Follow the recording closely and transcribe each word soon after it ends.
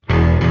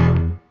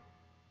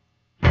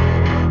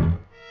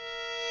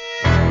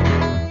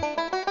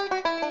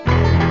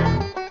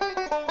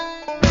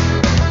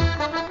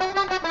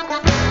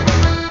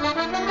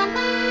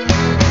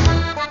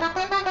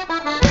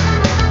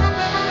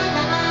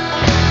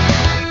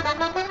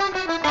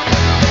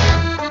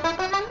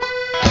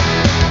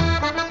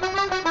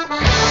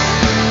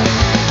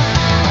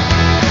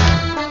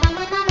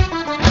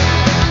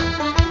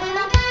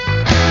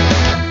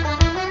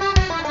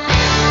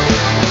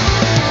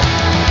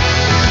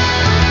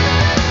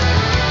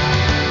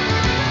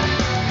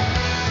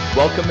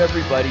Welcome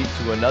everybody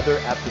to another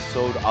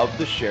episode of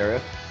The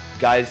Sheriff.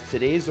 Guys,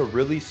 today's a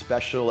really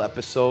special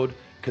episode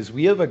because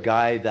we have a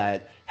guy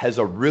that has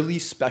a really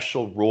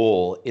special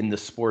role in the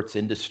sports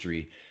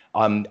industry.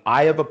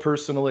 I have a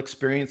personal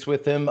experience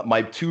with him.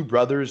 My two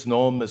brothers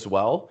know him as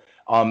well.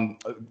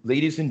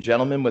 Ladies and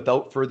gentlemen,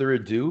 without further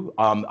ado,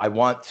 I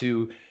want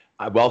to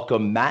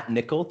welcome Matt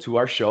Nichol to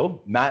our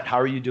show. Matt, how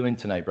are you doing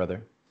tonight,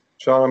 brother?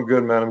 Sean, I'm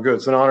good, man. I'm good.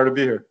 It's an honor to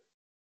be here.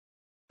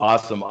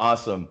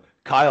 Awesome.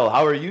 Kyle,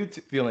 how are you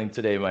feeling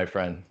today, my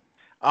friend?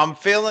 I'm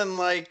feeling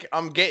like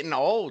I'm getting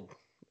old.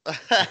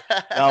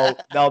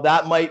 Now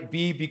that might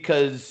be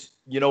because,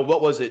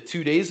 what was it?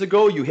 2 days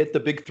ago, you hit the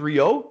big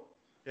 3-0?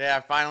 Yeah, I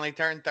finally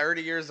turned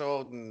 30 years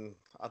old, and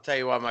I'll tell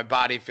you what, my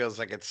body feels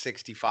like it's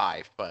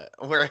 65, but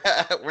we're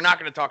not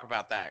going to talk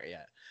about that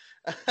yet.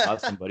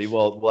 Awesome, buddy.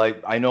 Well,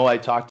 I know I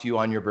talked to you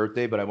on your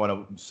birthday, but I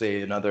want to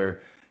say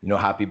another,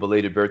 happy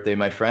belated birthday,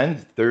 my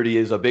friend. 30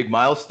 is a big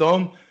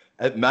milestone.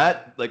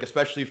 Matt, like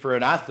especially for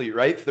an athlete,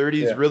 right?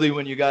 30 is really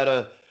when you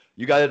gotta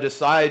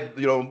decide,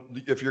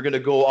 if you're gonna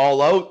go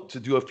all out to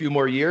do a few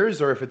more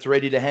years or if it's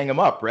ready to hang them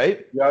up,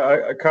 right?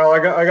 Yeah, Kyle, I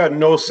got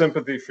no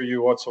sympathy for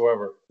you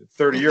whatsoever.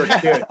 30, you're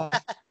a kid.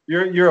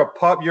 You're a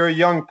pup. You're a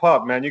young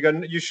pup, man.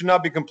 You should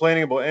not be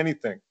complaining about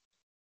anything.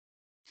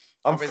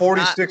 I'm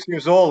 46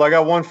 years old. I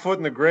got one foot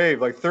in the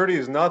grave. Like 30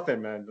 is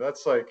nothing, man.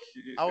 That's like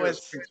I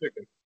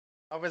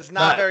was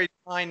not very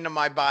kind to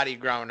my body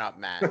growing up,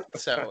 man.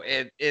 So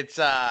it's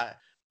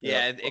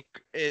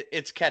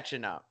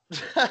catching up.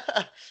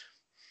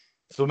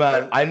 So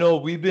Matt, I know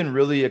we've been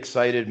really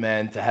excited,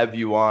 man, to have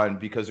you on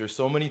because there's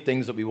so many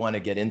things that we want to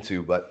get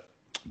into. But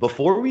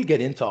before we get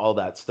into all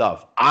that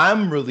stuff,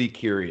 I'm really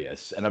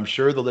curious, and I'm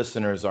sure the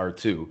listeners are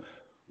too.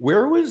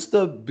 Where was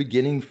the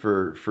beginning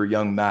for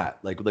young Matt?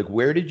 Like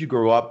where did you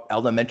grow up?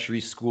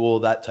 Elementary school,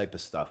 that type of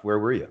stuff. Where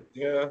were you?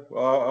 Yeah,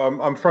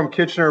 I'm from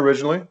Kitchener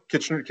originally.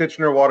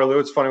 Kitchener, Waterloo.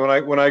 It's funny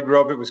when I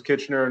grew up, it was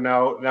Kitchener.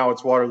 Now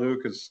it's Waterloo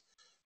because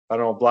I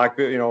don't know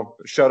Blackberry.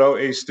 Shout out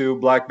A Stu,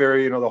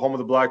 Blackberry. The home of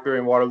the Blackberry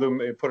in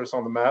Waterloo. It put us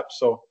on the map.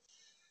 So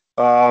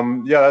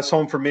that's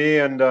home for me.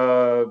 And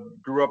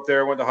grew up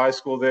there. Went to high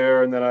school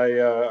there, and then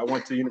I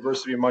went to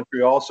University of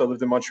Montreal. So I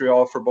lived in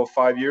Montreal for about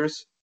 5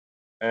 years.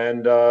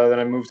 And then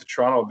I moved to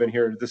Toronto. I've been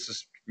here. This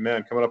is,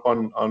 man, coming up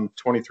on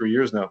 23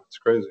 years now. It's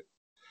crazy.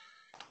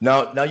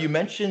 Now you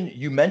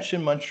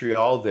mentioned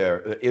Montreal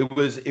there. It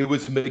was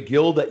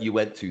McGill that you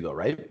went to though,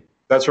 right?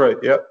 That's right.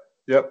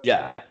 Yep.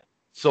 Yeah.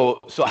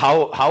 So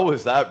how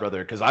was that,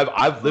 brother? Because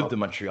I've lived in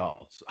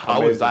Montreal. So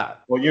how was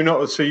that? Well,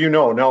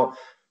 now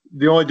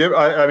the only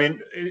I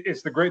mean,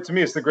 it's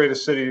it's the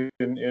greatest city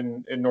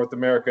in North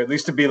America. At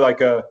least to be like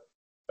a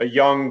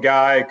young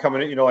guy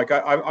coming in, like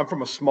I'm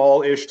from a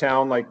small-ish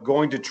town. Like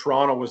going to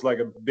Toronto was like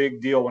a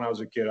big deal when I was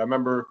a kid. I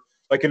remember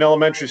like in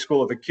elementary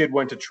school, if a kid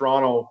went to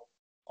Toronto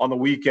on the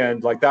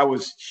weekend, like that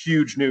was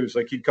huge news.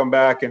 Like he'd come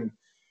back and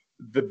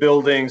the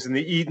buildings and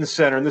the Eaton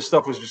Center and this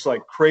stuff was just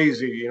like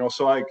crazy,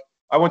 So like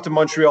I went to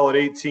Montreal at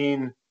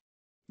 18,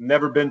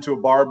 never been to a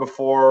bar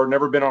before,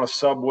 never been on a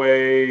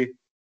subway,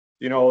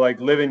 like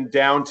living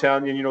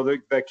downtown.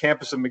 And that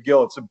campus of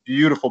McGill, it's a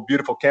beautiful,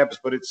 beautiful campus,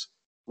 but it's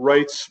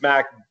right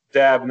smack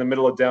dab in the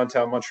middle of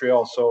downtown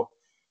Montreal. So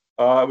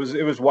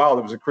it was wild.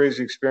 It was a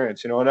crazy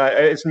experience, and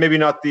it's maybe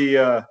not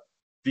the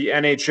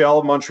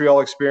NHL Montreal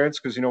experience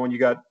because when you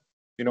got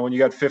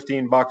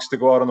 $15 to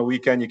go out on the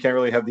weekend, you can't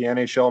really have the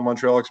NHL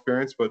Montreal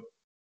experience, but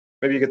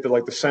maybe you get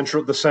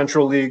the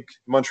Central League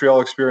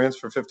Montreal experience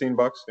for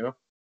 $15,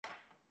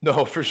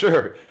 No, for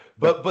sure.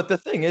 But the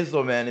thing is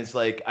though, man, it's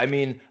like, I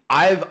mean,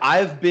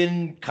 I've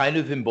been kind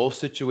of in both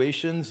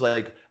situations.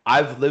 Like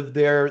I've lived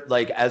there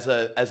like as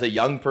a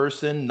young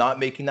person, not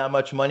making that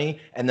much money,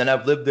 and then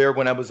I've lived there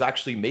when I was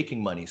actually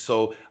making money.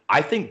 So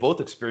I think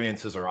both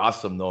experiences are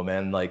awesome though,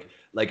 man. Like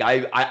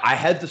I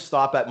had to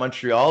stop at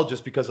Montreal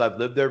just because I've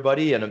lived there,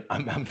 buddy, and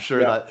I'm sure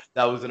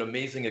that was an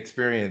amazing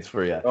experience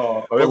for you.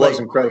 Oh, it was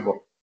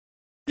incredible.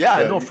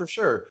 Yeah, no, for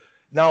sure.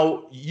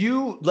 Now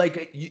you got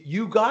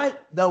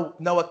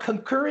a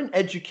concurrent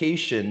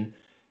education.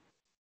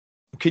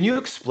 Can you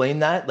explain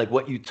that? Like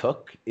what you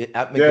took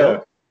at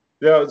McGill?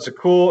 Yeah, it's a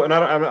cool, and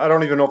I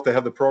don't even know if they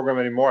have the program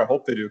anymore. I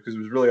hope they do because it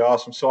was really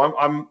awesome. So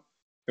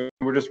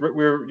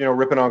we're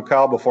ripping on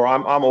Kyle before.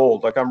 I'm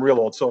old, like I'm real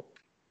old. So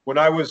when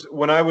I was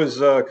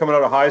coming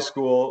out of high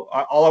school,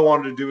 all I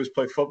wanted to do was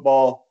play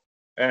football.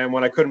 And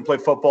when I couldn't play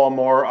football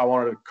more, I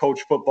wanted to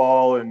coach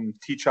football and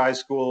teach high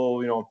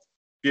school.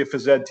 Be a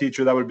phys ed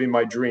teacher. That would be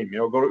my dream.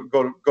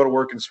 Go to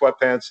work in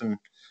sweatpants and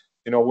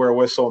wear a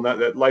whistle,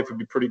 and that life would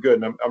be pretty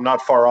good. And I'm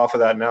not far off of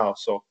that now.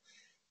 So,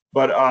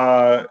 but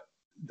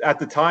at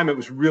the time, it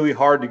was really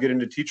hard to get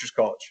into teachers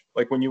college.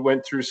 Like when you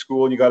went through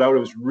school and you got out, it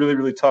was really,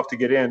 really tough to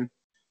get in.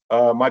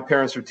 My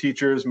parents are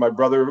teachers. My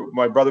brother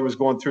was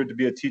going through it to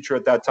be a teacher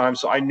at that time,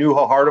 so I knew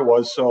how hard it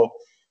was. So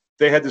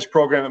they had this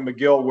program at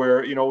McGill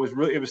where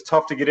it was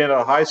tough to get in out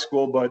of high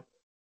school, but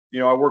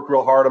I worked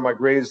real hard on my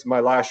grades my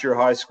last year of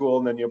high school,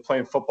 and then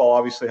playing football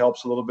obviously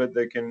helps a little bit.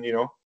 They can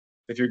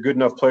if you're a good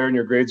enough player and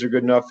your grades are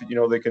good enough,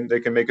 they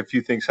can make a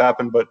few things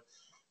happen. But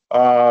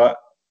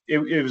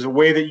it was a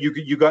way that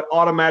you got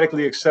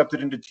automatically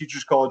accepted into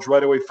teachers college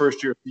right away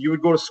first year. You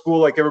would go to school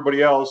like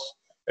everybody else,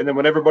 and then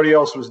when everybody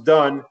else was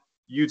done,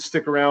 you'd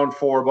stick around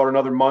for about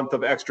another month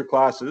of extra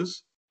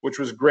classes, which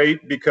was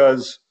great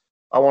because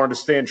I wanted to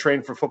stay and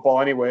train for football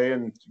anyway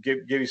and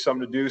give you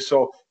something to do.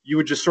 So you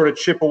would just sort of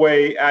chip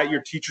away at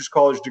your teachers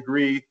college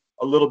degree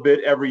a little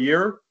bit every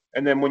year,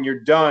 and then when you're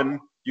done,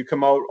 you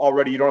come out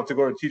already. You don't have to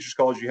go to teachers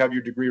college. You have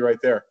your degree right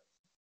there.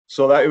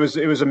 So that it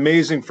was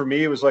amazing for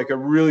me. It was like a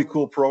really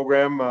cool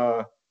program,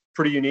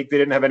 pretty unique. They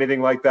didn't have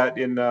anything like that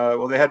in.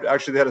 Well, they had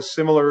a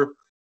similar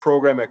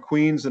program at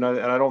Queens, and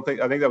I think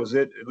that was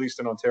it, at least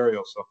in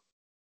Ontario. So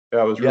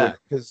yeah, it was really. Yeah,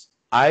 because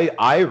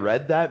I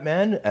read that,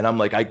 man, and I'm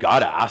like, I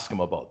gotta ask him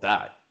about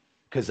that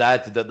because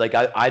that like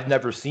I'd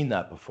never seen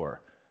that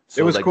before. So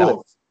It was like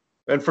cool.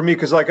 And for me,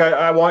 because like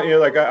I want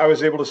I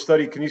was able to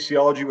study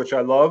kinesiology, which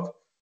I love.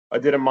 I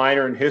did a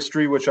minor in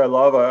history, which I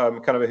love.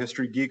 I'm kind of a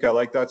history geek. I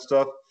like that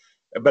stuff.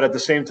 But at the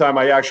same time,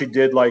 I actually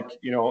did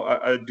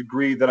a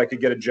degree that I could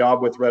get a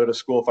job with right out of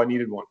school if I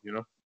needed one.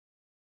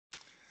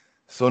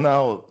 So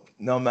now,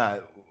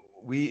 Matt,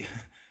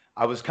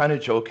 I was kind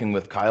of joking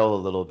with Kyle a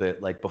little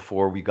bit, like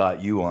before we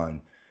got you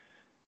on.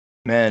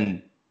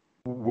 Man,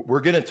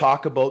 we're going to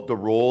talk about the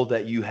role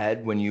that you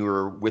had when you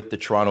were with the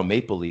Toronto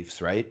Maple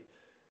Leafs, right?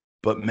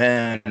 But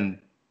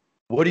man,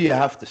 what do you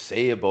have to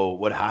say about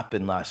what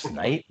happened last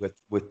night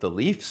with the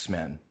Leafs,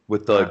 man,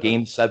 with the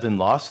Game 7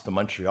 loss to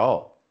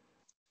Montreal?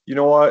 You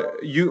know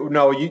what? You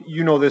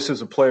know this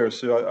as a player,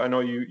 so I know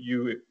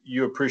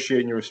you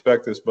appreciate and you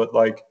respect this, but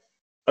like,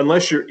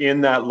 unless you're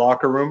in that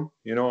locker room,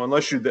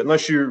 unless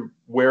you're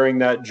wearing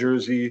that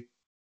jersey,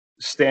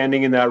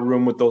 standing in that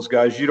room with those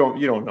guys, you don't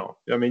know.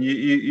 I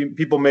mean,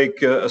 people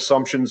make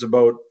assumptions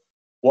about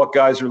what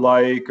guys are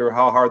like or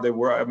how hard they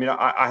work. I mean,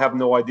 I have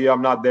no idea.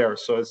 I'm not there,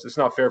 so it's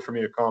not fair for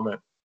me to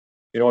comment.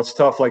 It's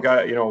tough. Like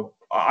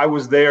I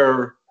was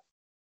there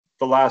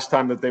the last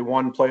time that they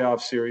won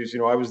playoff series.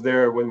 I was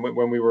there when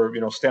we were,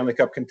 Stanley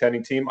Cup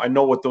contending team. I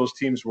know what those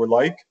teams were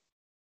like.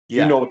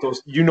 Yeah.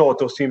 You know what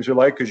those teams are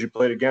like because you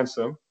played against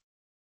them.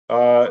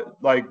 But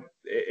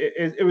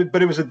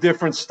it was a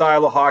different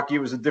style of hockey. It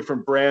was a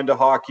different brand of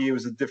hockey. It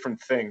was a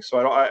different thing.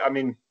 So I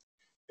mean,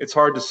 it's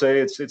hard to say.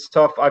 It's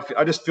tough.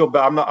 I just feel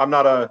bad.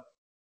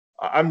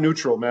 I'm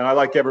neutral, man. I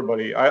like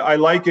everybody. I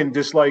like and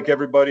dislike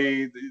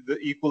everybody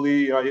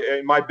equally.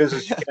 In my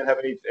business, you can't have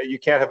you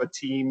can't have a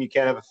team. You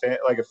can't have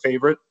a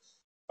favorite.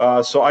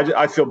 So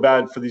I feel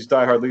bad for these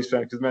diehard Leafs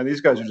fans because, man,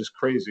 these guys are just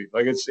crazy.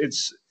 Like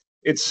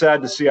it's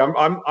sad to see.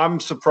 I'm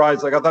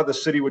surprised. Like I thought the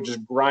city would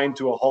just grind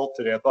to a halt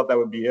today. I thought that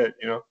would be it.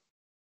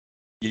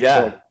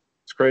 Yeah, so,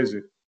 it's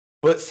crazy.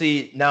 But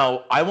see,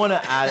 now I want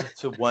to add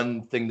to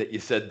one thing that you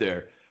said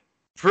there.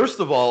 First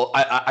of all,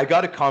 I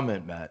got a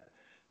comment, Matt.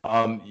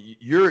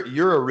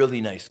 You're a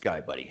really nice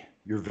guy, buddy.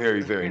 You're a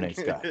very, very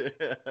nice guy.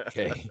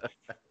 Okay.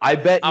 I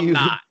bet I'm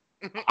not.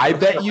 I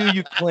bet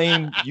you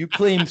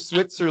claim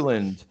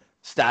Switzerland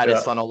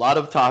status on a lot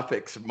of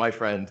topics, my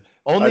friend,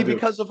 only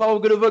because of how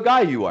good of a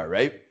guy you are,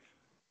 right?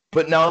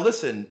 But now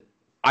listen,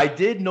 I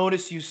did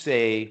notice you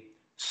say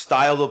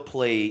style of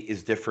play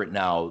is different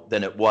now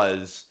than it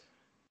was,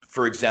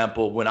 for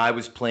example, when I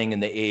was playing in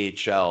the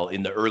AHL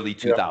in the early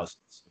 2000s,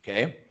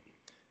 okay?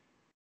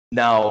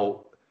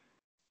 Now,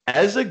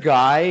 as a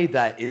guy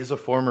that is a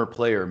former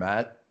player,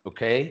 Matt,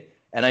 okay,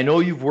 and I know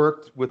you've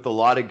worked with a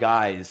lot of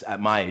guys at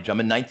my age. I'm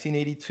a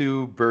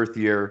 1982 birth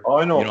year. Oh,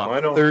 I know.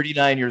 I'm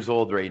 39 years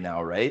old right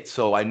now, right?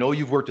 So I know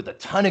you've worked with a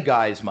ton of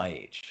guys my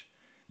age.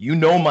 You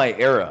know my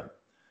era.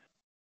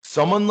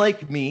 Someone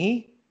like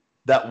me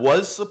that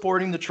was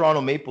supporting the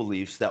Toronto Maple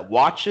Leafs that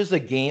watches an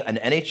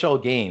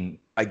NHL game,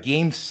 a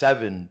Game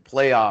 7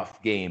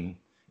 playoff game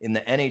in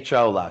the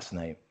NHL last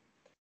night.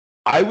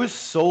 I was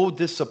so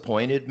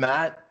disappointed,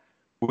 Matt,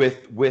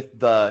 with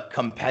the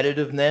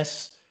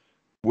competitiveness,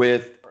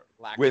 with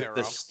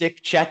the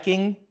stick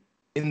checking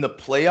in the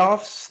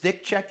playoffs.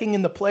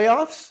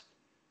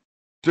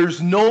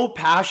 There's no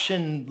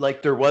passion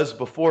like there was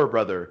before,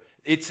 brother.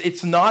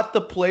 It's not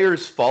the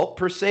players' fault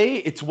per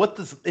se.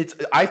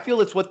 I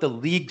feel it's what the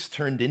league's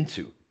turned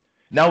into.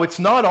 Now it's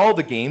not all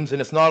the games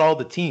and it's not all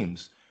the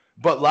teams,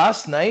 but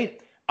last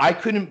night I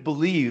couldn't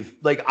believe,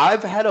 like,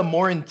 I've had a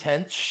more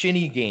intense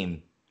shinny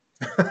game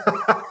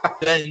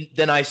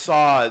than I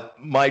saw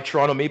my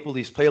Toronto Maple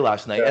Leafs play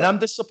last night, and I'm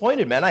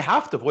disappointed, man. I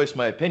have to voice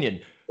my opinion.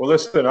 Well,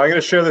 listen, I'm going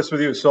to share this with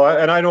you. So,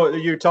 I know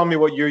you're telling me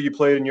what year you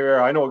played in your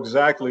era. I know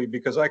exactly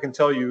because I can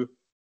tell you.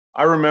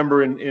 I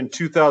remember in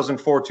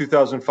 2004,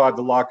 2005,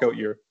 the lockout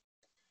year,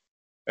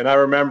 and I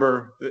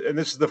remember, and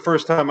this is the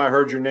first time I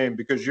heard your name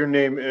because your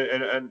name,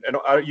 and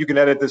you can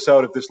edit this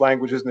out if this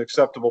language isn't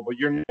acceptable, but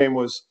your name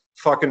was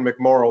fucking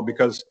McMorrow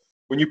because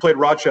when you played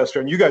Rochester,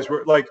 and you guys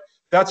were like,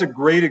 that's a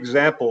great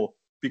example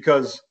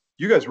because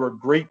you guys were a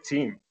great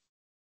team.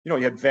 You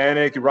had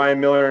Vanek,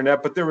 Ryan Miller, and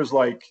that, but there was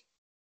like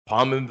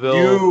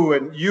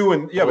Pominville,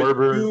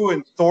 you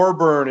and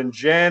Thorburn and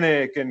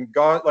Janik and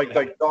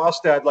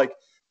Gostad, like.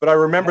 But I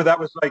remember that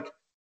was like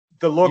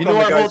the look on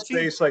the guy's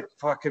face, like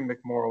fucking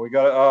McMorrow. We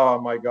got, oh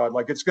my god,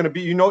 like it's gonna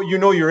be,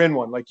 you're in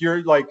one, like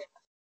you're like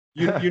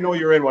you know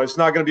you're in one. It's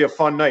not going to be a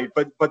fun night.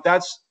 But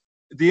that's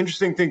the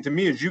interesting thing to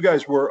me is you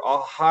guys were a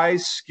high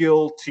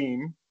skill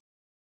team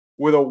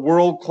with a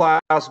world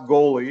class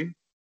goalie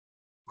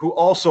who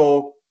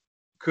also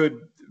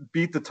could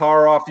beat the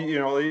tar off.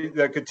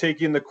 That could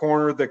take you in the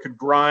corner, that could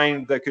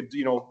grind, that could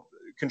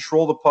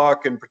control the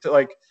puck and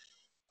like.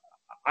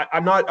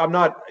 I'm not,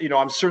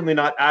 I'm certainly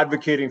not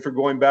advocating for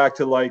going back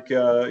to like,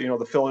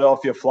 the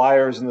Philadelphia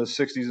Flyers in the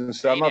 60s and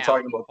stuff. Hey, I'm not now,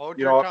 talking about, hold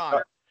your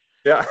tongue.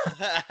 yeah.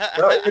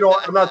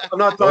 I'm not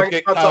Don't talking,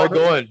 get Kyle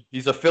going.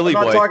 He's a Philly boy.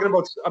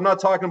 I'm not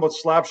talking about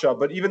Slapshot,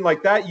 but even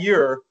like that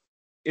year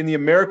in the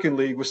American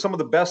League was some of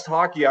the best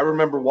hockey I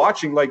remember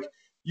watching. Like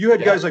you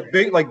had guys like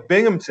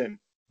Binghamton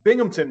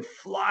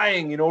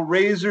flying,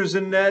 razors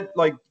in net,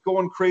 like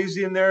going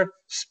crazy in there.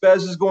 Spez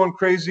is going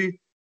crazy.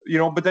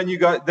 But then you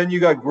got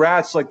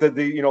Gratz, like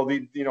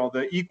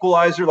the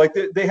equalizer. Like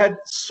they had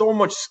so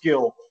much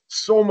skill,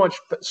 so much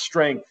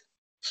strength,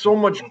 so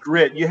much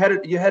grit. You had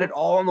it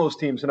all on those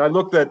teams. And I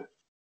look at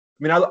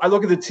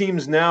the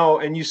teams now,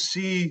 and you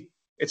see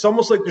it's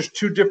almost like there's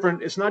two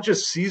different. It's not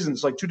just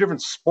seasons, like two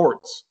different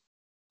sports.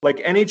 Like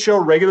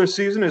NHL regular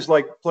season is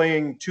like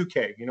playing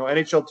 2K.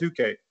 NHL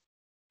 2K,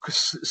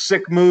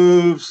 sick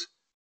moves,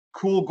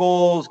 cool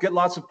goals, get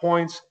lots of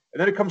points,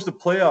 and then it comes to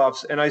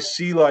playoffs, and I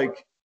see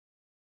like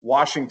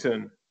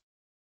Washington,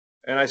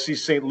 and I see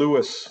St.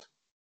 Louis,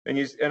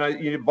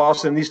 and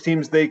Boston. These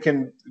teams, they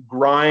can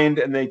grind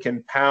and they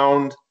can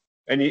pound.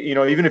 And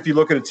even if you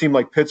look at a team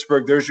like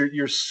Pittsburgh, there's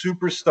your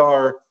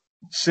superstar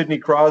Sidney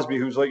Crosby,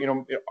 who's like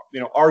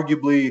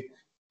arguably,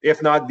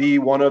 if not the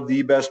one of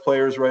the best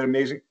players, right?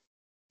 Amazing.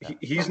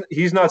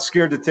 He's not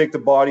scared to take the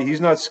body.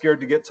 He's not scared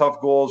to get tough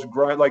goals,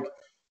 grind. Like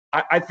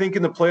I think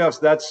in the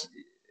playoffs,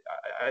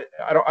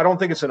 I don't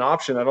think it's an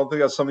option. I don't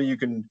think that's something you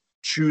can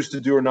choose to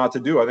do or not to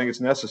do. I think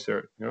it's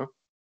necessary,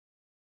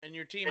 And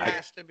your team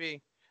has to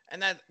be,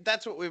 and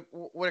that's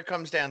what it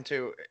comes down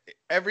to.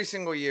 Every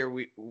single year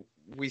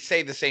we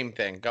say the same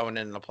thing going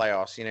into the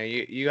playoffs.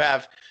 You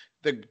have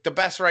the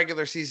best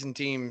regular season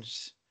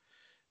teams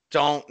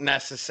don't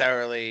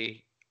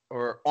necessarily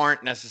or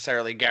aren't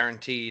necessarily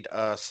guaranteed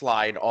a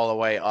slide all the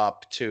way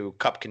up to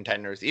cup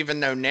contenders,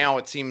 even though now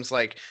it seems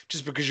like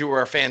just because you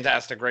were a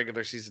fantastic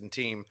regular season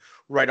team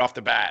right off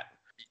the bat,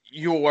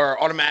 you were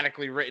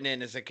automatically written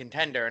in as a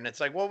contender. And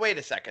it's like, well, wait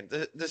a second.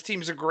 This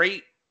team's a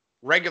great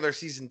regular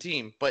season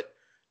team, but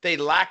they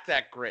lack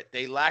that grit.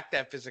 They lack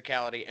that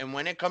physicality. And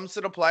when it comes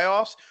to the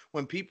playoffs,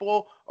 when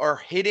people are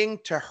hitting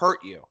to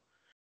hurt you,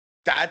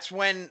 that's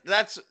when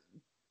the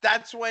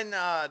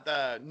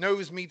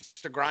nose meets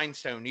the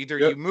grindstone. Either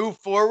you move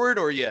forward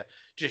or you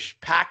just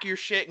pack your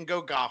shit and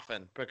go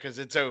golfing because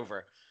it's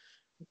over.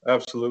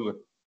 Absolutely.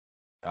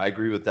 I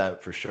agree with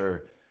that for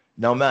sure.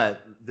 Now,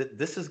 Matt,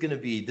 this is gonna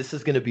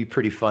be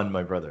pretty fun,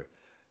 my brother.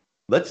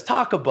 Let's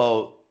talk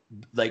about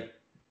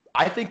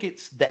I think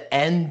it's the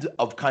end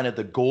of kind of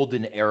the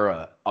golden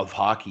era of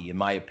hockey, in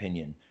my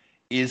opinion,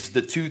 is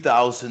the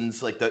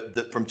 2000s, like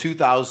the from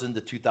 2000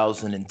 to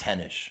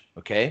 2010-ish.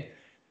 Okay.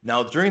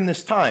 Now, during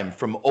this time,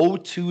 from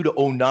 02 to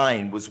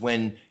 09 was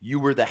when you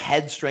were the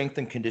head strength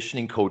and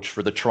conditioning coach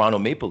for the Toronto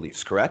Maple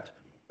Leafs, correct?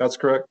 That's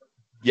correct.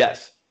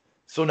 Yes.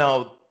 So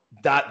now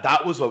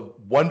that was a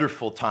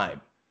wonderful time.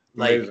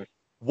 Amazing.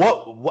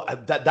 Like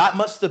what that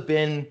must have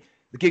been.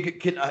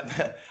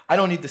 I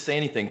don't need to say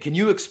anything. Can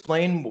you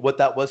explain what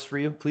that was for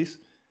you, please?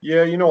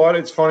 Yeah, you know what?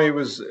 It's funny. It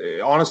was,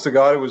 honest to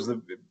God, it was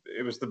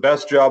the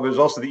best job. It was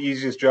also the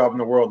easiest job in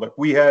the world. Like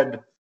we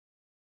had,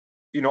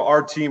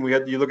 our team. We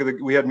had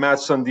Matt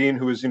Sundin,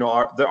 who was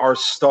our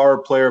star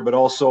player, but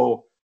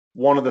also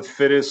one of the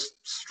fittest,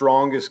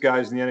 strongest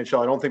guys in the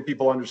NHL. I don't think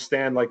people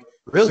understand. Like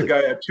really? This is a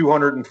guy, a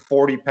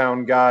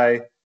 240-pound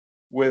guy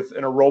with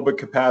an aerobic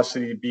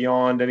capacity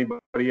beyond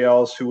anybody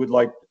else, who would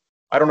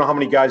I don't know how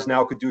many guys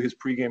now could do his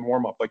pregame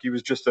warm-up. Like he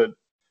was just a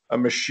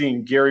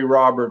machine. Gary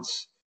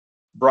Roberts,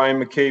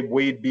 Brian McCabe,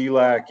 Wade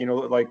Belak,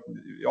 like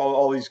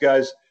all these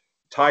guys.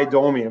 Ty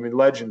Domi,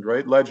 legend,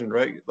 right?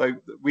 Like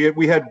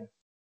we had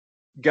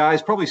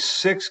guys, probably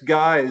 6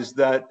 guys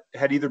that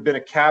had either been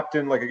a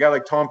captain, like a guy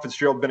like Tom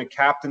Fitzgerald, been a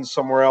captain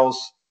somewhere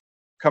else,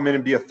 come in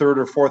and be a third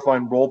or fourth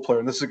line role player.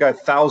 And this is a guy,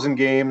 1,000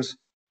 games,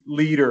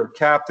 leader,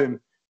 captain.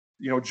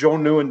 Joe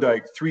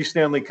Neuendijk, 3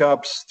 Stanley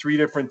Cups, 3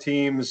 different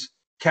teams,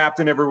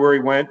 captain everywhere he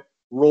went,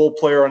 role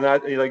player on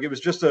that. Like it was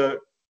just an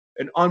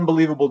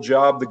unbelievable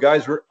job. The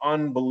guys were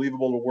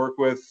unbelievable to work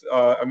with.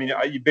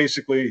 You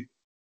basically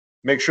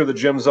make sure the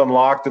gym's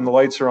unlocked and the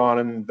lights are on,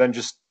 and then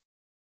just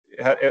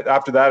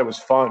after that it was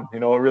fun. It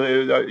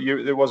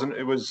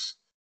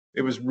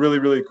was really,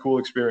 really cool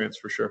experience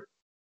for sure.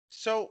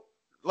 So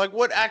like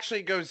what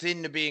actually goes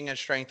into being a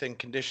strength and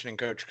conditioning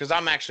coach? Because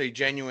I'm actually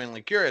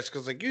genuinely curious,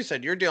 because like you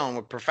said, you're dealing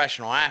with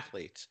professional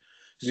athletes.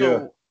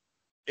 So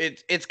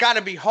it's got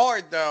to be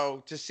hard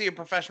though to see a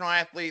professional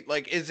athlete.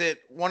 Like, is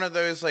it one of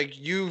those, like,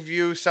 you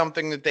view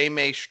something that they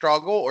may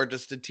struggle, or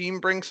does the team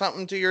bring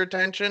something to your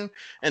attention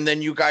and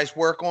then you guys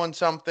work on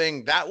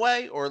something that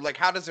way? Or like,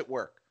 how does it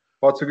work?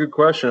 Well, it's a good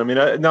question.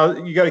 Now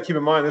you got to keep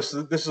in mind, this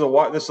is a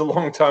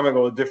long time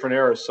ago, a different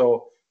era.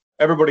 So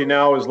everybody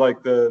now is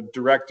like the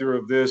director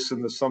of this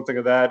and the something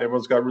of that.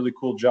 Everyone's got really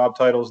cool job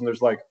titles, and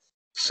there's like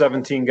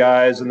 17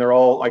 guys, and they're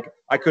all like,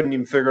 I couldn't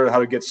even figure out how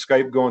to get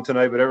Skype going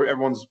tonight, but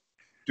everyone's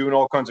doing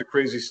all kinds of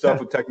crazy stuff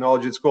with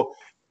technology. It's cool.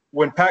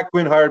 When Pat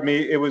Quinn hired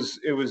me, it was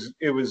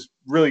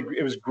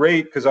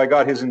great because I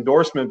got his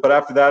endorsement. But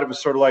after that, it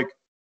was sort of like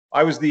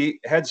I was the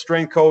head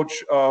strength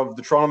coach of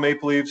the Toronto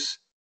Maple Leafs,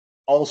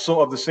 also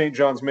of the St.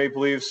 John's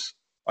Maple Leafs.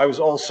 I was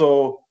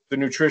also the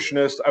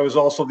nutritionist. I was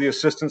also the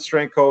assistant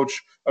strength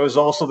coach. I was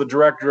also the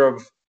director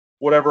of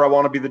whatever I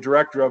want to be the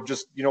director of.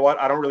 Just, you know what,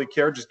 I don't really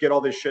care. Just get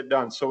all this shit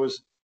done. So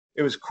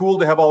it was cool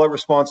to have all that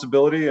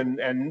responsibility, and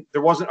I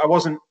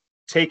wasn't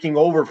taking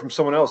over from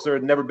someone else. There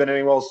had never been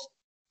anyone else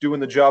doing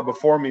the job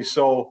before me.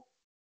 So,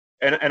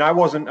 and I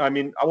wasn't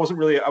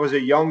really, I was a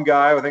young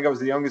guy. I think I was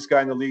the youngest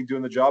guy in the league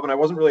doing the job, and I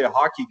wasn't really a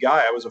hockey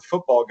guy. I was a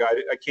football guy.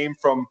 I came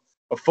from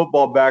a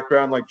football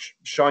background. Like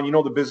Sean, you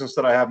know, the business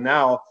that I have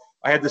now,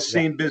 I had the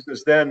same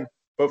business then,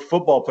 but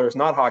football players,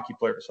 not hockey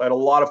players. I had a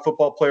lot of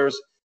football players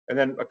and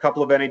then a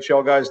couple of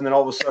NHL guys. And then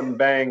all of a sudden,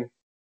 bang,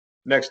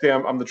 next day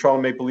I'm the Toronto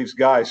Maple Leafs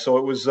guy. So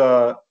it was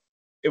a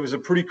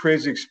pretty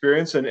crazy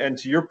experience. And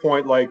to your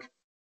point, like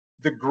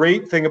the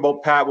great thing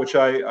about Pat, which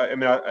I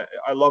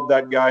love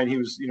that guy, and he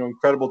was, you know,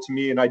 incredible to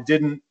me.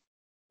 And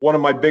one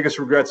of my biggest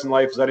regrets in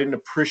life is I didn't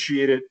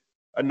appreciate it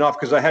enough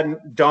because I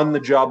hadn't done the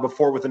job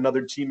before with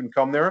another team and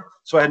come there.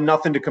 So I had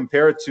nothing to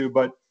compare it to,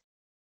 but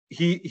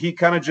he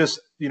kind of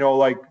just, you know,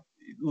 like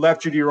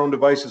left you to your own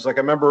devices. Like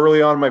I remember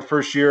early on in my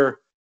first year,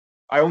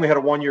 I only had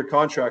a 1-year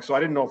contract, so I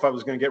didn't know if I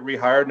was going to get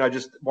rehired. And I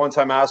just one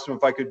time asked him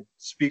if I could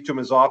speak to him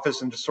in his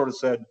office and just sort of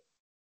said,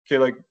 okay,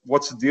 like,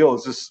 what's the deal?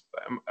 Is this,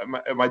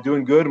 am I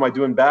doing good? Am I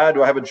doing bad?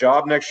 Do I have a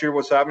job next year?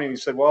 What's happening? And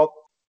he said, well,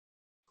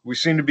 we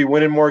seem to be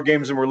winning more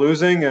games than we're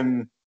losing,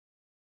 and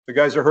the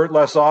guys are hurt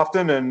less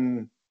often,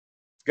 and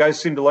guys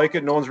seem to like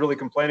it. No one's really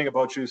complaining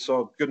about you,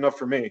 so good enough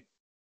for me.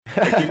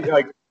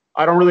 Like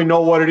I don't really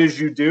know what it is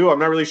you do. I'm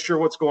not really sure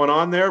what's going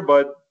on there,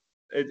 but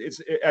it's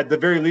at the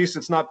very least,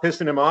 it's not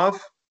pissing him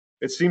off.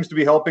 It seems to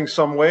be helping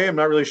some way. I'm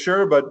not really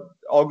sure, but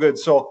all good.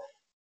 So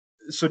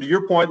to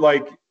your point,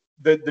 like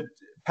the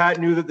Pat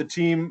knew that the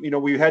team, you know,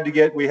 we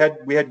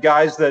had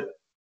guys that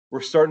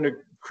were starting to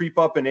creep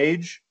up in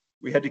age.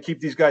 We had to keep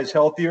these guys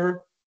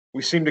healthier.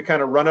 We seemed to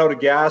kind of run out of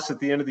gas at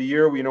the end of the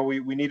year.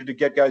 We needed to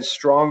get guys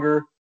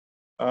stronger.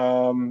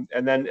 And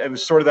then it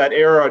was sort of that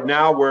era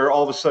now where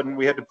all of a sudden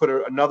we had to put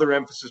another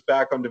emphasis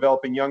back on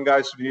developing young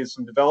guys. So we needed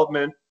some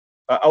development.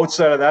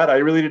 Outside of that, I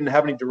really didn't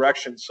have any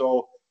direction.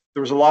 So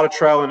there was a lot of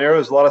trial and error.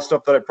 There's a lot of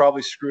stuff that I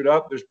probably screwed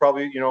up. There's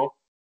probably, you know,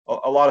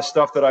 a lot of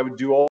stuff that I would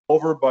do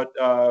over, but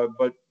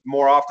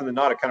more often than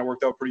not, it kind of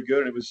worked out pretty good.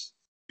 And it was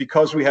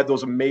because we had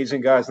those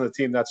amazing guys on the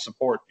team that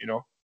support, you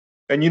know.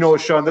 And you know,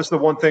 Sean, that's the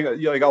one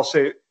thing, like I'll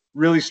say,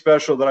 really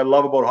special that I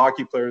love about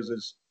hockey players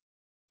is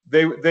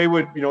they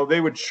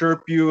would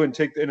chirp you and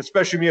and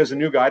especially me as a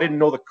new guy, I didn't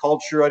know the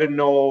culture, I didn't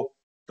know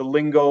the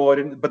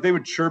lingo, but they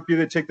would chirp you,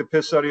 they'd take the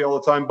piss out of you all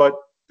the time, but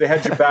they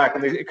had your back,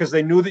 and because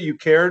they knew that you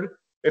cared.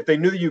 If they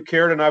knew that you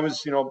cared, and I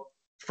was, you know,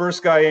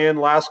 first guy in,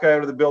 last guy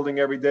out of the building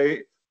every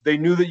day, they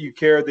knew that you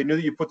cared, they knew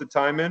that you put the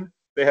time in,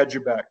 they had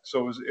your back.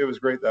 So it was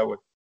great that way.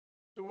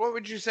 What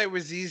would you say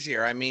was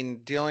easier? I mean,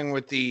 dealing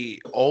with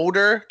the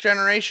older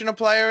generation of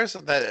players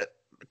that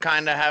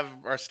kind of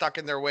are stuck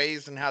in their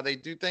ways and how they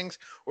do things,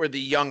 or the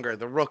younger,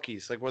 the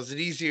rookies? Like, was it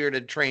easier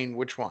to train?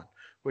 Which one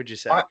would you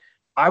say?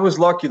 I was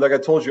lucky. Like I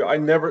told you, I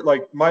never,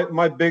 like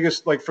my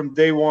biggest, like from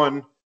day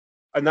one,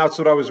 and that's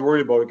what I was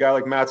worried about. A guy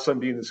like Matt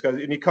Sundin, this guy,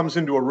 and he comes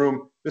into a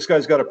room, this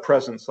guy's got a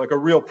presence, like a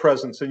real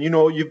presence. And, you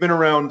know, you've been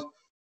around,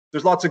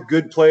 there's lots of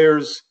good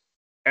players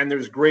and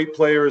there's great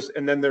players,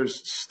 and then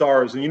there's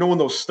stars. And you know, when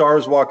those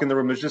stars walk in the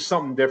room, there's just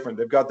something different.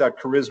 They've got that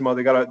charisma.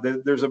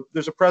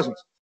 There's a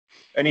presence.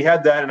 And he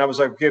had that. And I was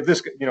like, okay, if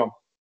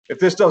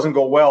this doesn't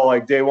go well,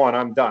 like day one,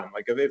 I'm done.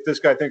 Like if this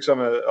guy thinks I'm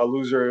a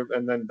loser,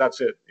 and then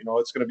that's it. You know,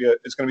 it's going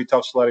to be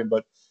tough sledding.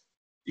 But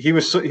he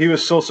was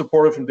so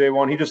supportive from day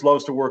one. He just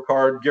loves to work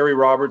hard. Gary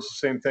Roberts, the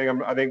same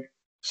thing. I think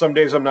some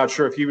days I'm not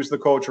sure if he was the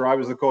coach or I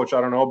was the coach.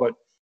 I don't know, but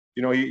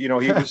he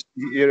was.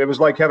 It was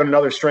like having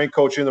another strength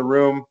coach in the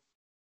room.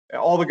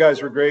 All the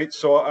guys were great.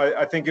 So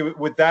I think it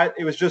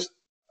was just,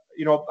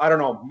 you know, I don't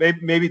know.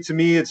 Maybe to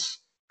me it's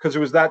because it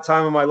was that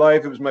time of my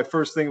life. It was my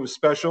first thing. It was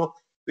special.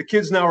 The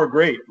kids now are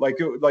great. Like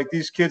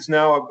these kids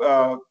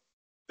now,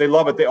 they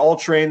love it. They all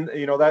train,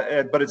 you know,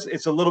 that, but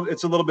it's a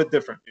little bit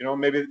different. You know,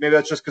 maybe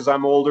that's just because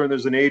I'm older and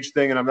there's an age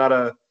thing, and I'm not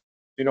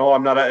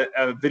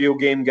a video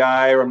game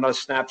guy, or I'm not a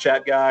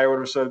Snapchat guy or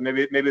whatever. So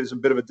maybe there's a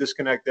bit of a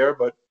disconnect there.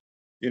 But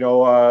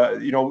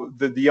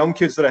the young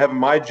kids that I have in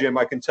my gym,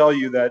 I can tell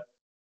you that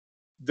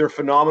they're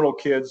phenomenal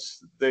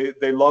kids. They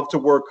love to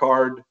work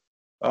hard.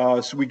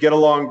 So we get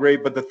along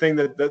great. But the thing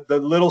the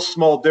little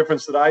small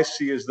difference that I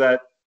see is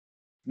that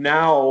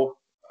now,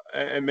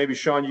 and maybe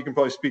Sean, you can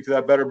probably speak to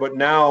that better, but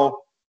now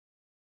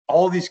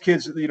all these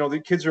kids, you know, the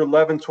kids are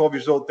 11, 12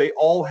 years old. They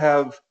all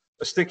have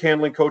a stick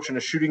handling coach and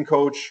a shooting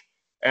coach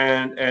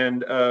and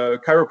a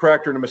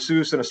chiropractor and a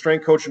masseuse and a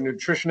strength coach and a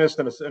nutritionist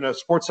and a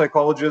sports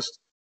psychologist.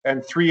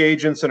 and 3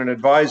 agents and an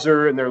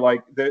advisor, and they're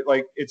like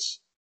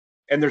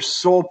and they're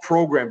so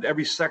programmed.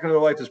 Every second of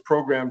their life is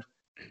programmed.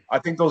 I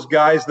think those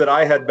guys that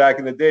I had back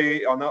in the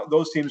day on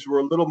those teams were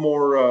a little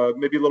more,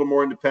 maybe a little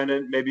more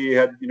independent. Maybe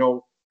had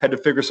to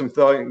figure some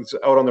things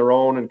out on their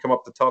own and come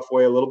up the tough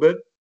way a little bit.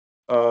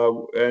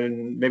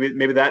 And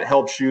maybe that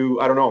helps you.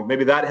 I don't know.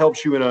 Maybe that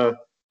helps you in a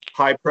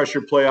high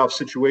pressure playoff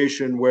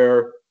situation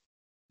where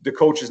the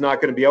coach is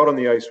not going to be out on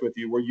the ice with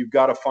you, where you've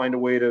got to find a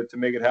way to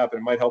make it happen.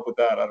 It might help with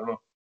that. I don't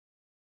know.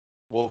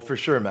 Well, for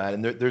sure, Matt.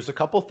 And there's a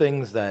couple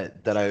things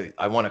that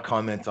I want to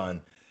comment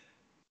on.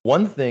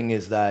 One thing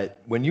is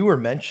that when you were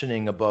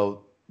mentioning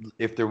about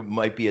if there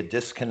might be a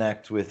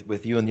disconnect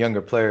with you and the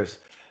younger players,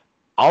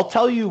 I'll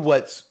tell you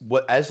what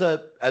as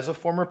a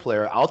former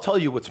player, I'll tell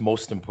you what's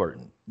most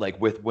important, like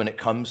when it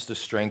comes to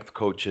strength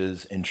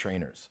coaches and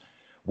trainers.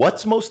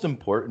 What's most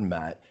important,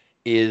 Matt,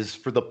 is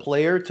for the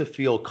player to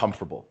feel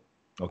comfortable.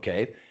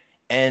 Okay.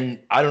 And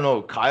I don't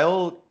know,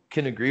 Kyle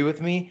can agree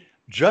with me.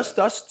 Just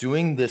us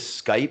doing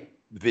this Skype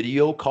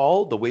video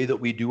call, the way that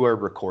we do our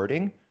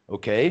recording,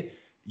 okay,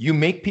 you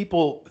make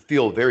people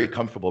feel very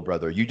comfortable,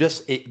 brother. You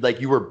just like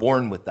you were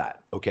born with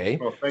that, okay?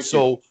 Well,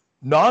 so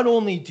not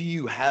only do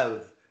you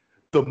have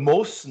the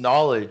most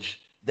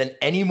knowledge than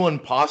anyone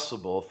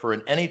possible for an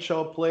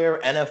NHL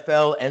player,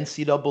 NFL,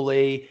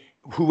 NCAA,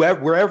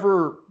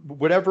 whoever,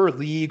 whatever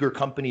league or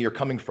company you're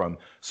coming from.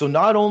 So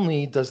not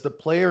only does the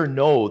player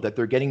know that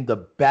they're getting the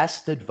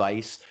best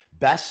advice,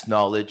 best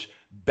knowledge,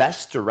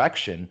 best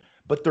direction,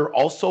 but they're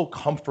also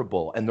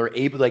comfortable and they're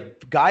able,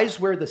 like guys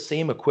wear the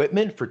same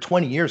equipment for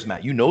 20 years,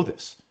 Matt. You know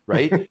this,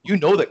 right? You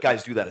know that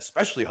guys do that,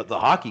 especially the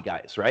hockey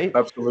guys, right?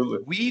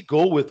 Absolutely. We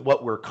go with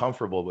what we're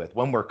comfortable with.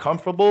 When we're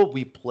comfortable,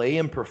 we play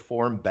and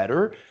perform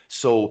better.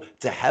 So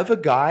to have a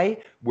guy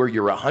where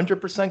you're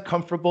 100%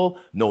 comfortable,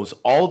 knows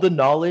all the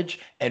knowledge,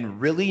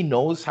 and really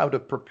knows how to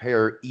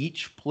prepare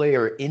each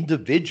player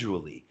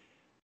individually,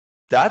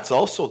 that's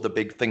also the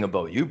big thing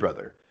about you,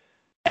 brother.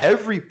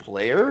 Every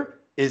player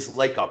is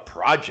like a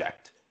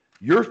project.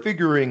 You're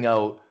figuring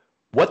out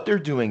what they're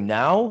doing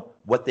now,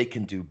 what they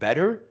can do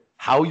better,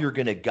 how you're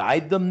going to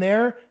guide them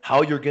there,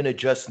 how you're going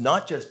to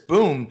not just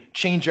boom,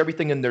 change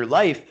everything in their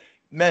life.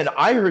 Man,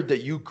 I heard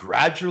that you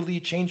gradually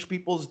change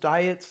people's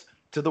diets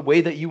to the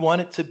way that you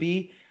want it to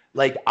be.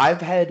 Like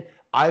I've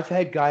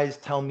had guys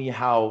tell me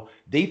how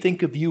they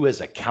think of you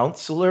as a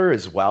counselor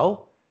as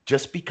well,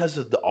 just because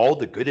of all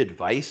the good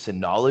advice and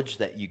knowledge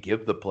that you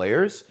give the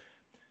players.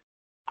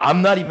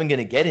 I'm not even going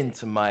to get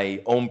into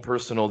my own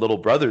personal little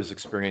brother's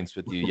experience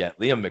with you yet,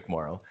 Liam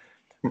McMorrow.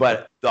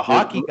 But the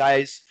hockey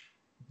guys,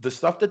 the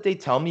stuff that they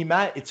tell me,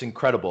 Matt, it's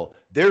incredible.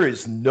 There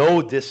is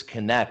no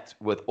disconnect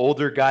with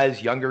older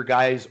guys, younger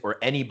guys, or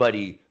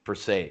anybody per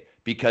se,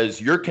 because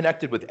you're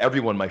connected with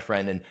everyone, my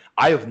friend. And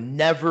I have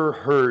never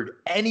heard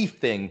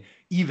anything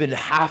even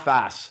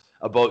half-ass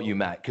about you,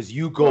 Matt, because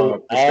you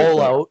go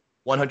all out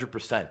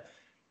 100%.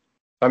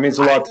 That means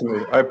a lot to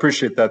me. I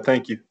appreciate that.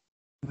 Thank you.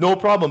 No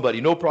problem,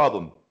 buddy. No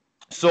problem.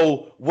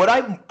 So what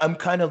I'm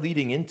kind of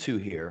leading into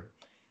here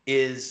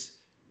is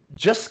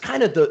just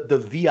kind of the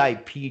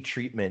VIP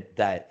treatment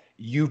that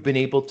you've been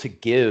able to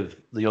give,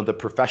 the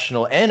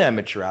professional and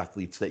amateur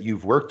athletes that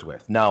you've worked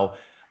with. Now,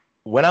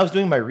 when I was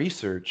doing my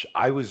research,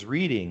 I was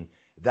reading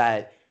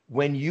that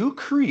when you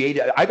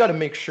created, I got to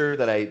make sure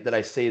that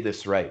I say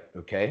this right,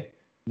 okay?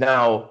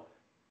 Now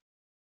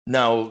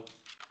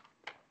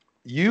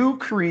you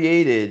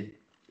created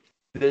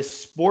this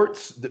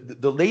sports,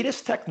 the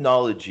latest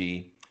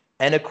technology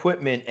and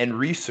equipment and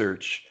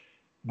research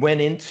went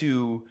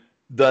into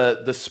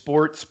the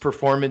sports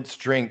performance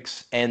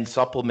drinks and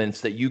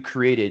supplements that you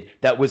created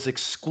that was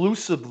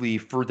exclusively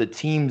for the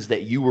teams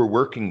that you were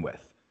working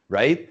with,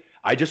 right?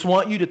 I just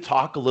want you to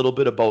talk a little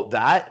bit about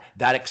that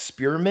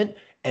experiment.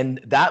 And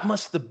that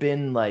must have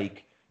been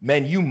like,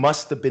 man, you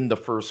must have been the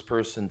first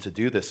person to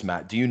do this,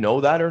 Matt. Do you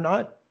know that or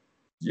not?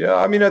 Yeah,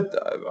 I mean,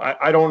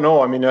 I don't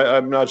know. I mean,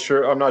 I'm not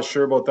sure. I'm not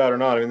sure about that or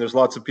not. I mean, there's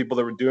lots of people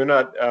that were doing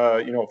that,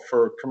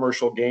 for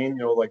commercial gain,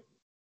 like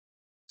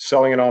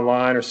selling it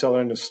online or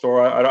selling it in a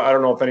store. I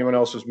don't know if anyone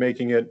else was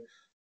making it,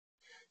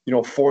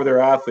 for their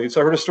athletes.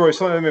 I heard a story.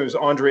 It was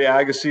Andre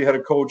Agassi had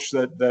a coach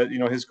that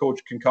his coach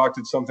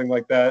concocted something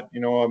like that.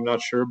 I'm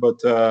not sure, but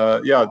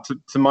yeah,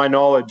 to my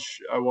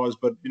knowledge, I was.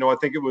 But I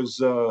think it was.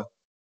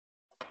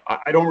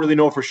 I don't really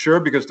know for sure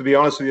because, to be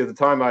honest with you, at the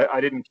time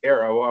I didn't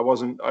care. I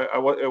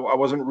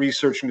wasn't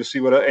researching to see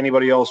what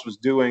anybody else was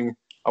doing.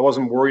 I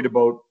wasn't worried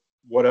about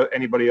what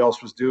anybody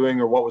else was doing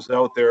or what was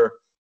out there.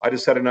 I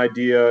just had an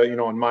idea,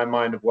 in my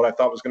mind of what I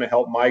thought was going to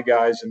help my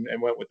guys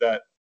and went with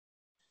that.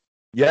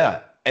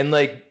 Yeah, and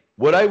like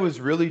what I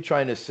was really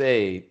trying to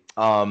say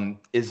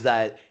is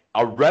that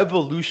a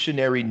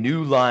revolutionary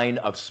new line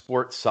of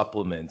sports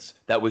supplements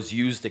that was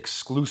used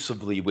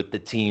exclusively with the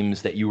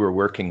teams that you were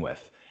working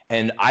with.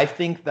 And I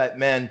think that,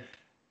 man,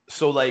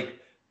 so like,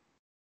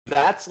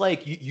 that's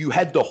like you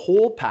had the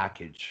whole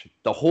package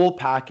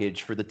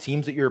for the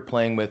teams that you're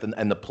playing with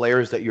and the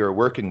players that you're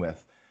working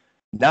with.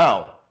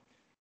 Now,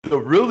 the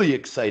really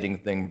exciting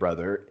thing,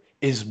 brother,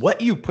 is what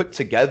you put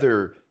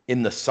together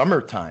in the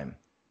summertime.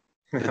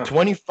 The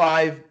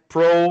 25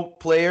 pro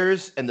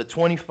players and the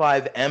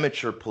 25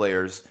 amateur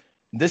players.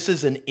 This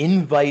is an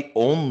invite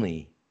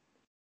only.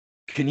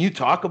 Can you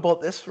talk about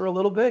this for a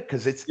little bit?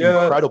 Because it's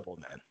incredible,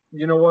 man.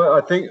 You know what?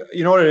 I think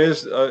you know what it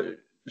is,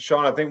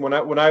 Sean. I think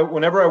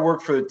whenever I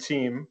work for the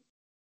team,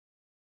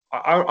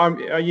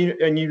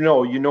 you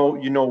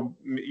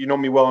know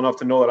me well enough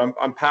to know that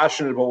I'm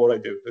passionate about what I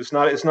do. It's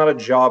not a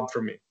job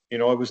for me. You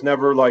know, it was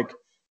never like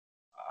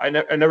I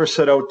never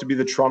set out to be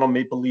the Toronto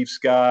Maple Leafs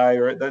guy,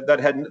 or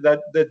that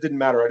didn't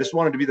matter. I just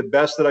wanted to be the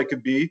best that I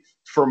could be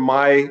for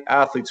my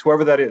athletes,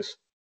 whoever that is.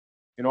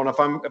 You know,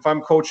 and if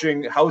I'm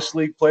coaching house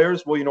league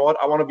players, well, you know what?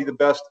 I want to be the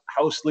best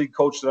house league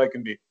coach that I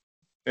can be.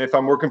 And if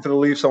I'm working for the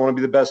Leafs, I want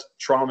to be the best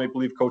Toronto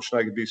Maple Leaf coach that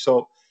I could be.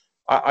 So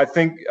I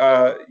think,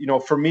 you know,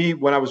 for me,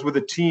 when I was with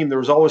a team, there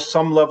was always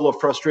some level of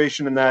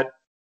frustration in that,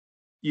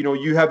 you know,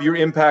 you have your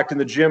impact in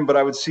the gym, but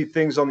I would see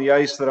things on the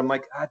ice that I'm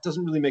like, it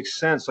doesn't really make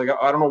sense. Like,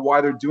 I don't know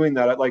why they're doing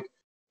that.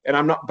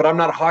 I'm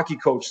not a hockey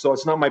coach, so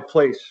it's not my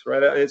place,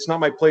 right? It's not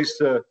my place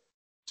to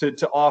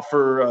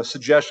offer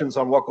suggestions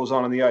on what goes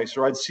on the ice.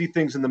 Or I'd see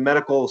things in the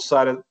medical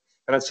side and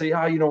I'd say,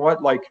 you know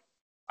what, like,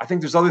 I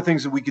think there's other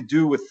things that we could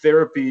do with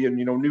therapy and,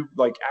 you know, new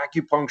like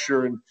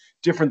acupuncture and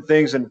different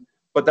things.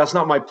 But that's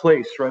not my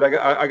place, right?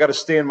 I got to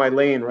stay in my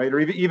lane, right? Or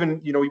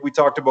even, you know, we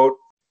talked about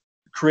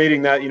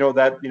creating that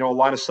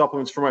line of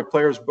supplements for my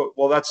players. But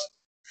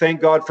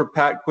thank God for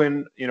Pat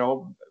Quinn, you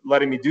know,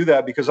 letting me do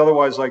that, because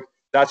otherwise, like,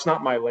 that's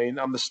not my lane.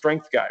 I'm the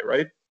strength guy,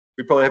 right?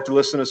 We probably have to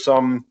listen to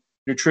some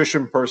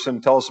nutrition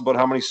person tell us about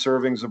how many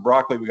servings of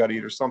broccoli we got to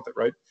eat or something,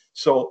 right?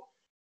 So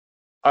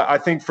I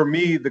think for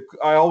me,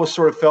 I always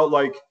sort of felt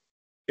like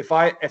if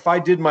I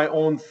did my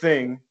own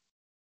thing,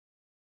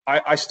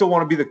 I still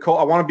want to be the coach.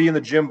 I want to be in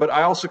the gym, but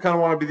I also kind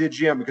of want to be the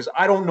GM, because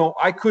I don't know.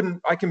 I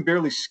can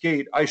barely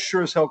skate. I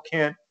sure as hell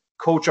can't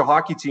coach a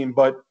hockey team,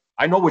 but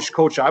I know which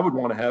coach I would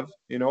want to have,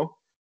 you know?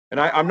 And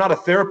I'm not a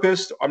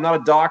therapist. I'm not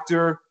a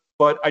doctor,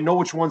 but I know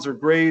which ones are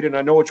great. And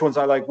I know which ones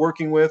I like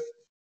working with.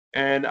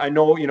 And I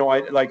know, you know,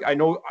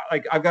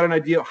 I've got an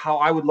idea of how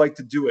I would like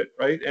to do it.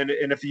 Right. And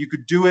if you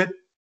could do it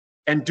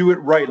and do it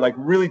right, like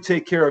really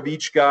take care of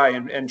each guy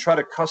and try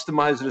to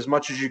customize it as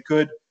much as you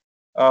could,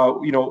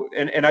 you know,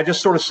 and I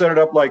just sort of set it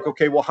up like,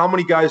 okay, well, how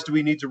many guys do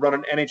we need to run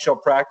an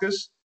NHL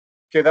practice?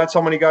 Okay, that's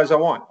how many guys I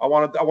want. I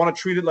want to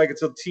treat it like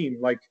it's a team.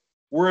 Like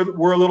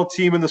we're a little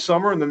team in the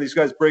summer, and then these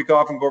guys break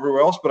off and go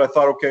everywhere else. But I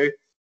thought, okay,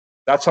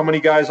 that's how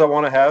many guys I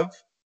want to have.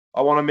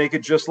 I want to make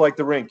it just like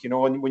the rink. You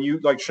know, and when you,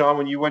 like Sean,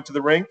 when you went to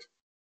the rink,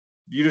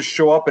 you just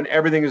show up and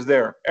everything is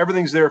there.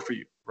 Everything's there for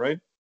you, right?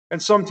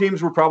 And some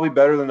teams were probably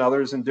better than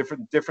others and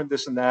different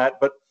this and that.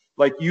 But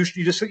like you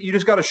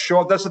just got to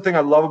show up. That's the thing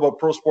I love about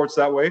pro sports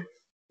that way.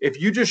 If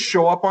you just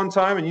show up on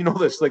time, and you know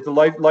this, like the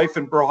life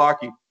in pro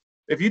hockey,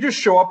 if you just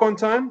show up on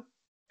time,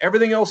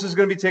 everything else is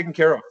going to be taken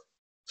care of.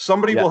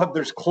 Somebody will have,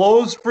 there's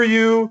clothes for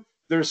you,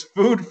 there's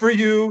food for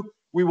you.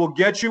 We will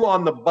get you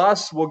on the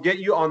bus, we'll get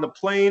you on the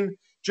plane.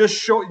 You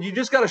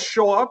just got to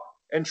show up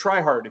and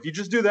try hard. If you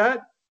just do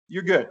that,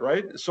 you're good,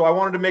 right? So I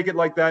wanted to make it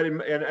like that.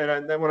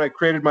 And then when I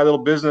created my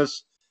little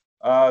business,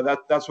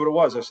 that's what it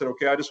was. I said,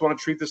 okay, I just want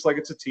to treat this like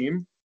it's a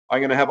team.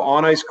 I'm going to have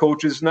on ice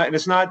coaches, and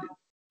it's not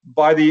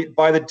by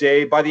the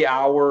day, by the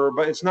hour,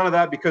 but it's none of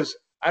that, because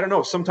I don't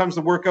know. Sometimes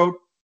the workout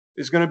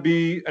is going to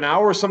be an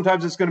hour.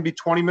 Sometimes it's going to be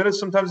 20 minutes.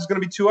 Sometimes it's going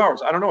to be 2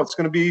 hours. I don't know. It's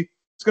going to be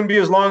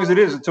as long as it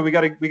is until we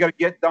got to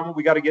get done what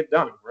we got to get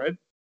done,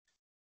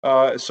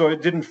 right? So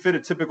it didn't fit a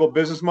typical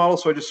business model.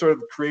 So I just sort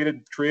of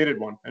created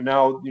one. And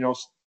now, you know,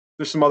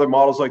 there's some other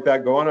models like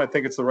that going. I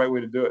think it's the right way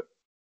to do it.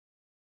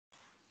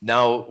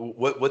 Now,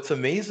 what's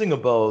amazing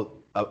about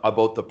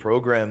the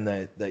program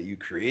that you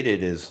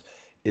created is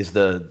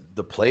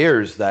the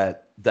players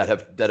that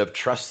have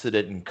trusted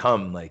it and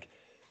come, like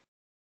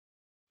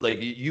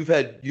you've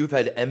had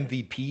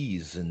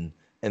MVPs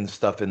and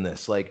stuff in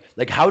this.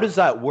 Like how does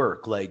that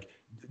work? Like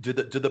do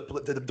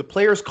the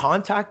players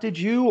contacted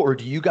you, or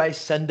do you guys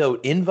send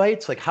out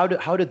invites? Like how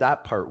did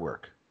that part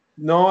work?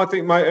 No, I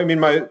think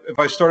if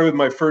I started with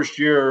my first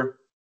year,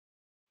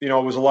 you know,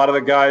 it was a lot of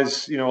the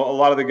guys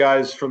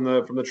from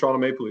the Toronto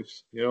Maple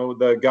Leafs, you know,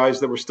 the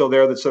guys that were still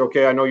there that said,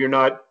 okay, I know you're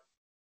not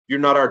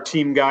our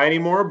team guy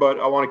anymore, but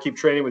I want to keep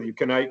training with you.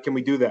 Can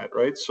we do that?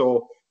 Right.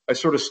 So I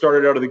sort of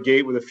started out of the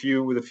gate with a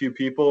few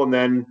people, and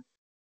then,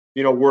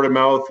 you know, word of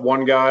mouth,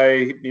 one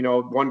guy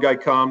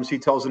comes, he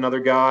tells another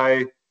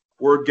guy,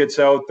 word gets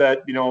out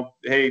that, you know,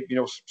 hey, you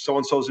know,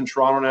 so-and-so's in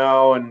Toronto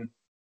now. And,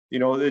 you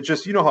know, it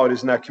just, you know how it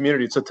is in that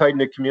community. It's a tight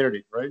knit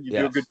community, right? You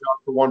do a good job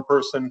for one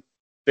person.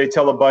 They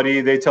tell a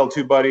buddy, they tell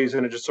two buddies,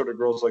 and it just sort of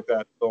grows like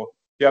that. So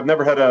yeah, I've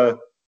never had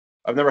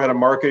a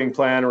marketing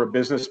plan or a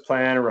business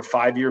plan or a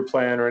 5-year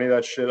plan or any of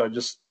that shit. I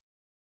just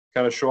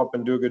kind of show up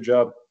and do a good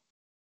job.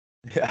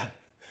 Yeah.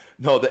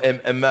 No,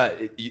 and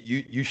Matt,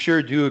 you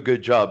sure do a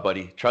good job,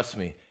 buddy. Trust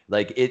me.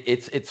 Like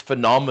it's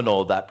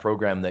phenomenal, that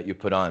program that you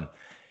put on.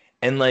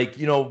 And like,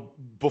 you know,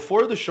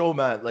 before the show,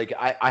 Matt, like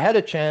I had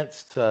a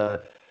chance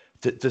to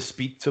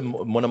speak to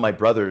one of my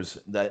brothers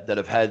that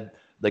have had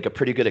like a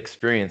pretty good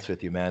experience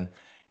with you, man.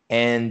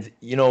 And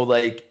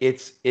like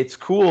it's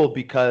cool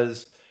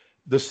because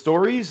the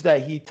stories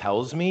that he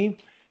tells me,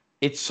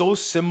 it's so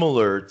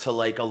similar to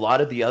like a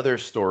lot of the other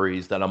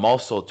stories that I'm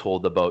also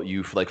told about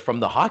you, like from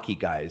the hockey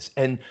guys.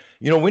 And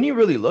when you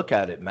really look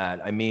at it,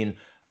 Matt, I mean,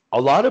 a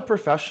lot of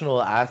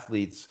professional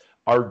athletes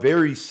are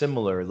very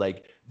similar.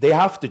 Like they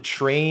have to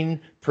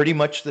train pretty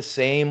much the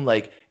same.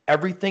 Like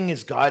everything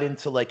is got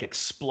into like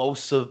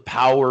explosive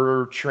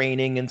power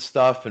training and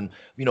stuff, and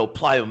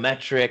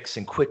plyometrics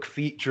and quick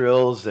feet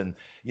drills, and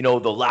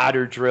the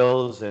ladder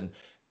drills, and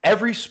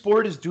every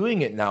sport is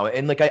doing it now.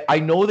 And like I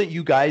know that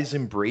you guys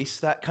embrace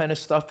that kind of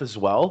stuff as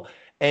well.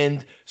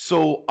 And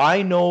so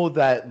I know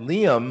that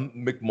Liam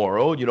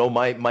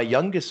McMorrow, my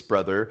youngest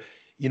brother,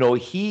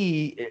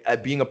 he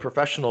being a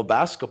professional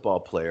basketball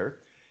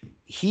player,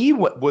 he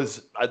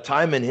was a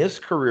time in his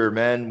career,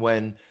 man,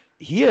 when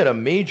he had a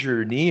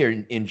major knee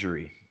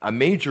injury, a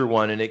major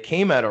one, and it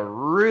came at a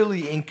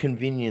really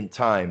inconvenient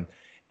time.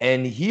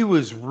 And he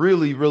was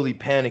really, really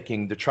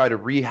panicking to try to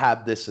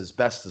rehab this as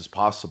best as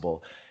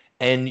possible.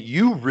 And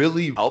you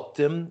really helped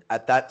him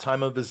at that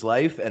time of his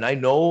life. And I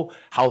know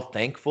how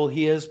thankful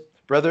he is,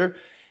 brother.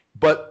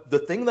 But the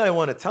thing that I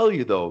want to tell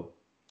you, though,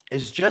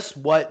 is just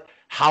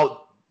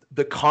how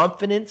the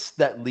confidence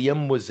that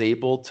Liam was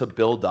able to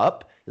build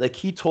up. Like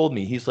he told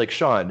me, he's like,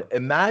 Sean,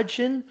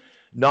 imagine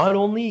not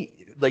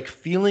only like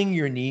feeling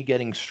your knee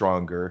getting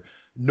stronger,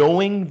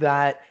 knowing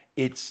that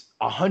it's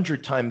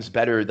 100 times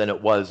better than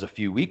it was a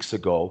few weeks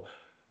ago,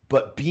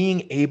 but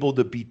being able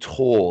to be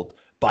told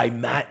by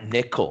Matt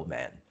Nichol,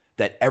 man,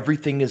 that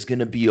everything is going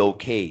to be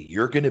okay.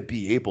 You're going to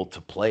be able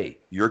to play.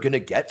 You're going to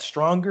get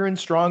stronger and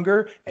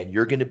stronger, and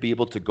you're going to be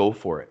able to go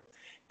for it.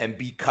 And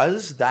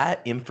because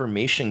that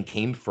information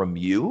came from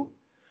you,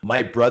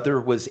 my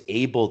brother was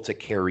able to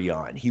carry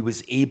on. He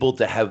was able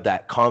to have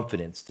that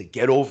confidence to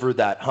get over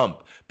that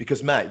hump.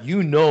 Because Matt,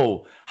 you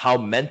know how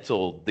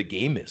mental the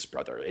game is,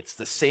 brother. It's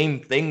the same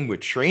thing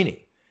with training.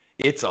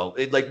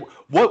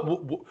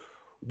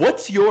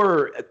 What's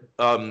your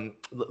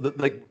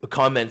like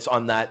comments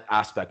on that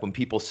aspect when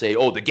people say,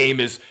 "Oh, the game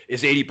is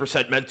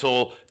 80%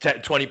 mental,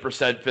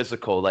 20%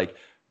 physical"? Like,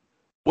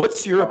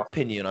 what's your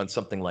opinion on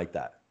something like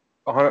that?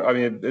 I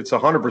mean, it's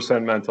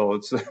 100% mental.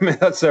 I mean,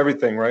 that's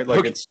everything, right?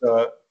 Like it's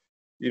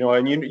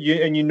and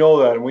you know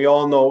that, and we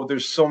all know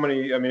there's so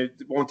many. I mean,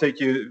 it won't take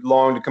you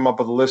long to come up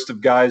with a list of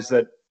guys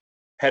that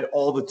had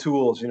all the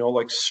tools,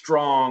 like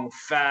strong,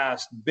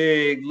 fast,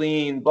 big,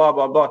 lean, blah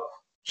blah blah.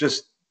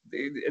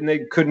 And they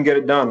couldn't get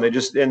it done.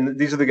 And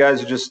these are the guys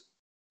who just,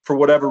 for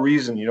whatever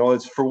reason,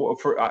 it's for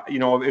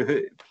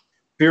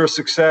fear of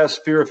success,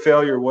 fear of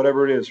failure,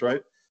 whatever it is,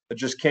 right? That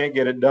just can't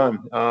get it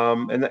done.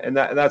 And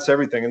that's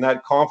everything. And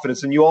that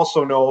confidence. And you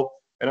also know,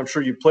 and I'm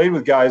sure you played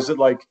with guys that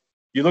like,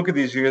 you look at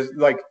these guys,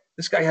 like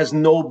this guy has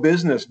no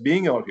business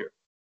being out here.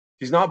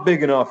 He's not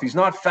big enough. He's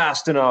not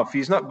fast enough.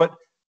 He's not,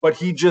 but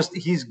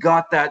he's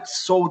got that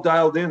so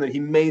dialed in that he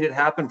made it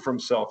happen for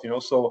himself,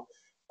 so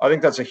I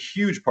think that's a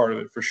huge part of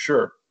it for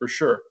sure.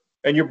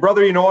 And your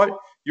brother, you know what?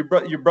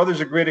 Your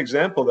brother's a great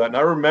example of that. And I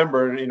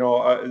remember,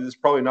 it's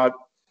probably not,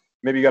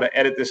 maybe you got to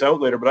edit this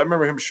out later, but I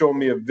remember him showing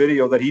me a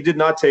video that he did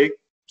not take.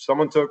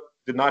 Someone took,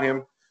 did not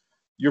him.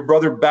 Your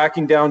brother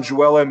backing down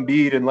Joel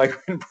Embiid and like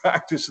in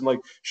practice and like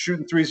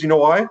shooting threes. You know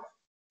why?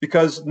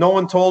 Because no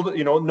one told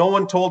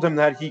him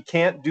that he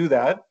can't do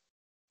that.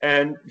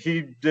 And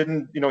he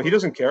didn't, he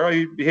doesn't care.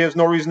 He has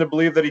no reason to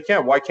believe that he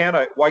can. Why can't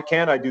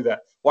I do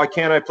that? Why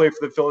can't I play for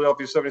the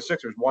Philadelphia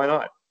 76ers? Why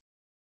not?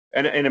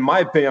 And in my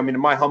opinion, I mean,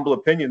 in my humble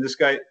opinion, this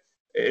guy,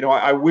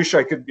 I wish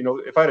I could,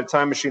 if I had a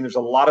time machine, there's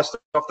a lot of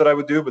stuff that I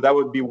would do, but that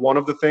would be one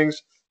of the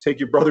things. Take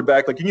your brother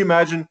back. Like, can you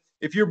imagine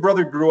if your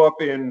brother grew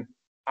up in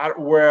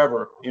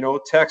wherever,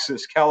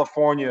 Texas,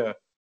 California,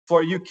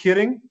 Florida? Are you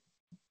kidding?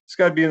 This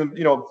guy be in,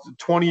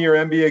 20-year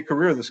NBA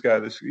career. This guy,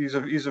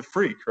 he's a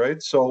freak,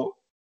 right? So,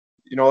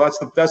 that's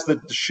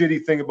the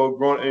shitty thing about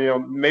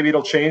growing. Maybe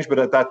it'll change, but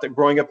at that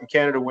growing up in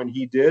Canada when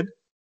he did,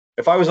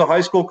 if I was a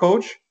high school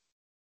coach,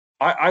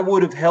 I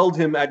would have held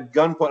him at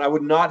gunpoint. I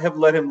would not have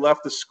let him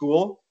left the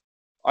school.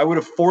 I would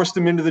have forced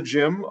him into the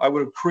gym. I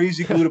would have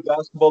crazy glued a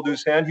basketball to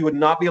his hand. He would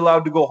not be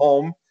allowed to go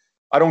home.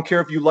 I don't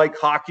care if you like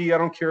hockey. I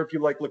don't care if you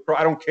like lacrosse.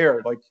 I don't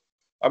care. Like,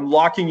 I'm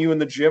locking you in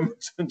the gym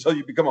until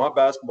you become a hot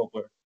basketball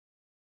player.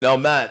 Now,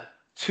 Matt,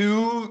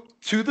 to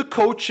the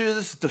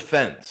coach's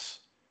defense,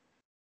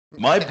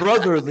 my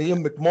brother,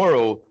 Liam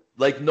McMorrow,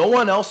 like no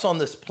one else on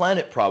this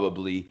planet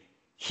probably,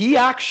 he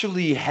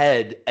actually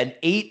had an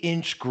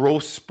 8-inch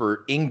growth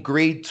spurt in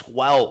grade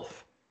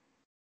 12.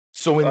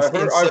 So in I've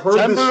heard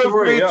September this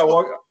story.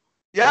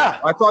 Yeah.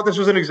 I thought this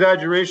was an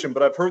exaggeration,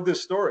 but I've heard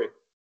this story.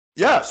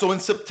 Yeah. So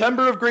in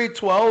September of grade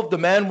 12, the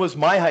man was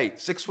my height,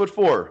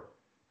 6'4".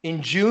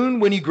 In June,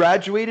 when he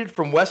graduated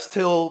from West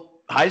Hill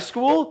High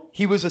School,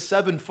 he was a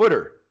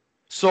 7-footer.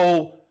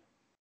 So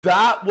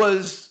that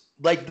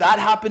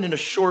happened in a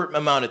short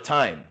amount of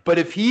time. But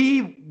if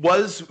he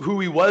was who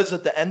he was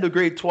at the end of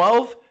grade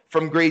 12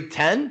 from grade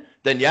 10,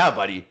 then yeah,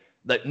 buddy,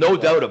 no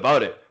doubt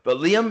about it. But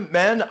Liam,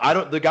 man,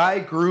 the guy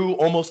grew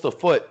almost a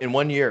foot in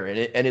 1 year,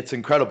 and it's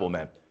incredible,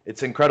 man.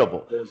 It's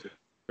incredible.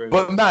 Crazy.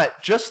 But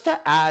Matt, just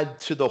to add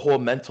to the whole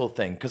mental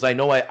thing, because I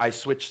know I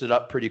switched it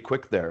up pretty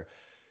quick there.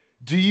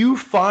 Do you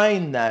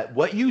find that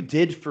what you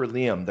did for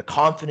Liam, the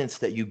confidence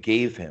that you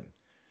gave him,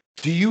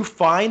 do you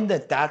find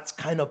that that's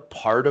kind of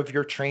part of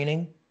your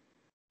training?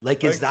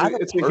 Like, is that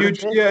it's a a part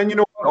huge, of it? yeah. And you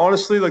know what,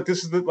 honestly, like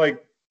this is the,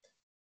 like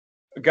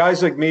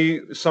guys like me,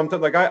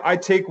 sometimes like I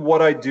take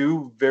what I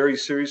do very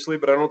seriously,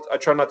 but I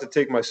try not to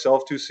take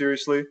myself too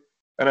seriously.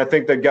 And I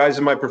think that guys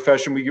in my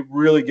profession, we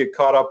really get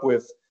caught up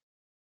with,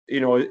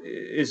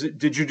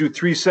 did you do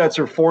 3 sets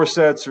or 4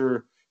 sets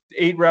or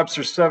 8 reps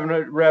or 7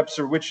 reps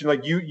or which,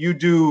 like you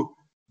do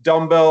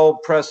dumbbell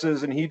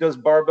presses and he does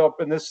barbell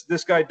and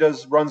this guy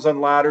does runs on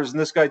ladders and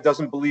this guy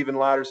doesn't believe in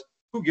ladders.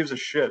 Who gives a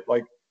shit?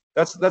 Like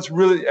that's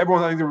really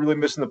everyone. I think they're really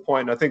missing the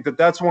point. And I think that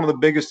that's one of the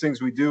biggest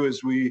things we do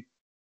is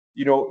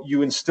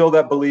you instill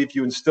that belief,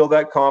 you instill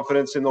that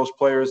confidence in those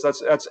players.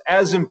 That's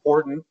as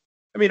important.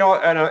 I mean,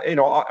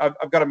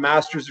 I've got a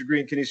master's degree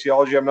in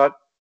kinesiology. I'm not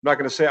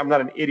going to say I'm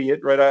not an idiot,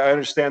 right? I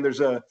understand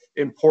there's a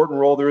important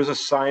role. There is a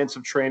science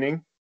of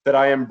training that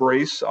I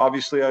embrace.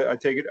 Obviously, I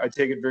take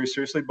it very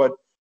seriously. But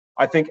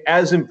I think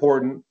as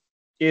important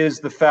is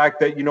the fact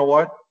that you know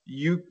what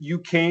you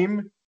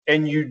came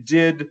and you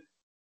did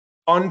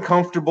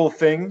uncomfortable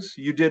things,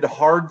 you did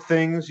hard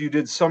things, you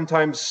did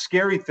sometimes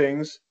scary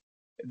things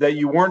that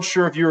you weren't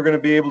sure if you were going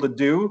to be able to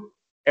do,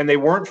 and they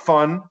weren't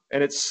fun,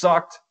 and it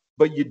sucked,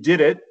 but you did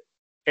it,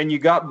 and you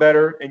got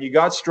better, and you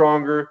got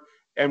stronger.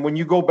 And when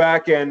you go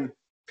back and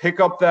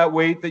pick up that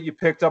weight that you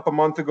picked up a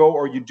month ago,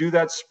 or you do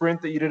that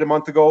sprint that you did a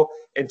month ago,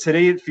 and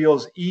today it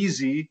feels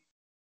easy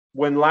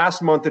when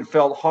last month it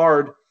felt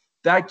hard,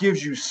 that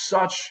gives you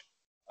such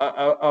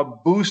a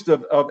boost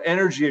of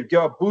energy,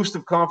 a boost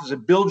of confidence.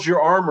 It builds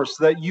your armor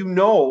so that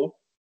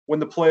when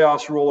the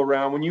playoffs roll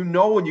around, when you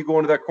go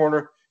into that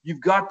corner,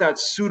 you've got that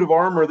suit of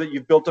armor that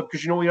you've built up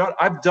because you know what?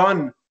 I've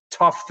done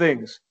tough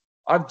things.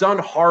 I've done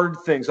hard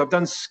things. I've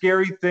done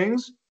scary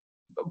things,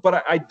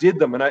 but I did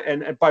them.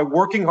 And by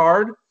working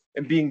hard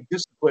and being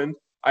disciplined,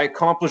 I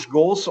accomplished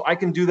goals. So I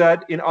can do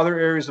that in other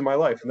areas of my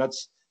life. And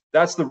that's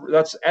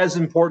as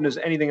important as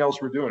anything else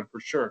we're doing,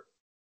 for sure.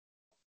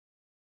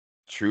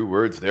 True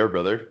words there,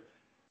 brother.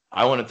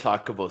 I want to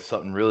talk about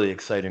something really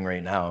exciting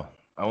right now.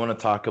 I want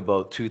to talk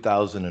about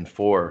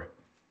 2004.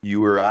 You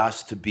were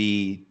asked to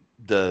be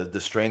the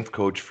strength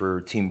coach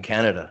for Team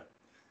Canada.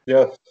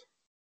 Yeah.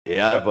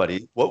 Yeah,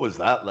 buddy. What was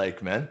that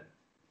like, man?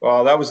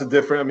 Well, that was a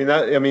different.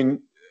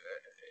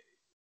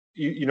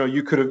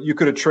 You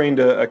could have trained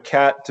a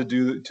cat to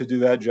do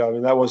that job. I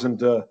mean, that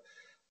wasn't.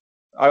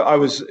 I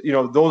was,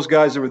 those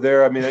guys that were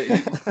there. I mean,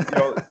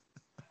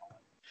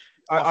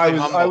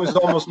 I was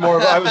almost more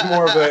of. I was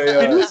more of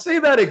a. Can you say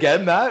that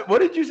again, Matt? What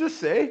did you just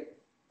say?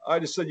 I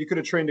just said you could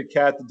have trained a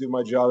cat to do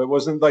my job. It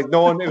wasn't like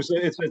no one. It's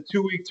a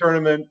 2-week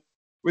tournament.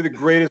 We're the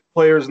greatest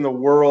players in the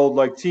world.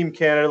 Like Team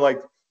Canada. Like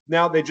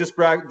now they just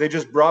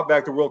brought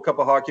back the World Cup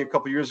of Hockey a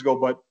couple of years ago,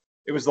 but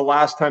it was the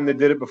last time they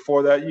did it.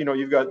 Before that,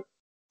 you've got,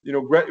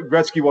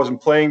 Gretzky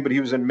wasn't playing, but he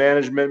was in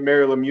management.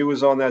 Mario Lemieux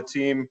was on that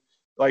team.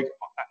 Like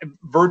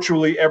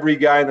virtually every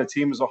guy in the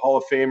team was a Hall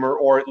of Famer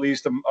or at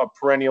least a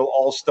perennial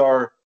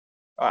All-Star.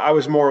 I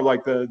was more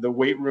like the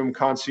weight room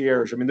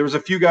concierge. I mean, there was a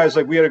few guys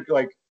like we had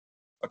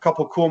a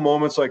couple cool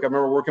moments. Like I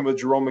remember working with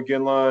Jerome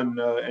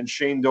McGinley and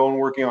Shane Doan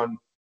working on,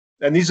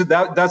 and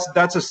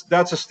that's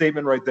a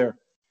statement right there.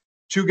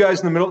 2 guys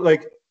in the middle,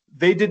 like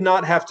they did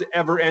not have to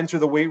ever enter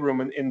the weight room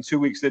in 2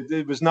 weeks.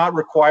 It was not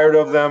required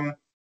of them.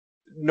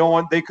 No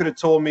one, they could have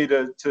told me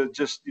to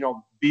just,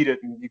 beat it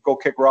and go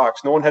kick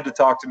rocks. No one had to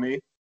talk to me.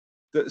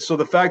 So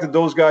the fact that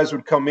those guys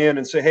would come in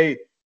and say, hey,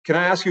 can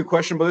I ask you a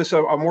question about this?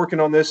 I'm working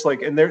on this.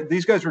 Like, and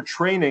these guys were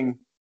training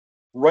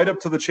right up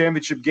to the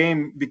championship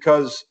game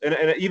because,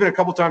 and even a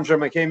couple times I'm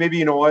like, hey, maybe,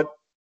 you know what?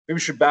 Maybe we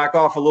should back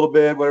off a little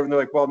bit, whatever. And they're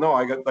like, well, no,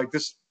 I got like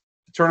this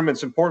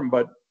tournament's important,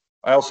 but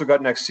I also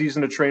got next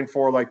season to train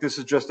for. Like, this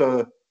is just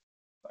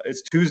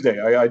it's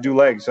Tuesday. I do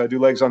legs. I do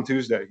legs on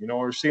Tuesday.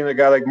 We're seeing a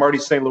guy like Marty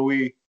St.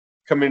 Louis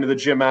come into the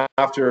gym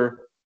after,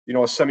 a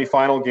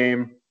semifinal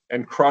game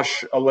and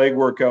crush a leg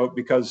workout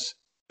because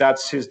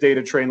that's his day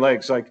to train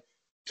legs. Like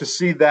to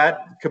see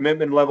that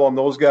commitment level on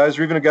those guys,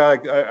 or even a guy,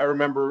 I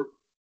remember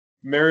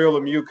Mario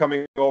Lemieux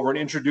coming over and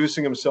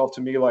introducing himself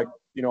to me, like,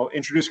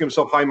 introducing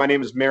himself. Hi, my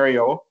name is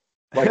Mario.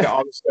 Like,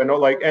 obviously, I know,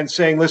 like, and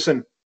saying,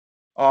 listen,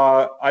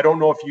 I don't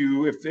know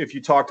if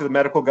you talk to the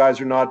medical guys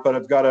or not, but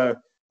I've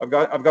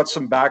got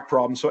some back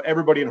problems. So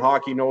everybody in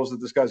hockey knows that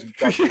this guy's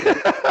got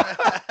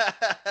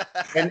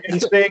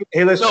and saying,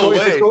 hey, listen,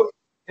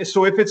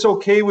 so if it's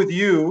okay with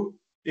you,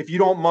 if you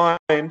don't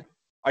mind,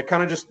 I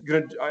kind of just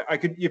I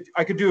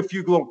could do a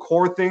few little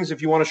core things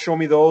if you want to show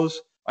me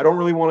those. I don't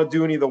really want to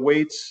do any of the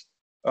weights.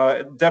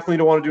 Definitely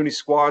don't want to do any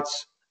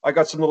squats. I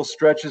got some little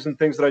stretches and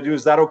things that I do.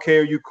 Is that okay?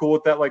 Are you cool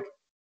with that? Like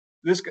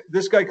this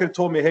guy could have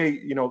told me, hey,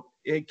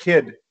 hey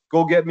kid,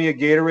 go get me a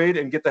Gatorade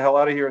and get the hell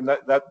out of here. And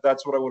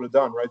that's what I would have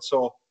done. Right.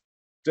 So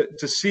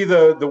to see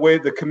the way,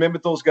 the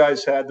commitment those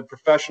guys had, the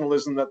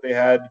professionalism that they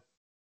had,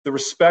 the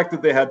respect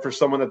that they had for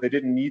someone that they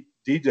didn't need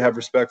to have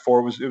respect for,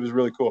 it was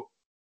really cool.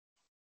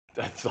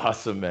 That's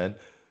awesome, man.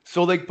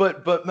 So like,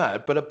 but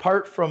Matt, but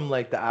apart from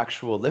like the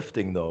actual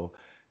lifting though,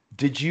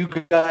 did you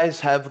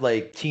guys have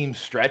like team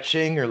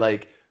stretching or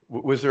like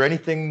was there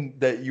anything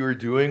that you were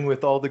doing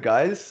with all the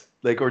guys?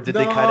 Like, or did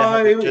they kind of No,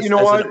 have it you just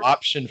know as an what?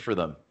 option for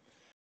them?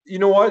 You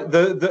know what?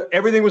 The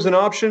everything was an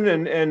option,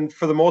 and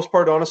for the most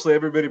part, honestly,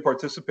 everybody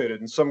participated.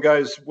 And some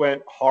guys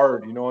went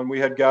hard, and we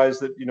had guys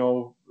that,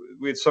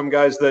 we had some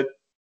guys that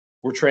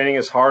were training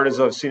as hard as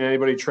I've seen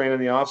anybody train in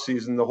the off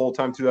season the whole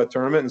time through that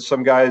tournament, and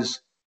some guys,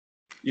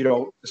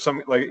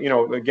 some like,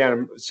 again,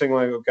 I'm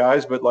singling out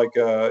guys, but like,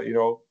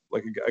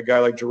 like a guy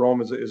like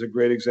Jerome is a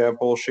great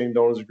example. Shane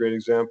Doan is a great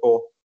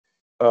example.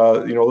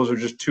 Those are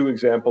just two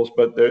examples,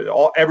 but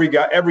every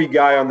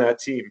guy on that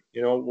team,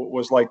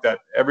 was like that.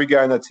 Every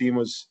guy on that team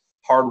was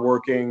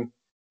hardworking.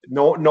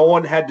 No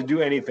one had to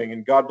do anything.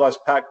 And God bless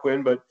Pat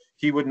Quinn, but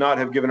he would not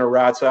have given a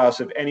rat's ass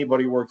if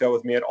anybody worked out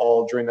with me at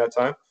all during that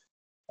time.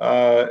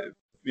 But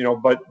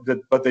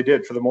they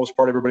did. For the most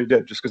part, everybody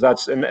did, just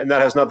because and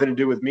that has nothing to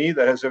do with me.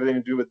 That has everything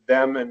to do with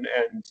them and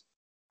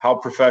how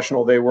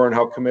professional they were and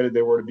how committed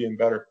they were to being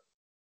better.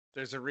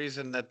 There's a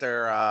reason that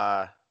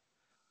they're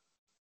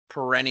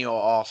perennial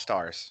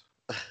all-stars.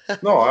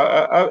 No,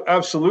 I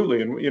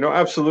absolutely, and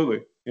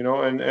absolutely,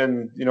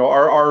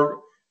 our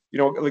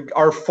like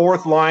our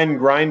fourth line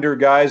grinder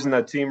guys in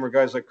that team were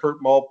guys like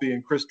Kurt Maltby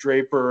and Chris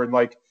Draper, and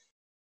like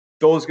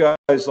those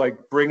guys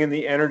like bring in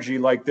the energy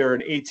like they're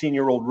an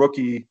 18-year-old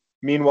rookie.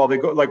 Meanwhile, they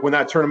go, like, when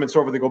that tournament's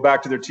over, they go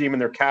back to their team and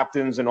their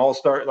captains and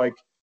all-star. Like,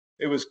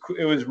 it was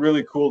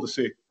really cool to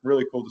see.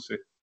 Really cool to see.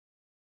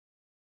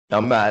 Now,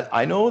 Matt,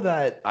 I know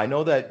that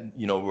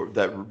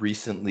that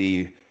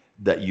recently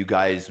that you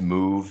guys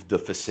moved the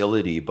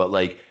facility, but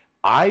like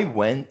I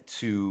went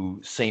to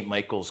St.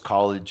 Michael's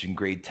College in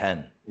grade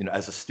 10,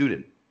 as a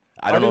student.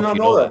 I don't did know if not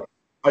you know know that. that.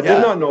 I did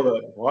Yeah. not know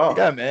that. Wow.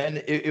 Yeah,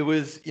 man. It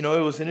was, it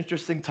was an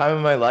interesting time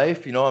in my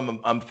life.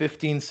 I'm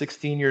 15,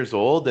 16 years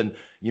old, and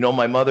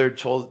my mother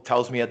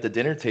tells me at the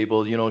dinner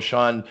table,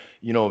 Sean,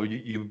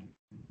 you've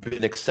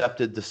been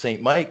accepted to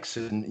St. Mike's,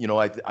 and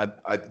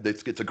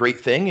it's a great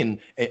thing, and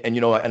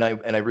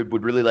I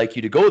would really like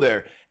you to go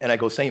there. And I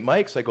go, St.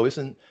 Mike's. I go,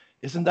 isn't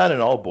that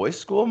an all boys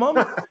school, Mom?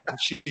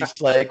 And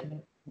she's like,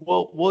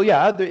 well,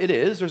 yeah, it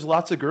is. There's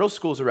lots of girls'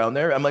 schools around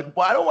there. I'm like,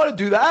 well, I don't want to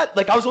do that.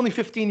 Like, I was only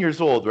 15 years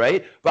old,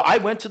 right? But I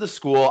went to the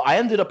school. I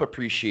ended up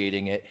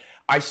appreciating it.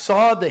 I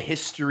saw the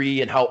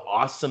history and how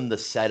awesome the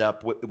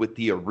setup with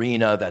the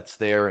arena that's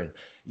there, and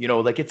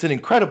like it's an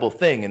incredible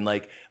thing. And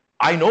like,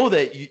 I know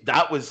that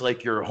that was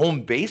like your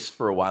home base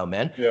for a while,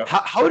 man. Yeah.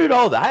 How did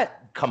all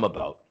that come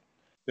about?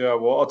 Yeah,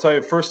 well, I'll tell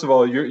you. First of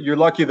all, you're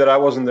lucky that I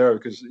wasn't there,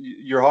 because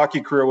your hockey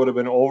career would have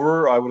been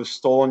over. I would have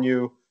stolen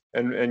you,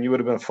 and you would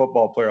have been a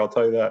football player. I'll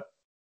tell you that.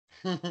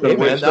 Hey,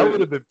 man, that would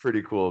have been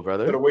pretty cool, Instead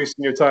brother. of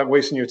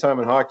wasting your time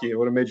in hockey, it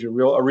would have made you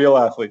a real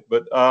athlete.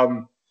 But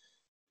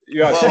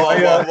yeah. So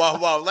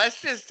Whoa!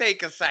 Let's just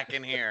take a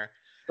second here,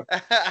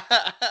 and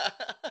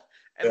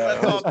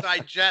let's all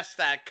digest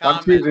that comment.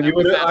 I'm teasing you.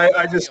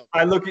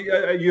 I look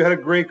at you. Had a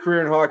great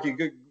career in hockey.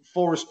 Good,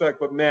 full respect,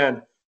 but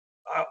man,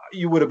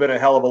 you would have been a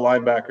hell of a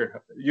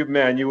linebacker. You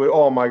would.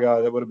 Oh my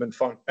God, that would have been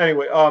fun.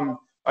 Anyway,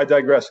 I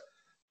digress.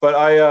 But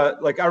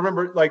I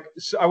remember,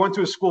 I went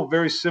to a school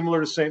very similar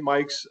to St.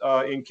 Mike's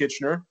in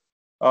Kitchener.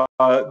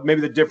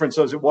 Maybe the difference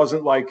was it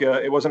wasn't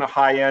a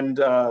high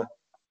end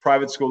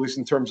private school, at least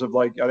in terms of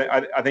like,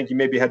 I think you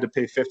maybe had to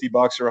pay $50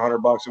 or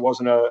 $100.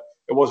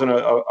 It wasn't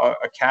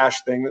a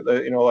cash thing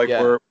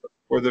that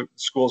where the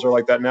schools are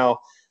like that now.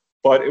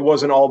 But it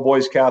was an all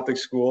boys Catholic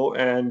school,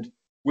 and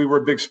we were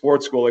a big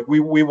sports school. Like we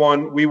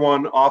won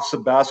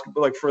OFSA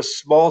basketball. Like, for a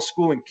small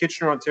school in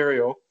Kitchener,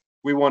 Ontario,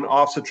 we won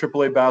OFSA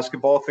AAA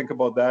basketball. Think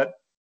about that.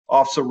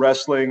 OFSA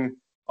wrestling,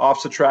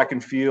 OFSA track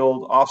and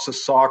field, OFSA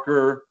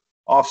soccer,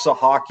 OFSA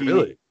hockey.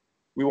 Really?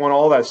 We won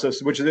all that stuff,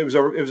 it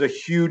was a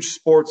huge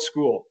sports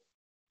school.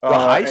 The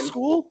high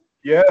school?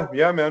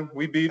 Yeah, man.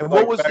 We beat. And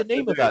what was the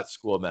name of that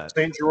school, man?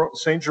 St.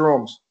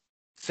 Jerome's.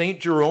 St.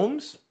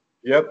 Jerome's?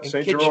 Yep,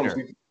 St.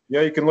 Jerome's.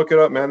 Yeah, you can look it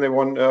up, man. They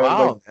won.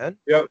 Wow, man.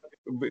 Yeah,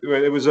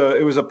 it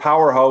was a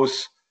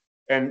powerhouse,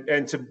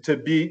 and to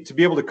be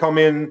able to come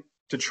in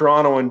to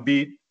Toronto and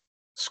beat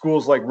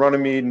schools like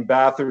Runnymede and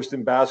Bathurst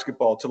in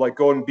basketball, to like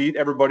go and beat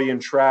everybody in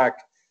track,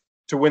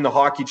 to win the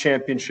hockey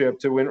championship,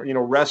 to win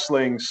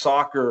wrestling,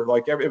 soccer,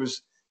 like it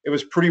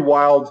was pretty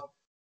wild.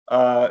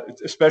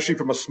 Especially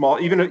from a small,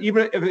 even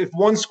if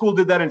one school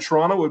did that in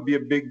Toronto, it would be a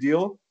big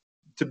deal.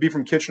 To be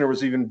from Kitchener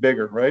was even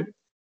bigger, right?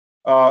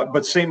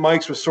 But St.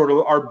 Mike's was sort of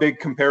our big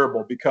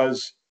comparable,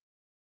 because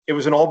it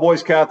was an all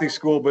boys Catholic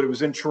school, but it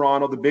was in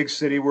Toronto, the big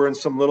city. We're in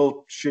some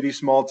little shitty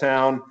small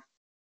town.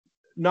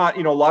 Not,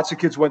 lots of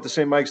kids went to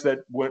St. Mike's that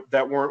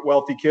weren't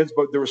wealthy kids,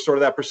 but there was sort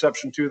of that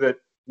perception too that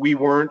we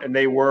weren't and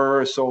they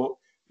were. So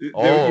you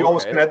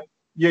always had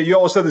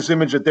this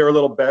image that they're a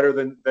little better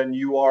than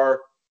you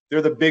are.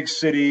 They're the big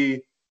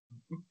city,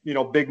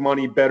 big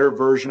money, better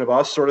version of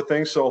us, sort of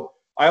thing. So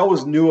I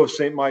always knew of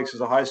St. Mike's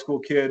as a high school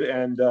kid,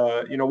 and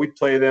we'd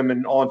play them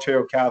in all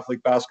Ontario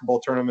Catholic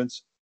basketball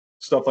tournaments,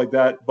 stuff like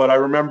that. But I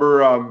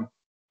remember,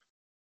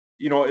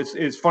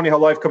 it's funny how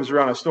life comes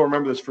around. I still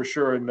remember this for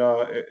sure. And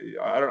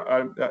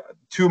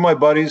two of my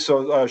buddies,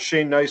 so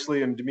Shane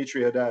Nicely and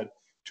Dimitri Haddad,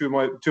 two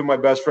of my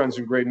best friends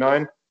in grade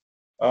 9,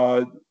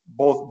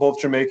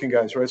 both Jamaican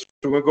guys, right? So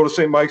we're gonna go to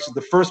St. Mike's.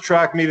 The first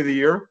track meet of the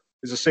year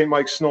is the St.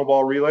 Mike's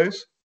Snowball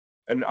Relays,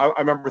 and I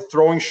remember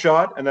throwing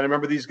shot. And then I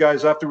remember these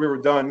guys, after we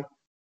were done,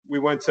 we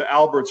went to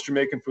Albert's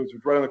Jamaican Foods,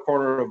 which was right on the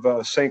corner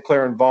of St.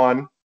 Clair and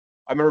Vaughan.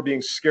 I remember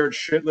being scared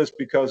shitless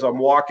because I'm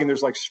walking.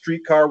 There's like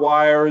streetcar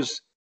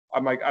wires.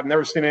 I'm like, I've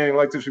never seen anything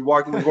like this.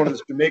 We're going to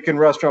this Jamaican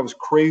restaurant. It was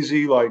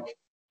crazy. Like,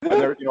 and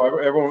there,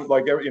 everyone,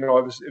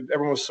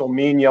 everyone was so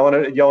mean,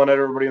 yelling at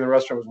everybody in the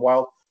restaurant. It was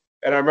wild.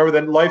 And I remember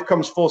then life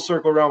comes full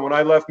circle around. When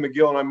I left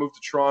McGill and I moved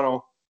to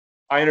Toronto,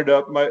 I ended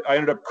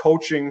up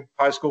coaching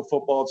high school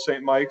football at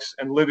St. Mike's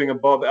and living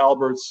above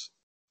Albert's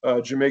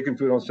Jamaican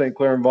Food on St.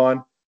 Clair and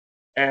Vaughan.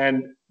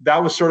 And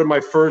that was sort of my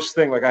first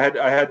thing. Like I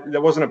had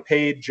that wasn't a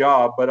paid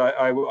job, but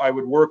I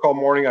would work all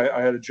morning.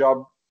 I had a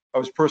job. I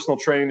was personal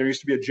training. There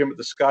used to be a gym at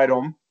the Sky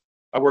Dome.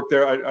 I worked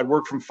there. I'd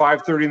work from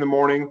 5:30 in the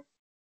morning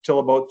till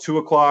about 2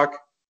 o'clock.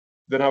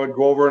 Then I would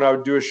go over and I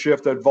would do a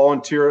shift. I'd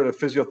volunteer at a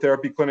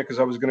physiotherapy clinic because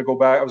I was going to go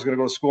back. I was going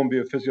to go to school and be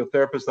a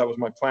physiotherapist. That was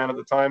my plan at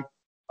the time.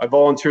 I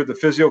volunteered at the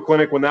physio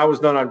clinic. When that was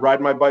done, I'd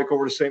ride my bike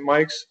over to St.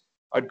 Mike's.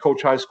 I'd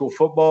coach high school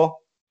football.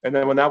 And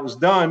then when that was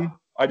done,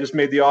 I just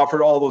made the offer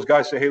to all those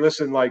guys, say, hey,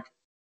 listen, like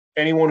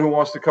anyone who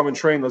wants to come and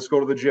train, let's go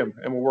to the gym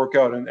and we'll work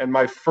out. And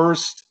my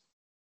first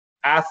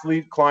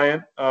athlete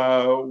client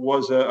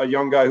was a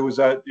young guy who was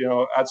at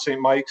St.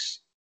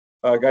 Mike's,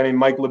 a guy named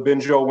Mike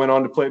Labinjo, went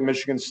on to play at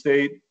Michigan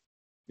State,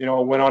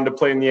 went on to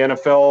play in the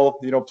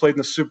NFL, played in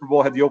the Super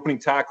Bowl, had the opening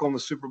tackle in the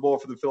Super Bowl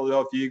for the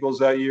Philadelphia Eagles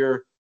that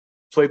year,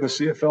 played in the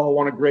CFL,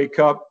 won a Grey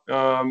Cup.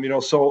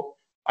 So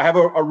I have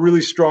a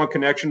really strong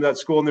connection to that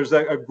school. And there's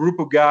a group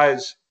of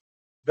guys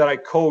that I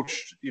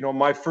coached,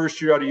 my first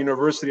year out of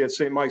university at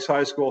St. Mike's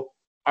High School.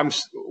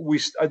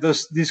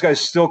 These guys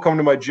still come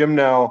to my gym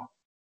now.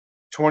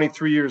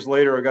 23 years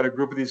later, I got a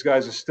group of these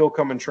guys that still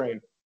come and train,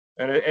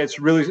 and it's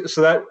really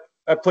so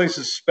that place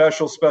is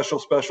special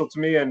to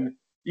me. And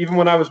even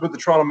when I was with the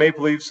Toronto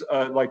Maple Leafs,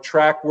 like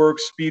track work,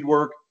 speed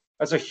work,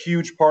 that's a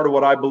huge part of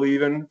what I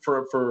believe in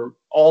for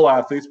all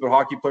athletes, but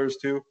hockey players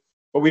too.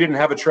 But we didn't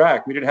have a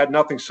track, we had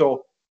nothing,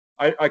 so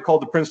I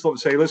called the principal and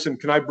say, listen,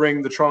 can I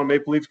bring the Toronto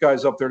Maple Leafs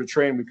guys up there to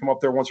train? We come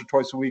up there once or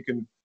twice a week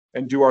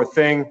and do our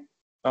thing.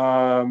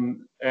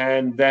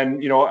 And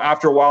then,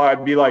 after a while,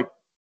 I'd be like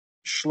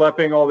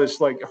schlepping all this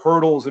like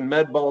hurdles and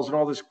med balls and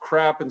all this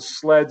crap and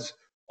sleds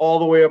all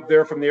the way up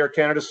there from the Air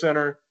Canada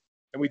Center.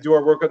 And we do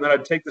our work. And then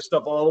I'd take the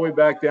stuff all the way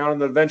back down.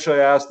 And then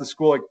eventually I asked the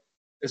school, like,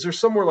 is there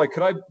somewhere like,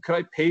 could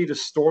I pay to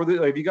store this?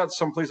 Like, have you got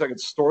someplace I could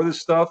store this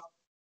stuff?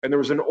 And there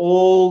was an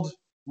old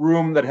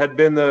room that had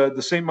been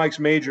the St. Mike's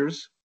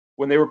Majors.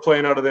 When they were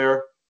playing out of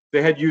there,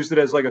 they had used it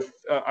as like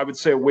I would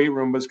say a weight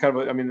room, but it's kind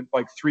of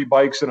like 3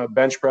 bikes and a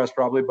bench press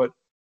probably. But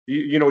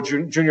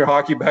junior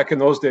hockey back in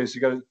those days,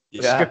 you got a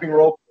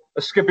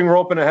skipping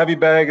rope and a heavy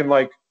bag and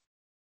like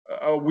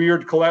a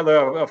weird a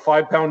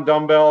 5-pound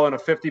dumbbell and a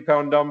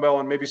 50-pound dumbbell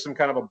and maybe some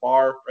kind of a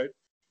bar, right?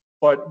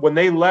 But when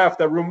they left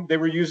that room, they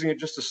were using it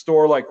just to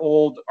store like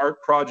old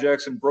art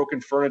projects and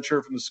broken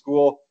furniture from the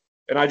school.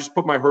 And I just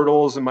put my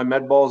hurdles and my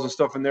med balls and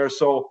stuff in there.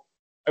 So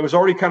I was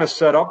already kind of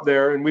set up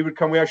there, and we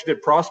actually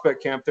did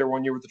prospect camp there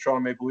one year with the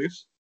Toronto Maple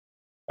Leafs.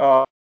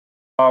 But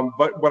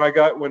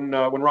when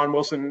Ron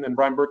Wilson and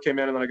Brian Burke came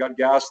in, and then I got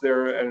gas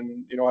there,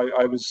 and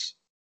I was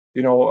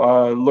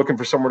looking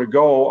for somewhere to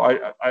go,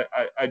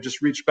 I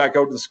just reached back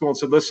out to the school and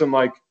said, listen,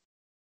 like,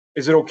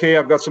 is it okay?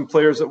 I've got some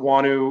players that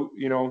want to,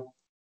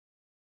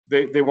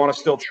 they want to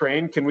still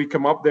train. Can we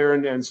come up there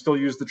and still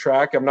use the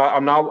track? I'm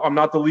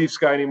not the Leafs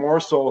guy anymore,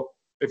 so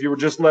if you were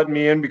just letting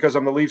me in because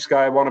I'm the Leafs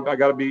guy, I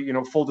got to be,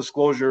 full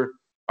disclosure,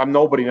 I'm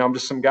nobody now. I'm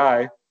just some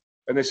guy.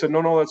 And they said,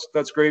 no,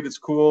 that's great. It's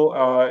cool.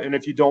 And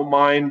if you don't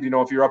mind,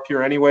 if you're up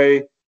here anyway,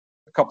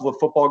 a couple of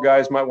football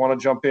guys might want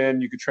to jump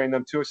in. You could train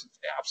them too. I said,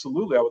 yeah,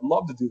 absolutely. I would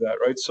love to do that.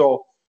 Right.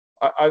 So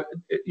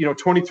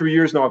 23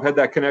 years now, I've had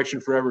that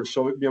connection forever.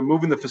 So,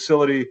 moving the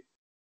facility,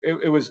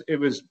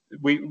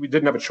 we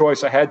didn't have a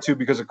choice. I had to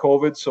because of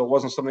COVID. So it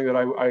wasn't something that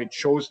I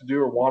chose to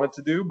do or wanted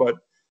to do, but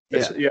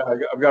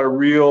I've got a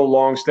real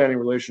long-standing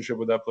relationship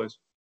with that place.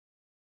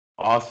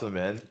 Awesome,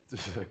 man.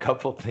 There's a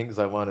couple things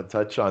I want to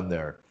touch on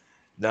there.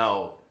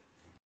 Now,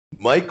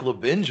 Mike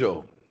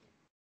Labinjo.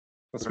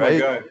 That's right? My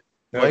guy.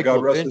 Yeah, Mike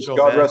God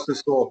rest his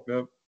soul.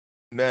 Yeah.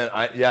 Man,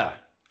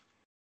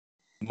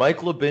 Mike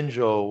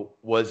Labinjo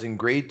was in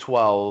grade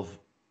 12.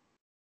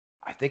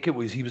 I think he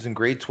was in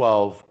grade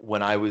 12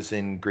 when I was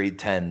in grade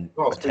 10.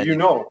 Oh, so you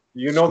know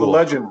the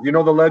legend. You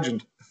know the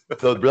legend.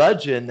 The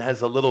legend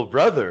has a little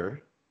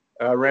brother.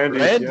 Randy.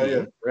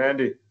 Yeah.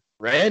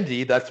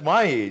 Randy, that's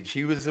my age.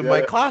 He was in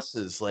my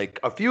classes, like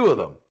a few of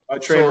them. I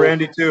trained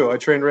Randy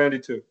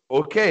too.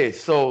 Okay,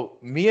 so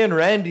me and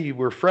Randy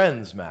were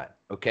friends, Matt.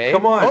 Okay.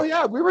 Come on. Oh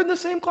yeah, we were in the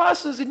same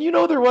classes, and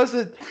there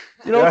wasn't,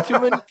 too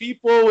many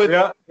people with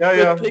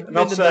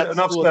Enough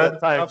said.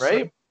 Time,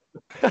 right?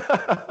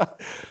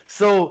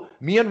 So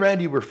me and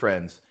Randy were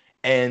friends,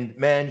 And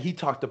man, he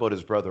talked about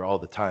his brother all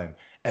the time.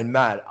 And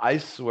Matt, I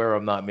swear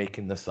I'm not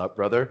making this up,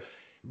 brother.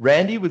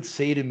 Randy would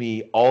say to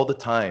me all the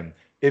time,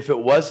 if it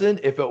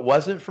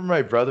wasn't for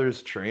my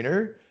brother's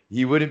trainer,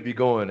 he wouldn't be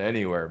going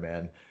anywhere,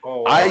 man.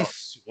 Oh I wow.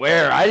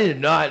 swear, I did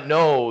not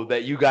know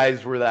that you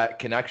guys were that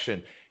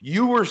connection.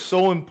 You were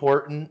so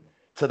important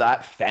to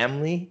that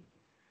family.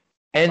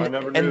 I And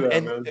never knew and that,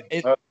 and, man.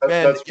 and man,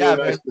 That's yeah,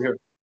 really nice man. to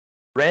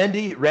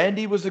hear.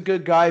 Randy was a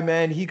good guy,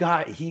 man. He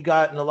got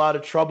in a lot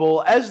of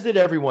trouble, as did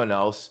everyone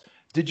else.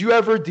 Did you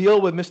ever deal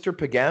with Mr.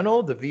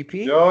 Pagano, the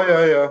VP? Oh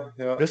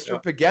yeah.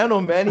 Mr.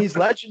 Pagano, man, he's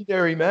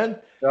legendary, man.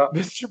 Yeah.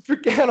 Mr.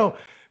 Pagano.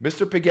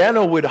 Mr.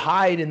 Pagano would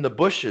hide in the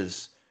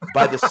bushes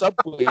by the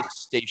subway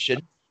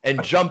station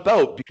and jump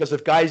out because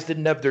if guys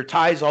didn't have their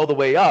ties all the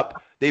way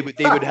up, they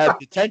would have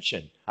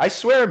detention. I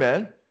swear,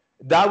 man.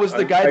 That was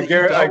the guy that you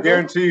I dealt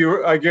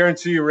with?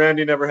 guarantee you,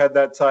 Randy never had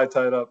that tie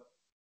tied up.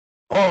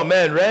 Oh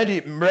man,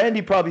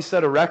 Randy probably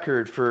set a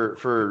record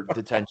for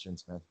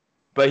detentions, man.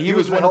 But he He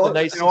was was a one of hell the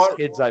of, you know nicest what?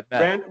 kids I've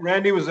met.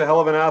 Randy was a hell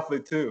of an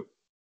athlete too.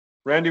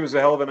 Randy was a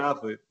hell of an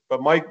athlete,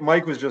 but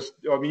Mike was just.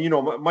 I mean,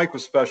 Mike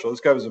was special. This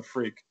guy was a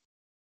freak.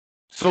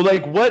 So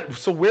like what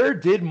so where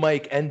did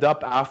Mike end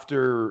up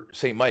after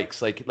St.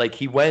 Mike's? Like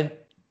he went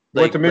He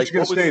went to like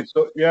Michigan what was State,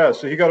 so yeah,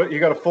 so he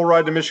got a full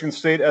ride to Michigan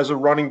State as a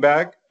running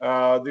back.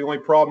 The only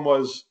problem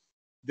was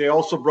they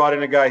also brought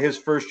in a guy his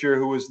first year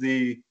who was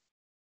the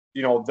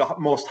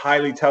most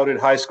highly touted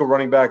high school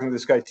running back, and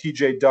this guy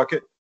T.J.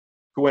 Duckett,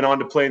 who went on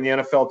to play in the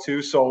NFL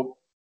too. So,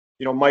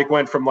 Mike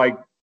went from like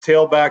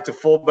tailback to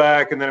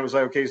fullback, and then it was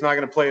like, okay, he's not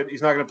going to play.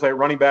 He's not going to play at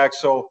running back.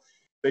 So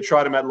they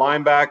tried him at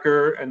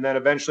linebacker, and then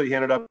eventually he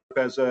ended up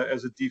as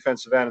a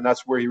defensive end, and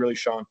that's where he really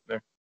shone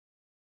there.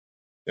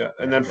 Yeah,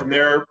 and then from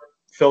there,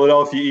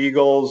 Philadelphia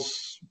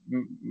Eagles,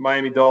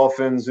 Miami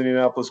Dolphins,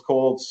 Indianapolis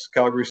Colts,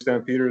 Calgary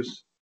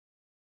Stampeders.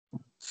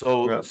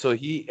 so Yeah. so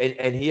he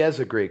and he has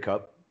a Grey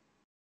Cup.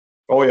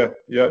 Oh yeah,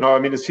 yeah. No, I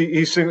mean,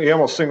 he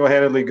almost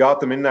single-handedly got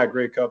them in that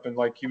Grey Cup, and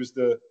like he was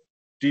the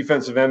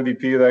defensive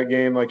MVP of that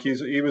game. Like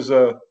he was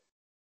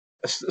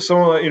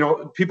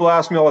someone. People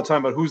ask me all the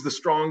time about who's the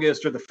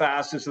strongest or the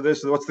fastest or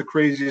this. Or what's the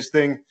craziest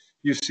thing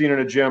you've seen in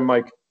a gym?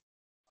 Like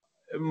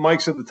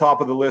Mike's at the top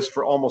of the list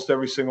for almost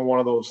every single one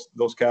of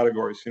those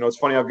categories. It's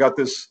funny. I've got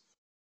this.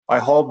 I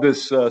hauled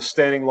this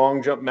standing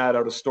long jump mat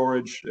out of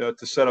storage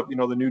to set up.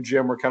 The new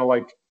gym. We're kind of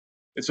like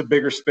it's a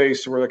bigger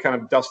space where they're kind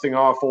of dusting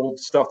off old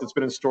stuff that's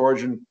been in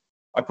storage. And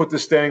I put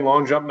this standing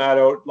long jump mat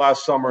out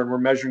last summer, and we're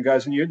measuring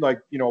guys. And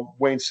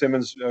Wayne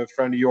Simmons, a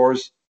friend of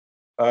yours,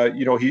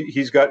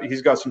 he's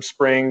got some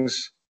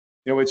springs.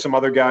 With some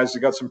other guys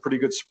that got some pretty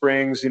good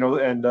springs.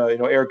 And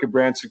Erica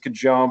Branson could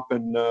jump,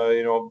 and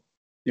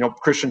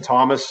Christian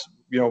Thomas.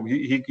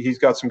 He's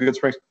got some good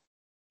springs.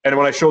 And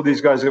when I showed these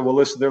guys, well,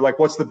 listen, they're like,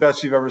 "What's the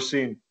best you've ever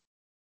seen?"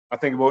 I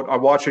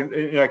watch it,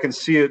 and I can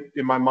see it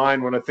in my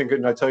mind when I think it,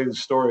 and I tell you the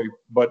story.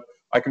 But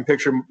I can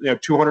picture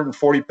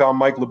 240-pound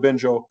Mike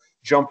Labinjo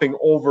jumping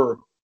over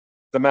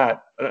the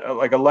mat,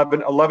 like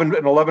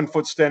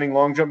 11-foot standing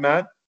long jump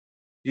mat.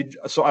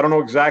 So I don't know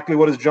exactly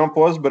what his jump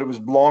was, but it was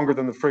longer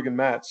than the friggin'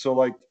 mat. So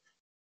like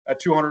at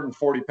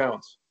 240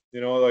 pounds,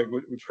 like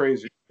it's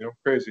crazy,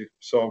 crazy.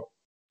 So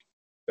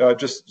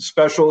just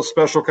special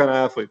kind of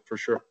athlete for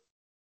sure.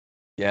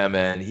 Yeah,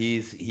 man.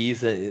 He's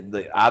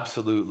the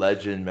absolute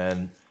legend,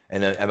 man.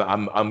 And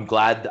I'm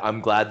glad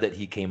that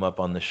he came up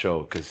on the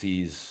show because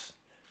he's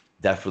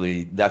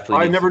definitely I needs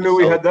to never be knew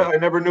we had that. celebrated. I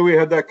never knew we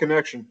had that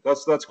connection.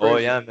 That's Oh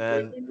crazy. yeah,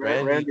 man. And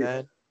Randy,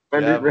 man.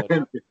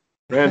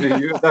 Randy,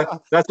 Yeah, buddy.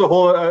 that's a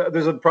whole.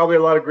 There's probably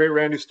a lot of great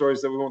Randy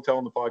stories that we won't tell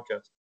on the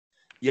podcast.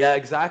 Yeah,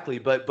 exactly.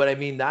 But I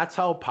mean, that's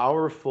how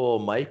powerful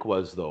Mike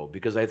was, though,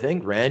 because I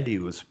think Randy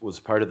was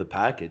part of the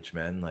package,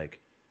 man.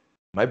 Like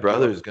my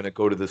brother's gonna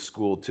go to this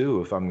school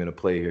too if I'm gonna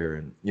play here,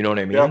 and you know what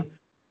I Yeah, mean?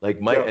 Like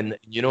Mike, yeah, and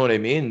you know what I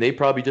mean? They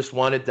probably just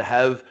wanted to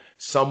have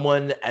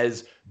someone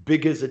as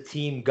big as a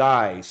team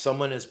guy,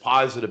 someone as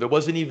positive. It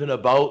wasn't even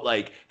about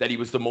like that he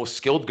was the most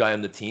skilled guy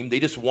on the team. They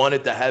just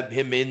wanted to have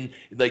him in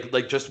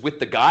like just with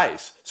the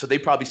guys. So they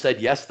probably said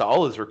yes to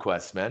all his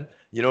requests, man.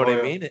 You know what oh I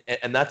yeah. mean?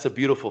 And that's a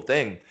beautiful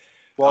thing.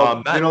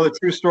 Well, Matt, the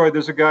true story.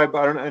 There's a guy, I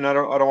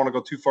don't want to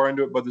go too far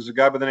into it, but there's a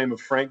guy by the name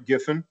of Frank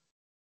Giffen.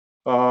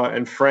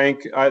 And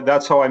Frank,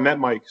 that's how I met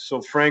Mike.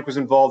 So Frank was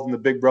involved in the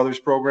Big Brothers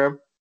program,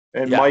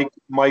 and yeah,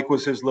 Mike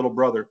was his little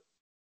brother.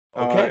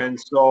 okay. And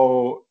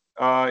so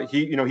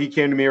he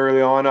came to me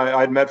early on.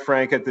 I'd met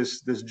Frank at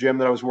this gym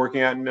that I was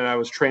working at, and I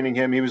was training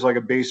him. He was like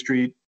a Bay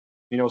Street,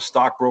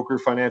 stockbroker,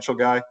 financial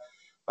guy,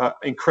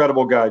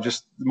 incredible guy,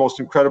 just the most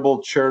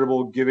incredible,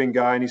 charitable, giving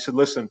guy. And he said,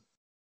 "Listen,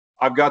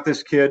 I've got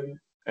this kid,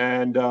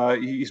 and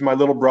he's my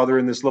little brother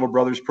in this little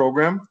brothers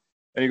program."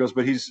 And he goes,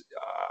 "But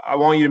I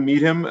want you to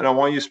meet him, and I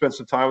want you to spend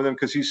some time with him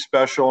because he's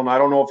special. And I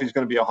don't know if he's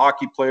going to be a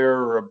hockey player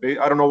or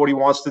I don't know what he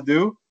wants to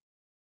do,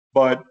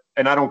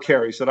 and I don't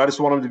care." He said, "I just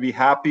want him to be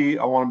happy.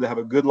 I want him to have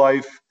a good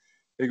life."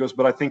 He goes,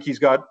 "But I think he's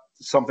got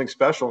something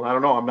special. And I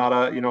don't know. I'm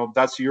not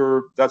that's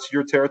your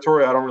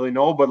territory. I don't really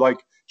know, but like,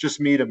 just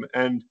meet him."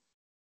 And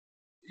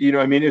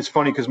I mean, it's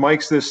funny because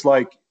Mike's this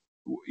like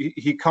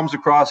he comes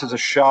across as a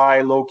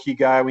shy, low key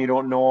guy when you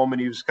don't know him,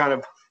 and he was kind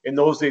of in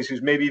those days he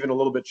was maybe even a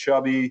little bit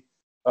chubby,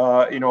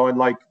 and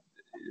like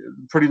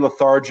pretty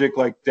lethargic,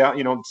 like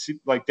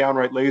like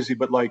downright lazy.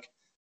 But like,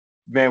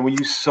 man, when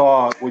he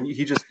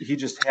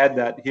just had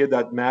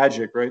that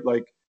magic, right?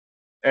 Like,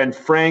 and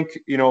Frank,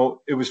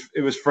 it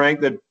was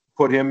Frank that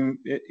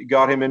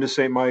got him into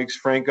St. Mike's.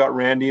 Frank got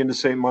Randy into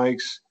St.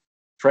 Mike's.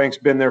 Frank's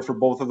been there for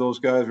both of those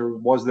guys, or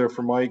was there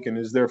for Mike, and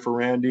is there for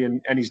Randy,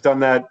 and he's done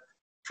that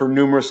for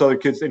numerous other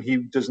kids. And he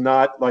does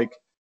not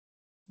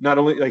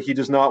he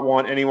does not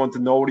want anyone to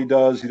know what he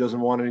does. He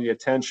doesn't want any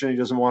attention. He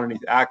doesn't want any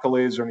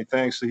accolades or any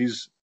thanks. So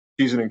he's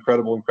an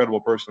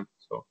incredible person.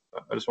 So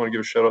I just want to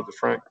give a shout out to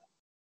Frank.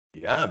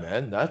 Yeah,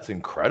 man, that's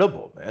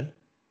incredible, man.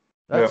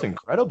 That's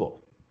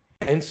incredible.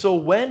 And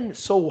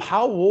so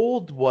how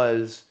old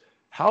was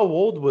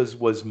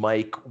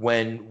Mike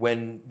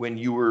when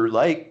you were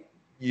like,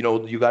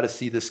 you got to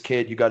see this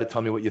kid, you got to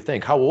tell me what you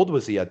think. How old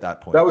was he at that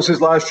point? That was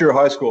his last year of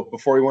high school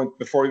before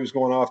he was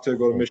going off to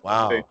go to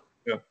Michigan State.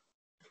 Yeah.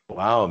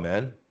 Wow,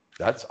 man.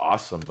 That's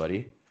awesome,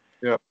 buddy.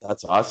 Yeah.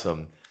 That's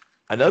awesome.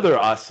 Another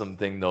awesome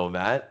thing though,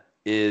 Matt,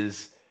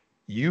 is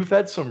you've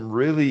had some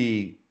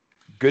really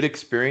good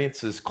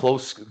experiences,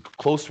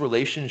 close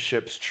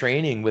relationships,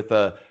 training with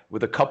a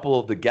couple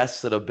of the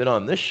guests that have been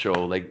on this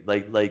show,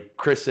 like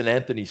Chris and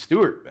Anthony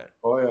Stewart, man.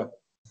 Oh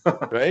yeah.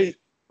 Right?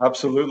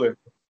 Absolutely.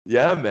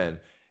 Yeah, man.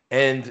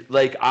 And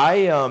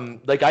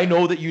I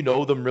know that you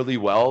know them really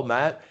well,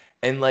 Matt.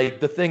 And like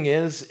the thing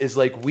is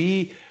like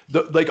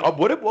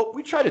what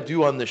we try to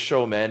do on this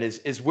show, man,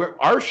 is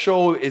where our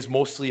show is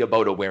mostly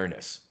about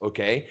awareness,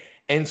 okay?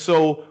 And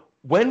so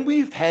when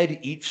we've had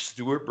each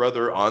Stewart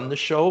brother on the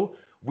show,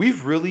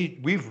 we've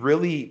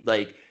really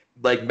like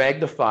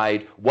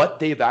magnified what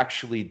they've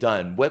actually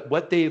done,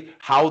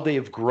 how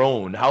they've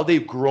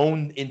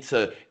grown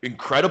into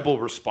incredible,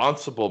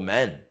 responsible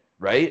men,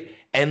 right?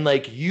 And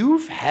like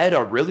you've had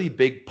a really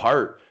big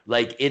part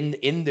like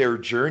in their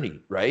journey,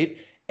 right?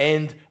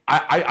 And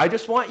I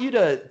just want you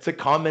to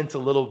comment a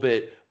little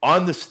bit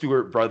on the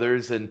Stewart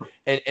brothers and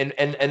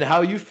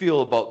how you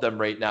feel about them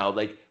right now.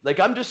 Like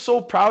I'm just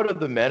so proud of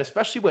them, man,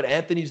 especially what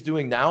Anthony's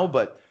doing now,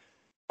 but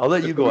I'll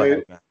let you go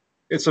ahead, man.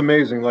 It's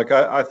amazing. Like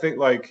I think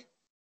like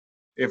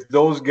if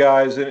those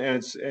guys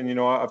and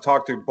I've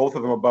talked to both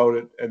of them about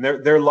it and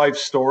their life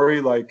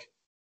story, like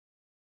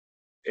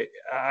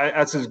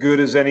that's as good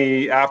as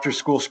any after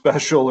school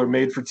special or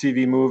made for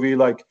TV movie.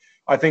 Like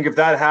I think if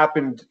that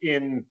happened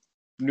in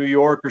New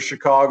York or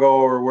Chicago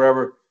or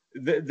wherever,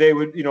 they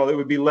would, it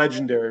would be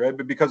legendary, right?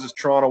 But because it's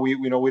Toronto, we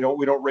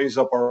don't raise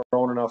up our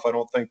own enough, I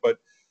don't think. But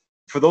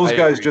for those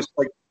guys, just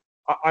like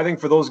I think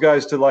for those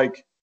guys to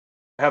like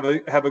have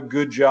a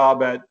good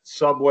job at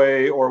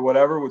Subway or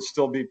whatever would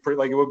still be pretty,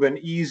 like it would have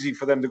been easy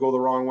for them to go the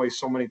wrong way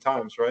so many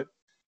times, right?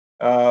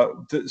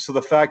 So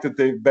the fact that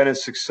they've been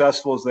as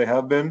successful as they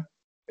have been,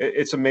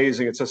 it's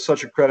amazing. It's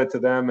such a credit to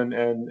them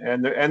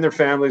and their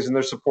families and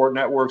their support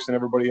networks and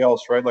everybody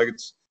else, right? Like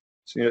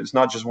it's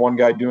not just one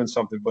guy doing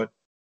something, but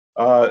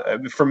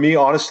for me,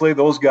 honestly,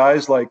 those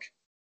guys, like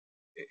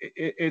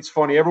it's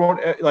funny. Everyone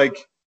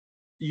like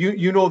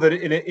you know that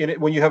in it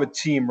when you have a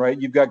team,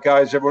 right? You've got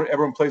guys.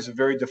 Everyone plays a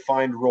very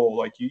defined role.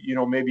 Like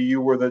maybe you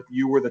were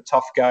the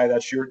tough guy.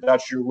 That's your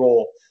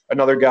role.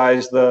 Another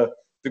guy's the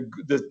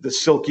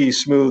silky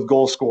smooth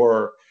goal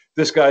scorer.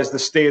 This guy's the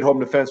stay-at-home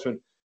defenseman.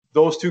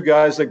 Those two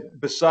guys, like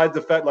besides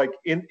the fact, like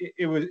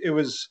it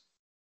was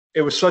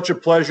such a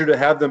pleasure to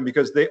have them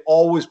because they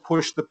always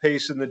push the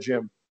pace in the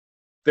gym.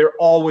 They're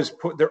always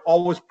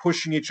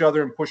pushing each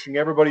other and pushing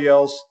everybody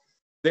else.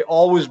 They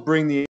always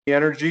bring the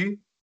energy,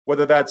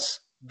 whether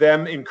that's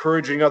them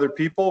encouraging other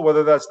people,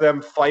 whether that's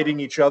them fighting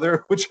each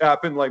other, which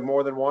happened like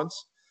more than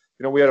once.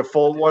 We had a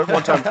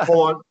one time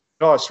full on.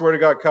 No, I swear to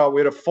God, Kyle,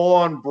 we had a full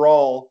on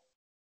brawl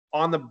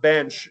on the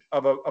bench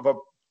of a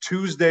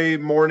Tuesday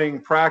morning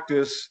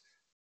practice.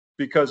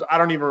 Because I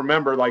don't even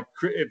remember like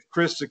if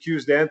Chris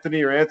accused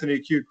Anthony or Anthony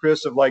accused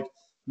Chris of like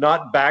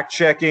not back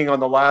checking on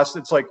the last.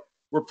 It's like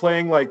we're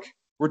doing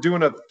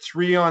a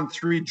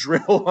 3-on-3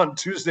 drill on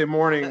Tuesday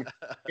morning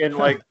in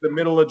like the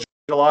middle of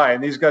July,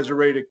 and these guys are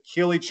ready to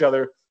kill each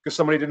other because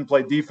somebody didn't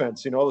play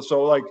defense.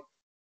 So like,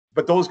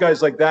 but those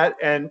guys like that,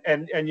 and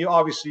you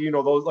obviously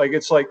those like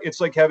it's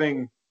like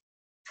having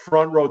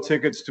front row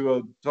tickets to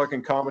a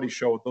fucking comedy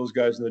show with those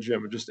guys in the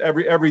gym. And just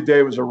every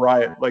day was a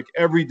riot. Like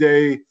every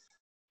day.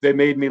 They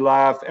made me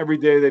laugh. Every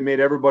day they made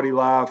everybody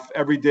laugh.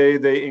 Every day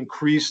they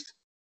increased.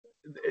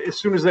 As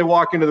soon as they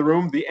walk into the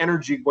room, the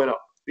energy went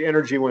up.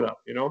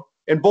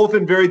 And both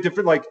in very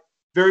different, like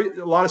a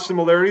lot of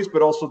similarities,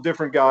 but also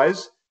different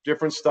guys,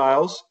 different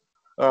styles.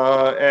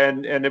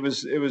 And it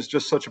was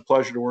just such a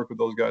pleasure to work with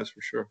those guys for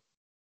sure.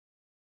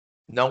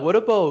 Now, what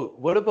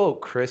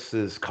about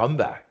Chris's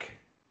comeback?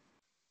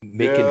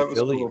 Making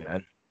Philly, cool.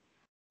 Man.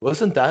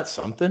 Wasn't that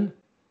something?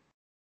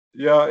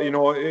 Yeah,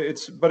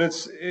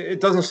 it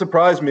doesn't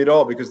surprise me at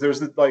all because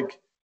there's like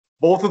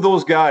both of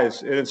those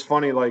guys, and it's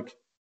funny, like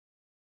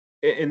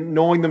in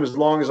knowing them as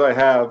long as I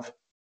have,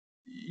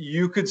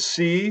 you could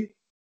see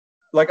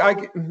like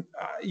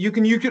you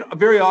can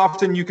very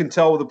often you can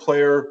tell with a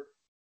player,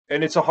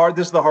 and this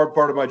is the hard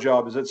part of my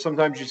job, is that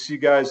sometimes you see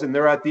guys and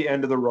they're at the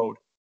end of the road.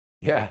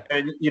 Yeah.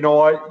 And you know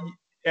what?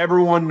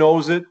 Everyone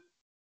knows it,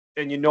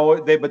 and you know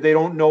it, but they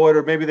don't know it,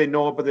 or maybe they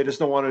know it, but they just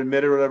don't want to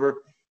admit it or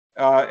whatever.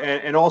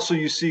 And also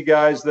you see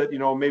guys that,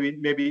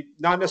 maybe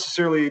not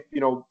necessarily,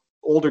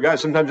 older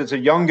guys. Sometimes it's a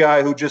young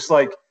guy who just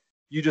like,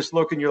 you just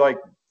look and you're like,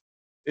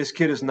 this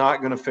kid is not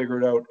going to figure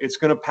it out. It's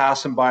going to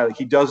pass him by. Like,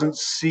 he doesn't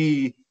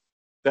see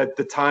that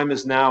the time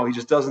is now. He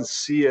just doesn't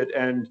see it.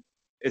 And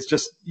it's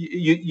just,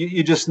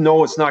 you just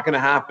know it's not going to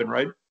happen.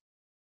 Right.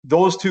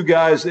 Those two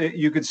guys,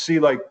 you could see,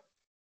 like,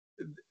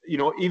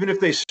 even if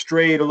they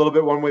strayed a little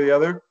bit one way or the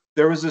other,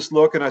 there was this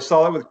look, and I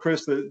saw that with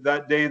Chris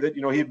that day that,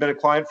 he had been a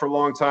client for a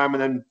long time,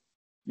 and then,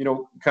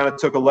 kind of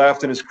took a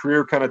left, and his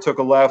career kind of took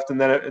a left.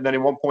 And then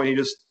at one point he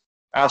just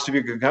asked if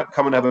he could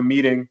come and have a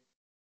meeting,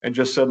 and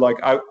just said, like,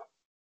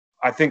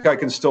 I think I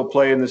can still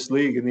play in this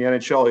league, in the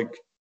NHL. Like,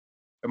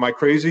 am I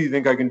crazy? You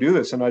think I can do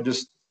this? And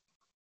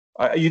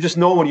you just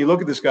know when you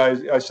look at this guy.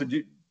 I said,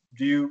 do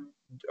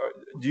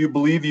you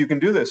believe you can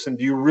do this? And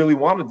do you really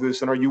want to do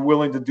this? And are you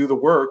willing to do the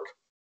work?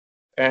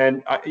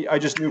 And I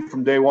just knew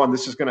from day one,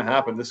 this is going to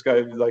happen. This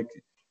guy, like,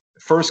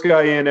 first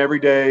guy in every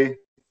day.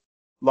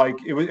 Like,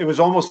 it was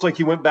almost like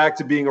he went back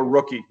to being a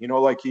rookie.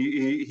 Like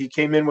he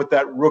came in with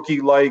that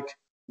rookie-like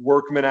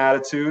workman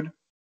attitude.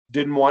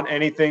 Didn't want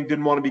anything,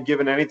 didn't want to be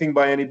given anything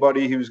by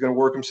anybody. He was going to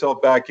work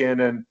himself back in,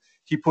 and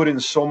he put in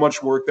so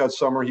much work that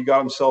summer. He got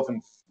himself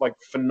in, like,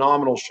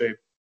 phenomenal shape.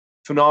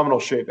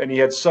 And he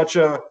had such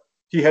a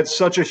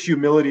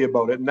humility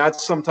about it. And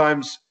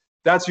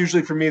that's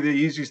usually for me the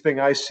easiest thing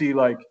I see.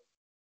 Like,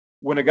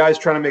 when a guy's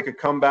trying to make a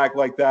comeback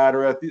like that,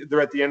 or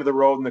they're at the end of the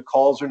road and the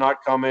calls are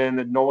not coming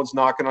and no one's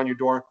knocking on your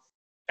door,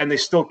 and they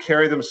still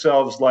carry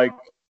themselves like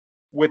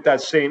with that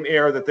same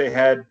air that they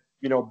had,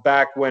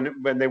 back when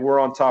they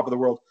were on top of the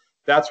world.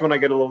 That's when I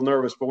get a little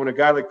nervous. But when a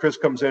guy like Chris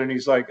comes in and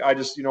he's like,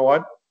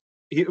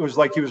 it was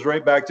like he was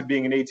right back to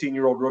being an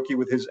 18-year-old rookie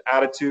with his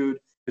attitude,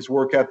 his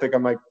work ethic.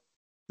 I'm like,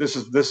 this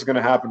is going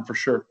to happen for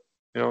sure.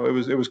 It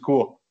was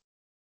cool.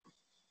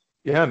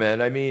 Yeah,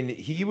 man. I mean,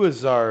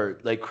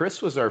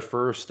 Chris was our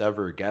first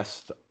ever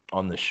guest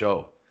on the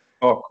show.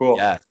 Oh, cool.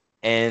 Yeah.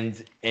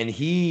 And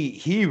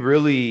he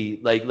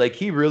really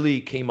he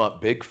really came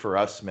up big for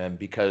us, man,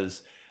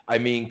 because I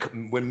mean,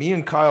 when me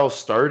and Kyle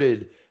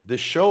started the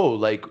show,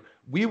 like,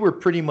 we were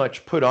pretty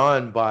much put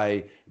on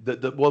by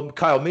well,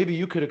 Kyle, maybe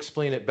you could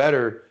explain it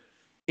better.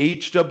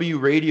 HW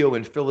Radio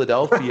in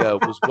Philadelphia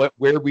was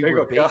where we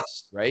were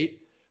based, right?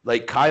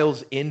 Like,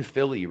 Kyle's in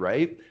Philly,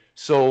 right?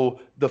 So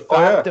the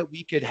fact that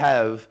we could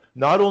have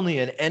not only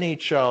an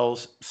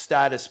NHL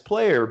status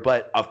player,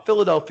 but a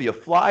Philadelphia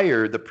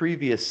Flyer the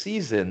previous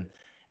season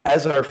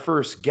as our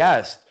first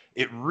guest,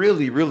 it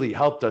really, really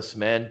helped us,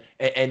 man.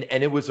 And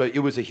it was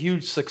a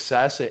huge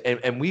success.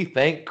 And we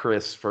thank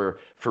Chris for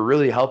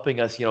really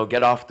helping us,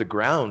 get off the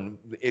ground.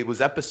 It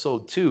was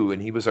episode 2,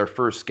 and he was our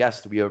first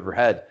guest we ever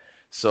had.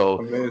 So,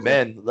 amazing.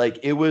 Man, like,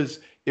 it was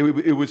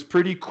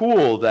pretty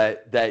cool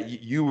that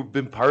you've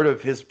been part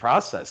of his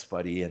process,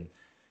 buddy. And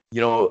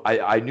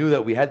I knew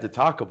that we had to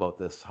talk about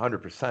this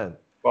 100%.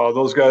 Well,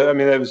 those guys, I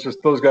mean, it was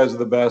just, those guys are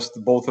the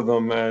best, both of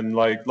them. And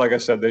like I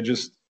said, they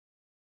just,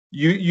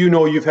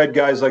 you've had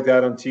guys like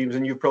that on teams,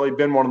 and you've probably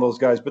been one of those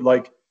guys, but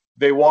like,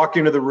 they walk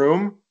into the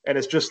room and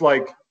it's just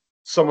like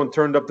someone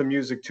turned up the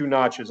music 2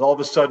 notches. All of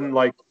a sudden,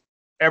 like,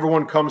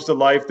 everyone comes to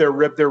life. They're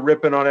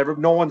ripping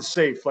on no one's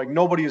safe. Like,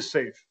 nobody is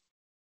safe.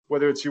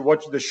 Whether it's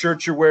the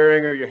shirt you're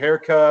wearing, or your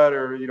haircut,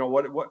 or,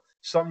 what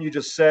something you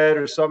just said,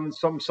 or something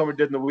someone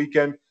did in the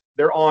weekend.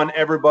 They're on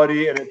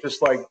everybody, and it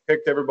just, like,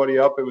 picked everybody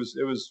up. It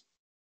was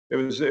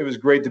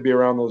great to be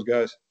around those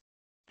guys.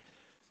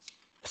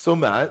 So,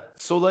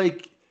 Matt,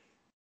 like,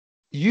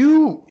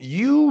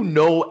 you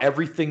know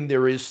everything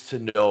there is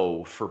to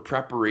know for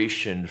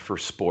preparation for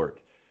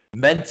sport,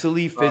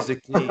 mentally,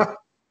 physically.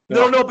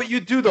 No, but you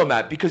do, though,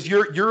 Matt, because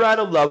you're at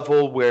a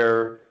level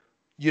where,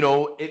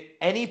 if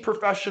any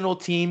professional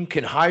team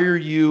can hire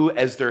you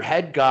as their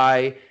head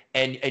guy,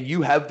 and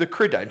you have the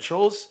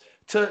credentials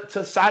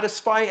to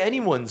satisfy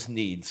anyone's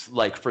needs,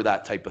 like, for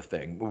that type of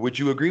thing. Would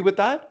you agree with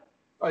that?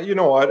 You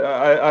know what?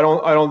 I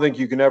don't think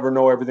you can ever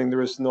know everything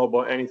there is to know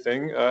about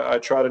anything. I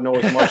try to know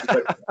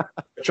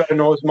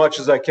as much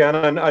as I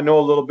can. I know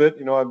a little bit.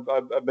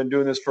 I've been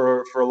doing this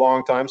for a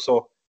long time.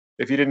 So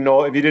if you didn't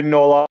know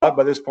a lot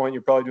by this point,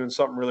 you're probably doing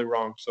something really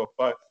wrong. So,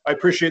 but I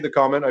appreciate the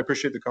comment. I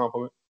appreciate the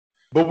compliment.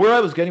 But where I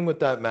was getting with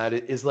that, Matt,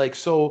 is like,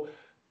 so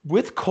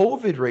with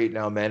COVID right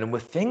now, man, and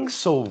with things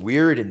so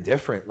weird and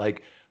different,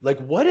 like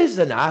what is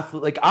an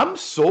athlete? Like,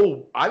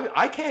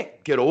 I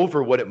can't get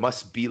over what it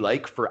must be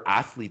like for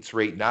athletes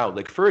right now.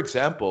 Like, for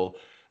example,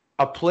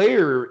 a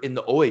player in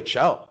the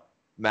OHL,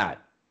 Matt,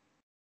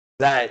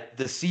 that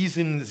the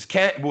season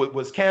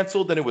was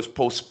canceled and it was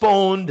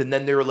postponed, and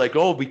then they were like,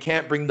 oh, we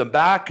can't bring them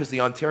back because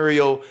the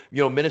Ontario,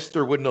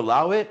 minister wouldn't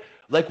allow it.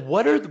 Like,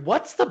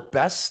 what's the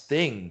best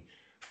thing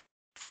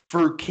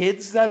for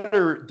kids that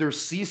are their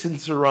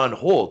seasons are on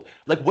hold,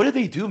 like what do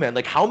they do, man?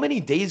 Like how many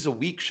days a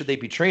week should they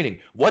be training?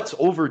 What's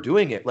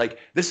overdoing it? Like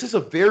this is a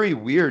very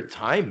weird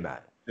time,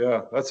 Matt.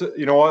 Yeah, that's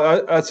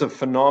a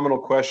phenomenal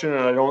question,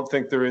 and I don't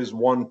think there is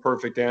one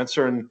perfect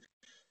answer. And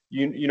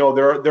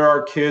there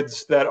are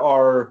kids that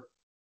are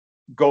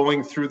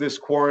going through this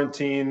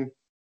quarantine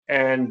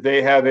and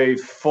they have a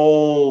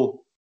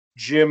full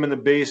gym in the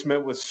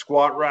basement with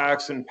squat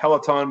racks and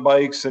Peloton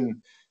bikes, and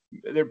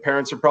their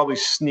parents are probably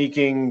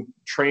sneaking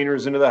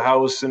trainers into the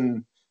house,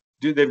 and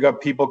they've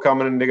got people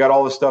coming and they got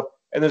all this stuff.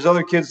 And there's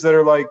other kids that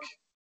are like,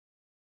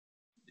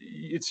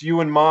 it's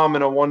you and mom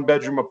in a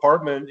 1-bedroom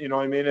apartment, you know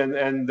what I mean?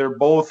 And they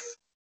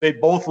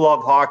both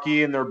love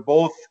hockey, and they're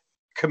both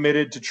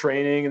committed to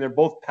training, and they're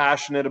both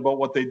passionate about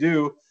what they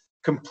do.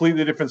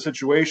 Completely different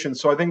situations.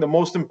 So I think the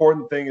most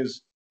important thing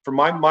is, for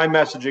my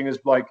messaging is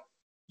like,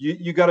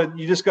 you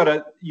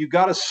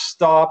gotta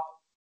stop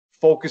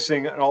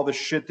focusing on all the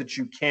shit that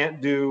you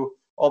can't do,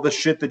 all the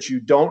shit that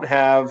you don't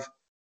have.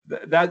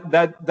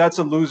 That's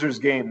a loser's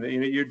game.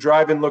 You're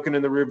driving looking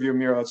in the rearview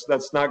mirror.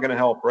 That's not going to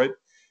help, right?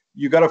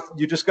 You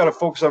just gotta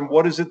focus on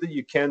what is it that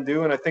you can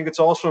do. And I think it's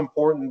also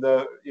important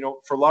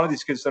for a lot of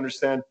these kids to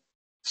understand,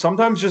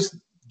 sometimes just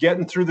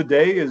getting through the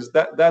day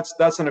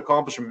that's an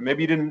accomplishment.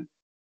 Maybe you didn't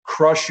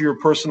crush your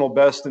personal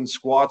best in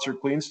squats or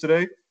cleans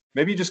today.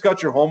 Maybe you just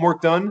got your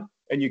homework done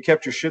and you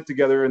kept your shit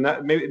together, and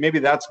that maybe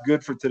that's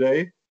good for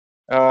today.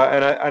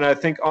 And I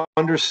think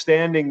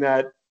understanding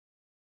that,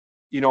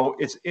 I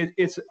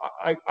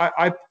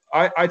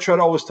try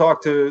to always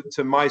talk to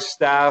my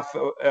staff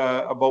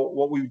about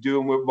what we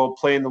do and about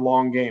playing the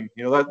long game.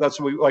 That's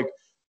what we like.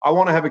 I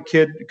want to have a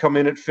kid come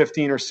in at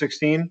 15 or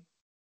 16.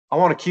 I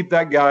want to keep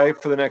that guy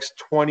for the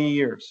next 20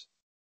 years.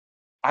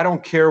 I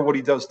don't care what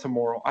he does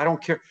tomorrow. I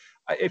don't care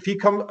if he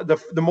comes.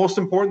 The most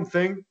important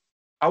thing,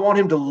 I want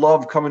him to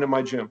love coming to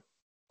my gym.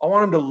 I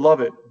want him to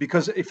love it,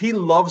 because if he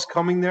loves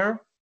coming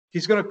there,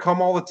 he's going to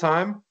come all the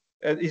time,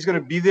 and he's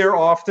going to be there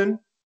often.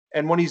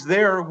 And when he's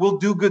there, we'll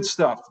do good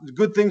stuff.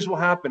 Good things will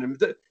happen.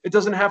 And it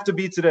doesn't have to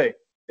be today.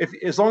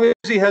 As long as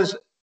he has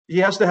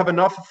to have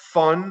enough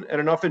fun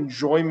and enough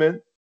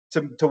enjoyment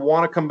to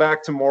want to come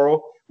back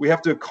tomorrow. We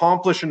have to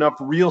accomplish enough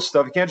real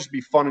stuff. It can't just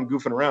be fun and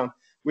goofing around.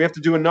 We have to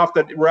do enough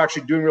that we're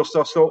actually doing real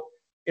stuff. So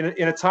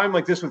in a time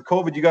like this with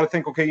COVID, you got to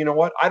think, okay, you know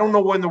what? I don't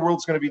know when the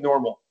world's going to be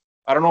normal.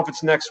 I don't know if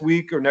it's next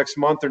week or next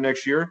month or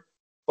next year,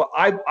 but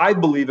I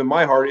believe in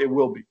my heart it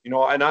will be.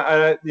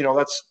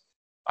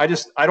 I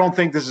don't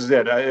think this is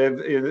it.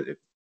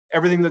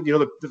 Everything that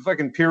the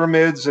fucking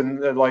pyramids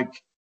and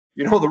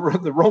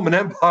the Roman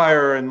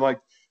Empire and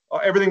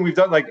everything we've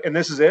done, and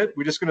this is it.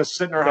 We're just going to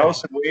sit in our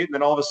house and wait, and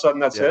then all of a sudden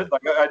that's it.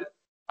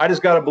 I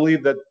just got to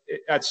believe that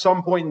at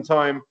some point in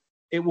time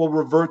it will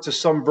revert to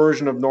some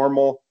version of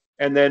normal,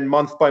 and then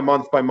month by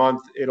month by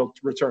month it'll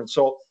return.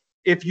 So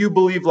if you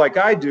believe like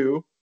I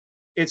do,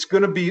 it's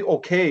going to be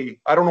okay.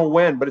 I don't know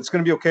when, but it's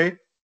going to be okay.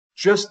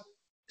 Just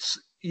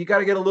you got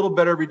to get a little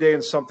better every day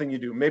in something you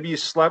do. Maybe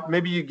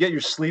you get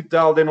your sleep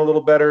dialed in a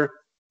little better,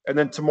 and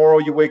then tomorrow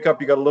you wake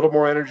up, you got a little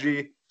more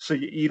energy, so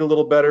you eat a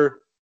little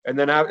better, and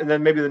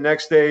then maybe the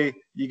next day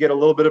you get a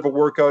little bit of a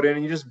workout in,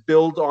 and you just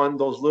build on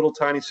those little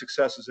tiny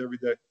successes every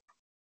day.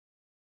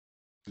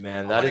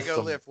 Man, that is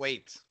go lift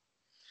weights.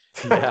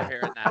 Yeah.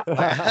 Hearing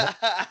that.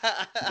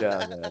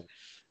 Yeah, man.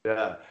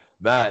 Yeah.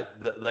 Matt,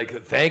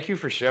 thank you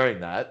for sharing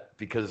that,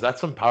 because that's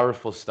some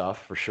powerful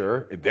stuff for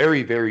sure.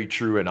 Very, very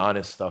true and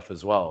honest stuff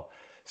as well.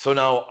 So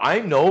now I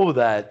know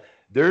that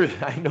there's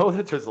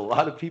a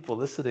lot of people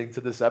listening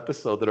to this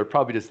episode that are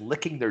probably just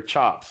licking their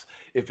chops.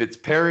 If it's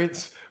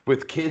parents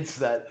with kids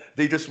that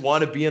they just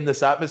want to be in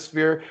this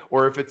atmosphere,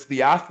 or if it's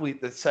the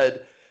athlete that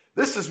said,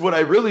 this is what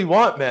I really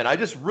want, man. I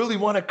just really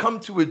want to come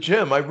to a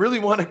gym. I really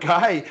want a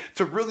guy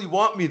to really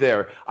want me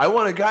there. I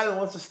want a guy that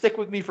wants to stick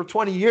with me for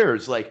 20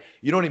 years.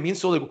 You know what I mean?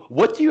 So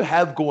what do you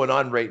have going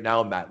on right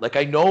now, Matt?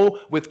 I know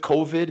with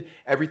COVID,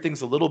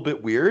 everything's a little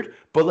bit weird,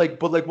 but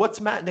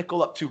what's Matt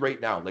Nichol up to right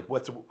now?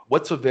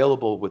 What's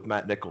available with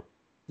Matt Nichol?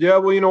 Yeah,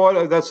 well, you know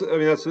what? That's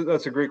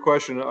a great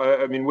question.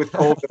 I mean, with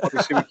COVID,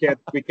 obviously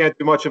we can't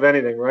do much of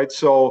anything, right?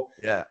 So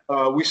yeah,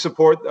 we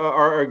support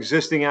our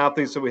existing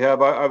athletes that we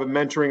have. I've been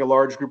mentoring a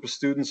large group of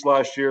students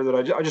last year that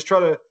I just try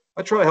to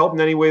help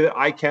in any way that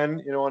I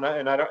can, and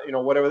I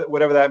don't,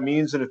 whatever that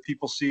means. And if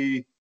people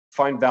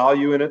find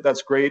value in it,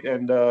 that's great.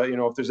 And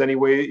if there's any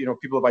way,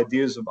 people have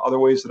ideas of other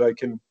ways that I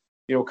can,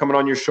 coming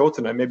on your show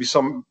tonight, maybe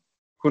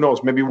who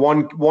knows, maybe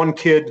one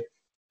kid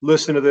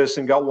listened to this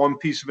and got one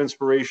piece of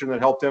inspiration that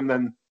helped him,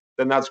 then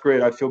that's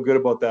great. I feel good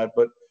about that.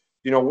 But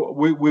we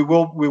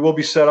will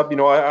be set up.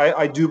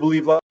 I do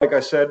believe, like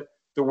I said,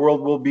 the world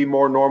will be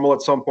more normal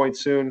at some point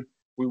soon.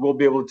 We will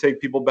be able to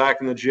take people back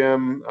in the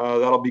gym.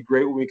 That'll be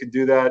great when we can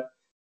do that.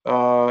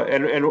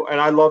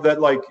 And I love that.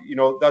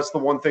 That's the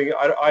one thing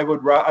I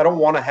don't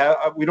want to have.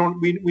 We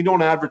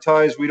don't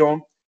advertise. We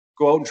don't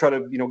go out and try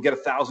to get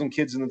 1,000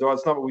 kids in the door.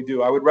 That's not what we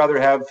do. I would rather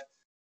have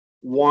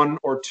 1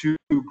 or 2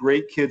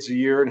 great kids a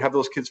year and have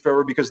those kids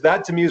forever, because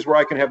that to me is where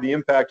I can have the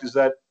impact. Is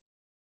that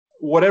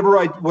whatever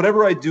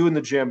I do in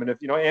the gym, and if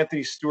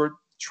Anthony Stewart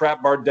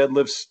trap bar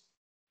deadlifts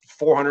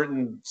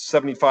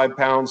 475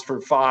 pounds for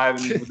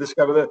 5, and this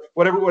guy with that,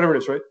 whatever it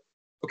is, right?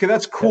 Okay,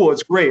 that's cool.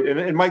 It's great.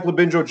 And Mike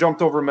Labinjo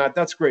jumped over Matt.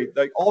 That's great.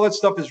 Like all that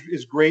stuff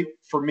is great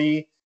for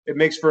me. It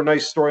makes for a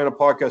nice story on a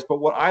podcast. But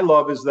what I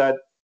love is that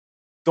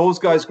those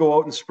guys go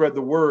out and spread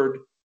the word,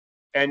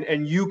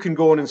 and you can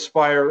go and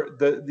inspire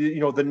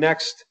the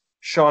next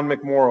Sean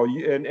McMorrow,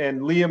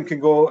 and Liam can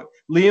go.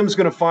 Liam's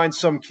going to find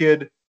some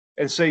kid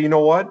and say, you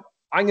know what?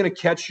 I'm going to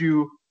catch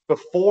you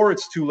before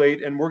it's too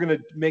late, and we're going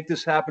to make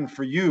this happen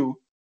for you.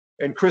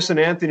 And Chris and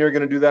Anthony are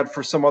going to do that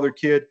for some other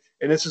kid.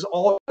 And this is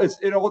all.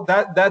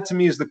 That to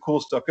me is the cool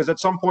stuff, because at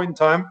some point in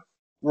time,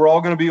 we're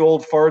all going to be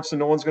old farts, and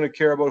no one's going to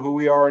care about who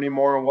we are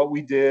anymore and what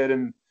we did.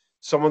 And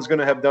someone's going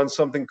to have done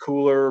something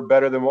cooler,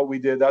 better than what we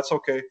did. That's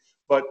okay.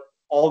 But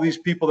all these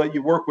people that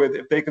you work with,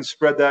 if they can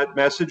spread that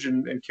message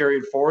and carry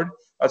it forward,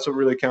 that's what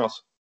really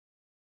counts.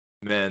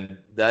 Man,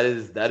 that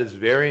is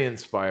very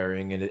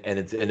inspiring, and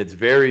it's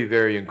very,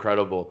 very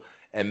incredible.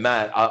 And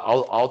Matt,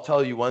 I'll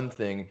tell you one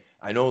thing.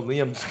 I know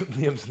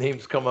Liam's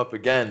name's come up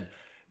again.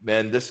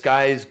 Man, this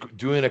guy's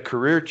doing a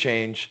career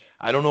change.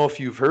 I don't know if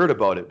you've heard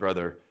about it,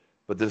 brother,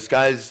 but this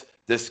guy.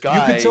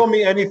 You could tell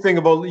me anything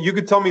about. You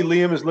could tell me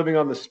Liam is living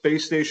on the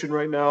space station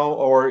right now,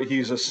 or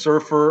he's a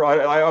surfer.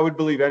 I would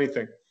believe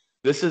anything.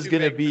 This is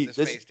going to be this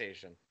space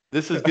station.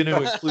 This is going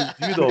to include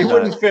you, though. He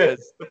wouldn't fit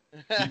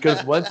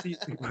because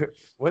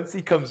once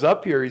he comes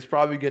up here, he's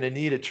probably going to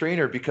need a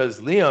trainer,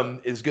 because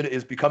Liam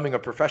is becoming a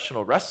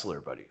professional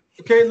wrestler, buddy.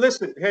 Okay,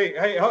 listen.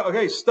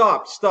 Hey,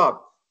 stop.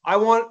 I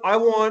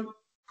want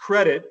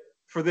credit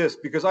for this,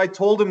 because I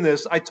told him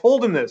this.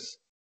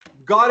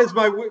 God is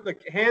my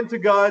hand to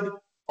God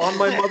on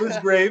my mother's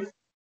grave.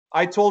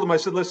 I told him. I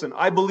said, listen,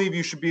 I believe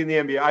you should be in the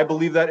NBA. I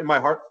believe that in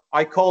my heart.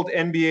 I called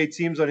NBA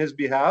teams on his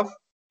behalf.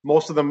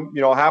 Most of them,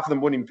 half of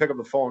them wouldn't even pick up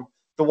the phone.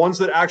 The ones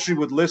that actually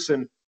would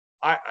listen,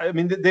 I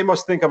mean, they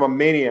must think I'm a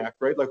maniac,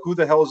 right? Like, who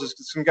the hell is this?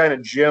 Some guy in a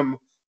gym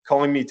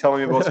telling me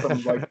about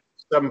some like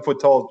 7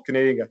 foot tall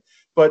Canadian guy.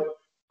 But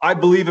I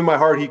believe in my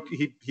heart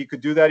he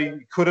could do that. He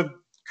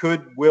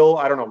will,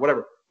 I don't know,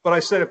 whatever. But I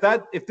said,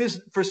 if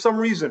this for some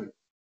reason,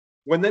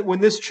 when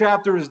this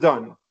chapter is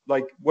done,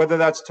 like whether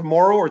that's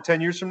tomorrow or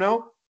 10 years from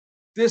now,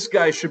 this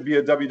guy should be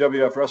a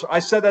WWF wrestler. I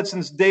said that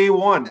since day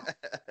one.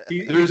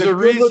 He's a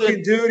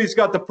good-looking dude. He's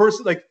got the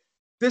person. Like,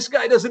 this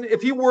guy doesn't.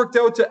 If he worked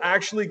out to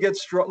actually get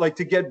strong, like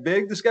to get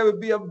big, this guy would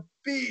be a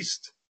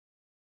beast.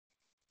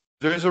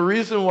 There's a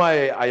reason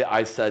why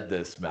I said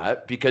this,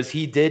 Matt, because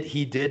he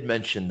did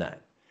mention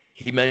that.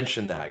 He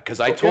mentioned that because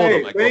I told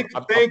him. Thank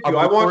you.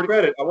 I want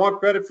credit. I want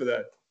credit for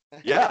that.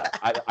 Yeah,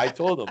 I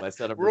told him. I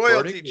said I'm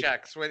royalty recording.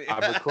 checks.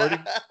 I'm recording.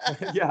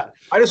 Yeah,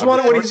 I just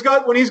want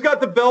when he's got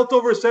the belt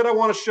over his head. I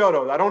want a shout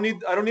out. I don't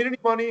need any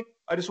money.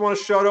 I just want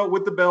a shout out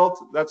with the belt.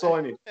 That's all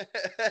I need.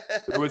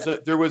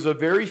 There was a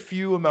very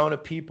few amount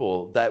of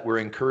people that were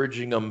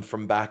encouraging him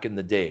from back in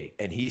the day,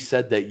 and he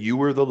said that you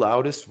were the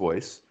loudest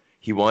voice.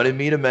 He wanted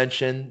me to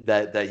mention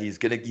that he's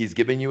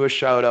giving you a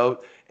shout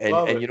out,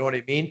 and you know what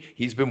I mean.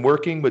 He's been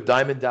working with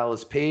Diamond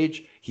Dallas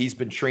Page. He's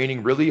been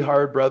training really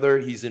hard, brother.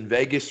 He's in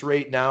Vegas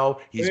right now.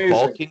 He's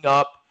bulking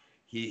up.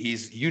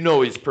 He's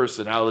his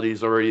personality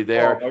is already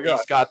there.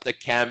 He's got the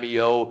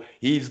cameo.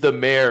 He's the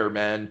mayor,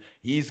 man.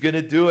 He's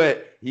gonna do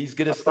it. He's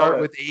gonna start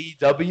with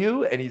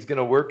AEW, and he's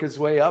gonna work his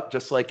way up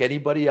just like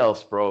anybody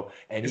else, bro.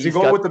 And is he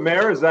going with the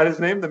mayor? Is that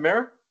his name, the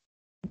mayor?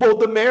 Well,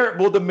 the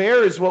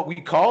mayor is what we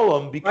call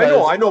him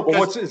because I know,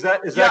 but is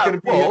that going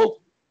to be?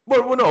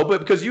 Well, no, but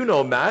because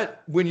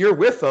Matt, when you're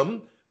with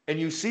him and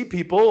you see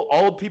people,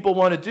 all people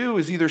want to do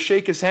is either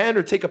shake his hand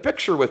or take a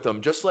picture with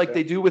him, just like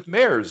they do with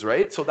mayors,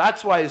 right? So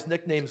that's why his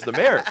nickname's the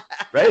mayor,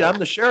 right? I'm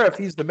the sheriff,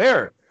 he's the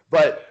mayor.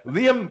 But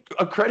Liam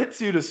credits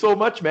you to so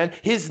much, man.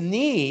 His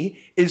knee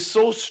is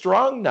so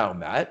strong now,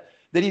 Matt,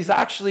 that he's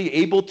actually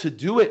able to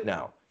do it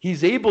now.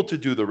 He's able to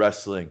do the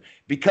wrestling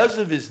because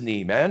of his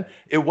knee, man.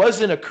 It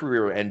wasn't a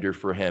career ender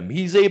for him.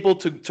 He's able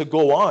to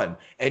go on,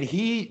 and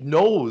he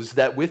knows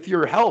that with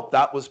your help,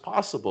 that was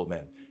possible,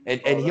 man.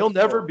 And he'll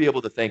never be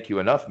able to thank you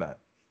enough, man.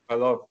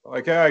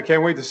 I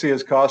can't wait to see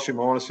his costume.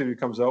 I want to see what he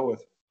comes out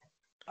with.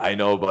 I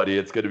know, buddy.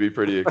 It's going to be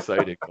pretty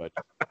exciting, but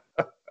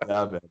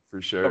yeah, man,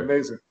 for sure.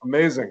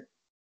 Amazing.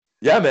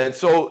 Yeah, man.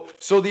 So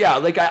yeah,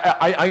 like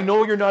I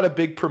know you're not a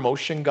big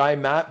promotion guy,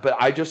 Matt, but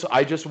I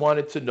just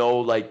wanted to know,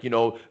 like,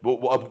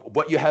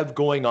 what you have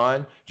going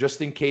on,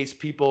 just in case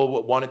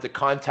people wanted to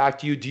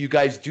contact you. Do you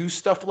guys do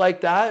stuff like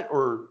that,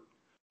 or?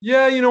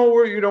 Yeah,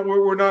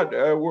 we're not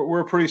we're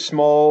a pretty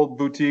small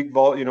boutique,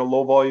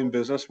 low volume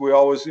business. We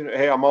always,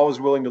 hey, I'm always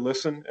willing to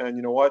listen, and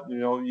you know what,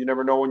 you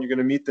never know when you're going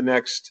to meet the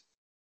next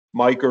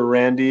Mike or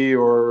Randy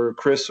or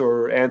Chris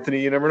or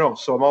Anthony. You never know.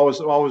 So I'm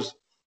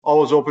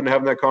always open to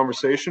having that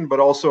conversation, but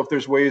also if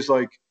there's ways,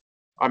 like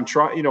I'm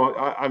trying,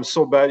 I'm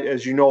so bad,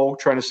 as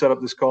trying to set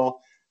up this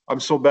call. I'm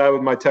so bad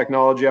with my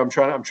technology. I'm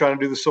trying to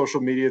do the social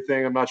media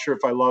thing. I'm not sure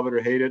if I love it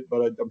or hate it,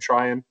 but I'm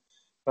trying.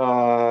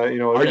 Are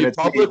you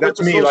public?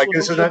 That's me. Like,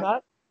 this is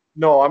not.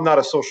 No, I'm not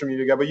a social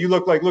media guy. But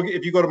look,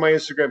 if you go to my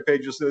Instagram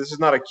page, you'll see this is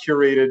not a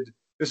curated.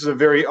 This is a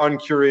very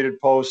uncurated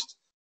post.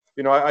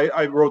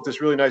 I wrote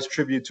this really nice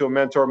tribute to a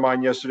mentor of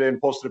mine yesterday and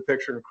posted a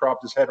picture and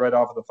cropped his head right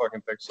off of the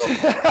fucking thing. So,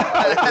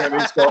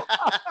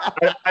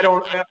 I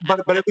don't,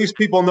 but at least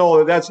people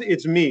know that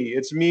it's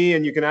me,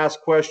 and you can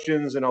ask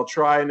questions, and I'll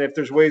try. And if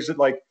there's ways that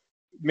like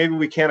maybe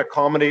we can't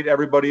accommodate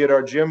everybody at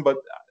our gym, but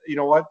you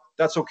know what?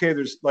 That's okay.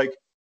 There's like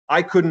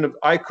I couldn't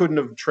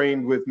have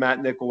trained with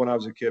Matt Nichol when I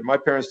was a kid. My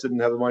parents didn't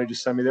have the money to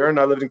send me there, and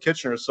I lived in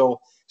Kitchener, so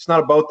it's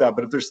not about that.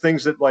 But if there's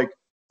things that like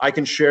I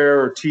can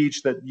share or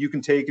teach that you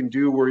can take and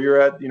do where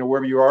you're at,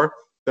 wherever you are,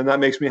 then that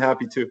makes me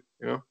happy too.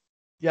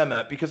 Yeah,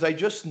 Matt, because I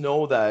just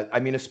know that, I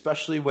mean,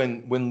 especially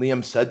when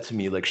Liam said to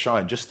me, like,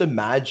 Sean, just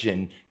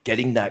imagine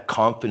getting that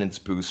confidence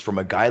boost from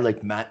a guy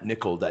like Matt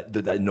Nichol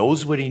that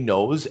knows what he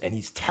knows, and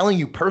he's telling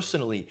you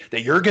personally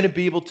that you're going to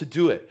be able to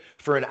do it.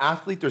 For an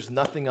athlete, there's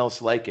nothing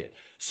else like it.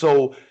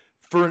 So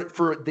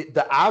for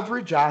the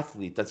average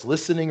athlete that's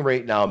listening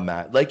right now,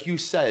 Matt, like you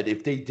said,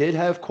 if they did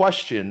have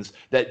questions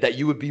that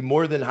you would be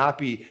more than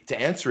happy to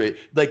answer it.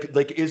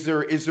 Like is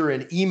there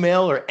an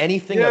email or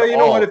anything Yeah, at you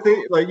know all? what?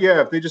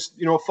 If they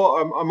just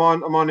follow, I'm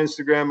on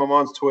Instagram, I'm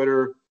on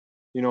Twitter,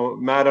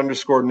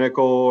 Matt_Nichol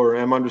or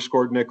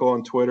M_Nichol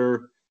on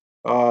Twitter.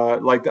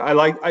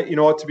 You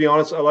know what? To be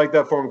honest, I like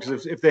that form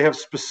because if they have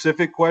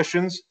specific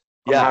questions,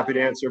 I'm happy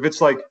to answer. If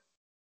it's like,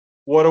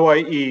 what do I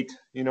eat?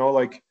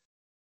 Like,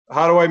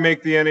 how do I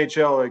make the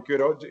NHL? Like,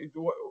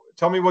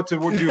 tell me what to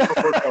do for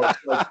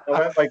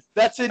workouts. Like,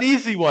 that's an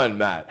easy one,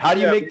 Matt. How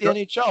do you make the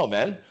NHL,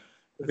 man?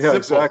 It's simple.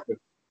 Exactly.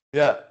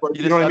 Yeah, but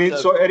you know what I mean.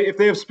 So if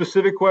they have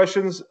specific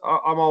questions,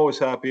 I'm always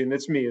happy, and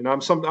it's me. And I'm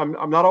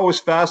not always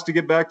fast to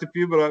get back to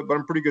people, but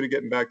I'm pretty good at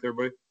getting back to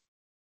everybody.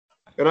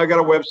 And I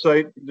got a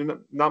website.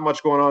 Not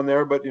much going on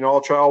there, but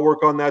I'll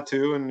work on that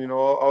too, and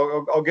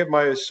I'll get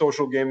my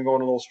social game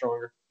going a little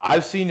stronger.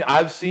 I've seen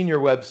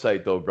your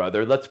website though,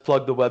 brother. Let's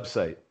plug the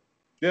website.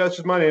 Yeah, it's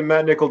just my name,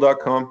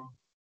 mattnichol.com.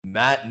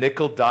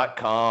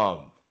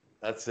 Mattnichol.com.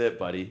 That's it,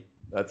 buddy.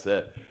 That's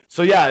it.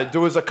 So yeah,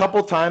 there was a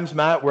couple times,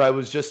 Matt, where I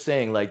was just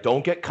saying, like,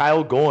 don't get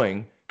Kyle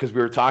going because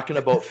we were talking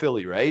about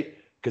Philly, right?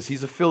 Because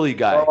he's a Philly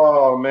guy.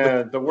 Oh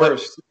man, the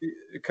worst.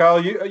 Kyle,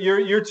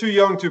 you're too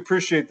young to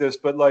appreciate this,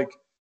 but like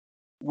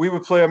we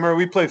would play. I remember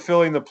we played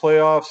Philly in the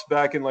playoffs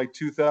back in like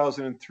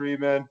 2003,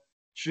 man.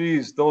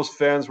 Jeez, those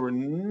fans were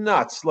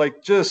nuts.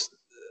 Like just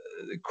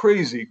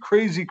crazy.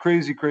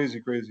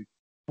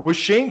 Was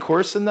Shane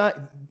Corson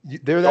that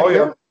there that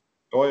year?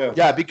 Oh yeah.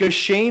 Yeah, because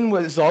Shane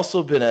was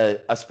also been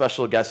a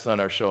special guest on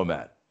our show,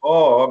 Matt.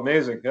 Oh,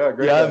 amazing. Yeah,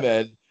 great. Yeah, guy.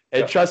 Man.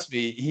 And trust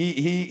me,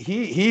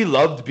 he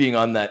loved being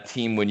on that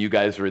team when you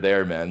guys were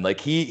there, man. Like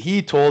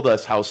he told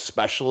us how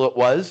special it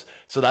was.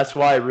 So that's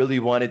why I really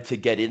wanted to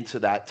get into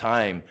that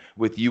time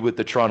with you with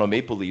the Toronto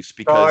Maple Leafs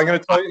because I'm going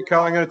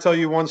to tell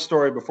you one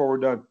story before we're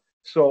done.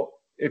 So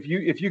if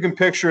you can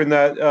picture in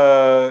that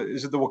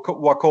is it the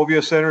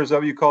Wachovia Center? Is that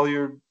what you call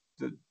your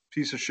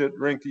piece of shit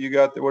rink that you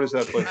got there? What is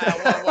that place?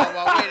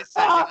 Whoa, wait a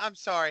second. I'm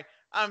sorry.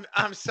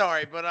 I'm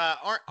sorry, but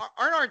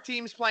aren't our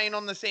teams playing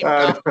on the same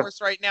golf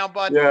course right now,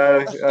 bud? Yeah,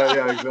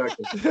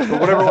 exactly. But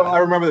whatever. I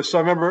remember this. So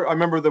I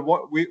remember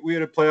we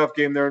had a playoff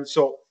game there, and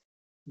so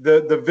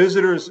the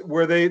visitors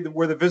where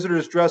the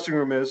visitors dressing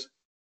room is,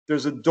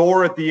 there's a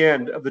door at the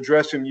end of the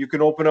dressing room you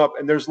can open up,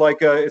 and there's like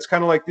it's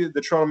kind of like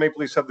the Toronto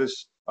Maple Leafs have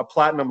a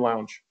platinum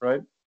lounge,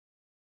 right?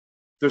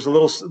 There's a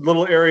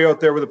little area out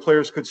there where the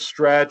players could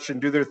stretch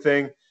and do their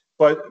thing.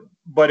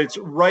 But it's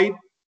right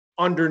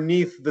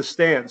underneath the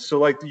stands. So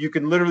like you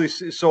can literally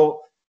see,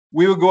 so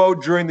we would go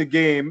out during the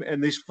game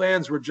and these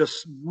fans were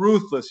just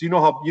ruthless. You know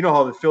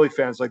how the Philly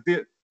fans, like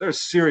they're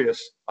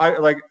serious.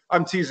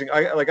 I'm teasing.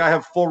 I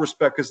have full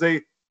respect because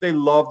they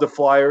love the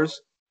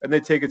Flyers and they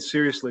take it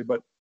seriously.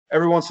 But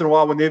every once in a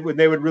while when they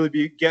would really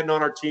be getting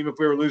on our team if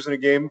we were losing a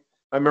game,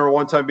 I remember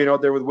one time being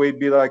out there with Wade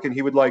Belak and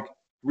he would like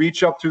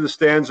reach up through the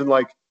stands and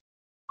like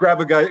grab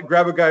a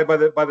guy by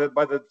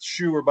the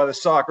shoe or by the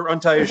sock or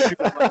untie his shoe.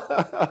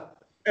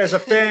 As a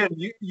fan,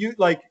 you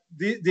like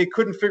they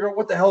couldn't figure out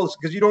what the hell is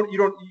because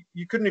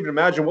you couldn't even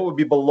imagine what would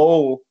be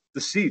below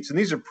the seats, and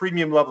these are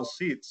premium level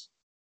seats.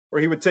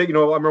 Where he would take, I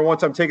remember one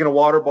time taking a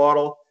water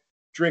bottle,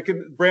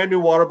 drinking brand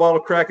new water bottle,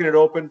 cracking it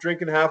open,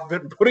 drinking half of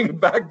it, and putting it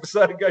back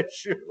beside a guy's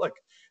shoe. Like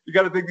you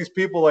got to think these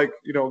people like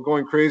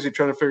going crazy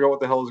trying to figure out what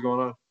the hell is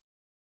going on.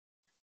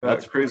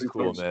 That's crazy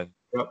cool, man.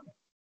 Yep.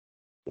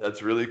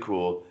 That's really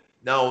cool.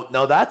 Now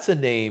that's a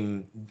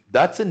name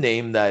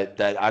that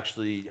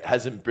actually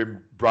hasn't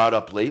been brought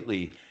up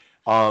lately.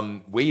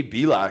 Wade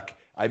Belak.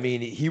 I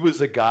mean, he was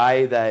a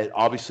guy that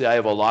obviously I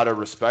have a lot of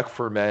respect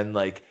for, man.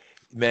 Like,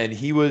 man,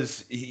 he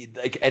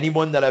like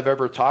anyone that I've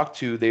ever talked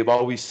to, they've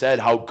always said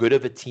how good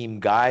of a team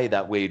guy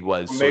that Wade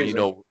was. Amazing.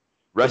 So,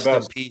 rest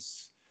in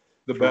peace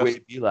for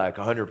Wade Belak,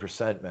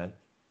 100%, man.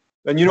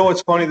 And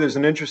what's funny? There's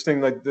an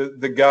interesting, like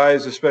the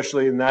guys,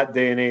 especially in that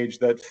day and age,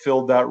 that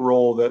filled that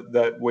role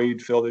that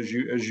Wade filled, as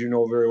you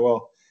know very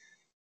well.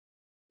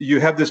 You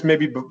have this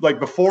maybe like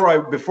before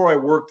I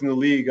worked in the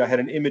league, I had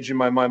an image in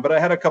my mind, but I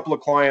had a couple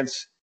of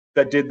clients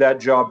that did that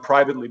job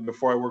privately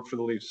before I worked for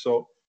the Leafs.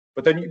 So,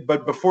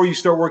 but before you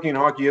start working in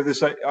hockey, you have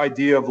this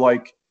idea of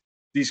like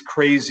these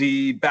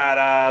crazy,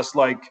 badass,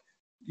 like,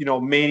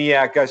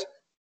 maniac guys.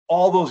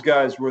 All those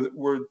guys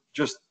were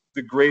just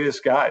the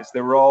greatest guys.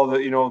 They were all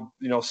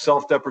the,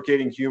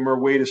 self-deprecating humor.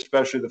 Wade,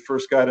 especially, the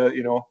first guy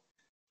to,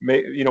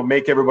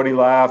 make everybody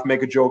laugh,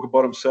 make a joke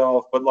about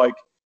himself. But like,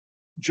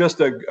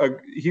 just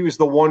he was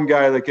the one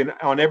guy, like,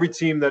 on every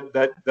team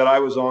that I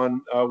was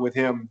on with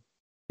him.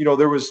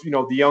 There was,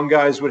 the young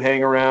guys would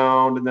hang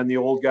around, and then the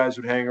old guys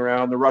would hang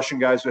around. The Russian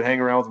guys would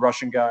hang around with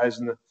Russian guys,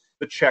 and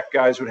the Czech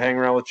guys would hang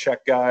around with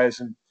Czech guys.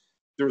 And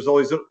there was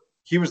always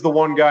he was the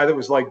one guy that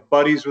was like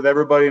buddies with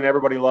everybody, and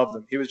everybody loved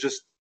him. He was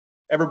just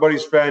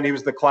everybody's friend. He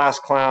was the class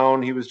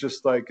clown. He was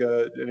just like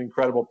an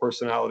incredible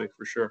personality,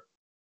 for sure.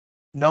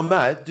 Now,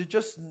 Matt,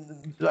 just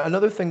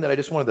another thing that I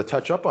just wanted to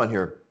touch up on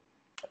here.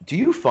 Do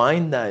you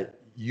find that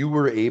you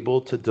were able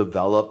to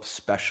develop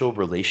special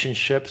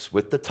relationships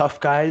with the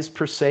tough guys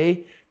per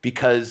se?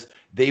 Because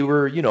they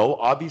were,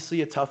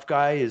 obviously a tough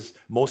guy is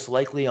most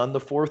likely on the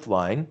fourth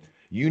line.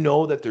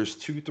 That there's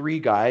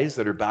 2-3 guys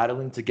that are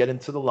battling to get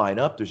into the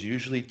lineup. There's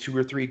usually 2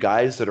 or 3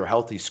 guys that are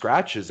healthy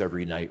scratches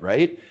every night,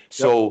 right?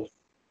 So,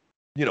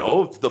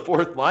 the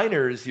fourth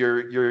liners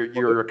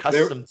you're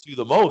accustomed to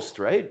the most,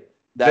 right?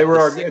 They were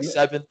our 6th,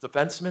 7th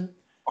defenseman.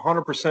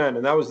 100%.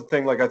 And that was the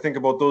thing. Like, I think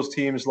about those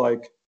teams,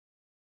 like,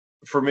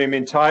 for me, I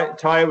mean,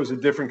 Ty was a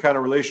different kind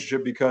of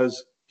relationship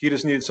because he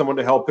just needed someone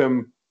to help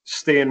him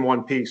stay in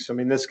one piece. I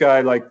mean, this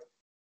guy, like,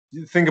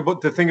 think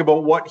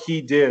about what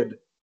he did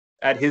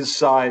at his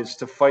size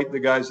to fight the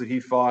guys that he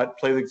fought,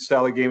 play the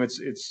style of game.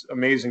 It's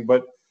amazing.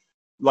 But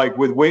like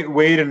with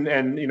Wade and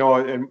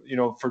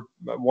for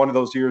one of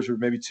those years or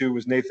maybe 2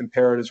 was Nathan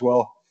Parrott as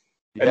well.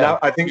 Yeah, and now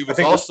I think he was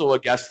also a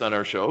guest on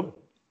our show.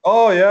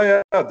 Oh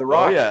yeah, The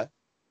Rock. Oh yeah,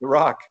 The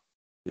Rock.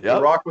 Yeah,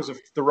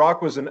 The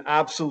Rock was an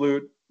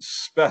absolute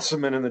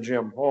specimen in the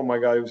gym. Oh my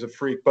God, he was a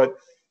freak. But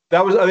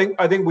that was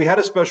I think we had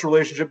a special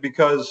relationship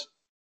because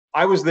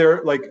I was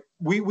there. Like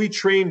we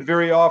trained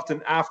very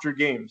often after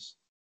games,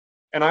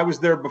 and I was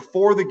there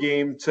before the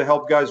game to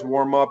help guys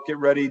warm up, get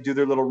ready, do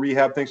their little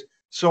rehab things.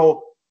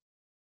 So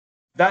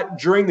that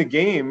during the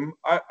game,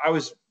 I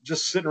was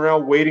just sitting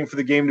around waiting for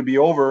the game to be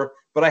over.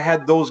 But I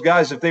had those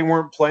guys if they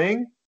weren't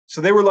playing,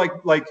 so they were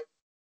like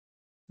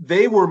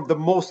they were the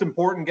most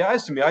important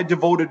guys to me. I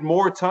devoted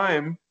more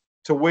time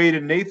to Wade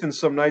and Nathan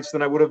some nights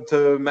than I would have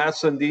to Matt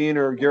Sundin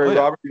or Gary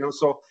Roberts.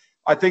 So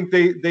I think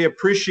they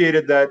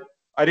appreciated that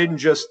I didn't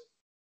just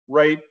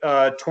write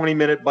a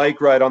 20-minute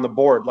bike ride on the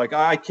board. Like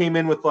I came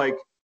in with like,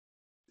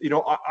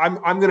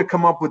 I'm going to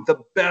come up with the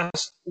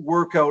best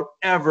workout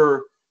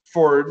ever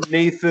for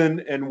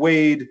Nathan and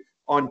Wade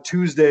on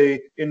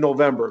Tuesday in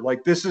November.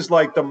 Like this is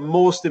like the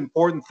most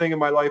important thing in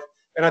my life.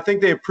 And I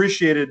think they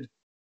appreciated,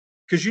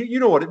 because you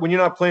know what, when you're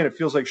not playing, it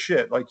feels like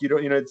shit. Like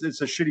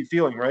it's a shitty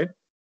feeling, right?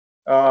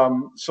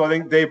 So I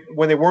think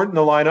when they weren't in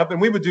the lineup, and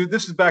we would do,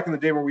 this is back in the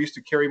day where we used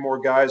to carry more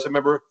guys. I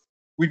remember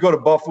we'd go to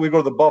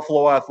the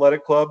Buffalo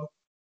Athletic Club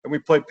and we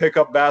play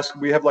pickup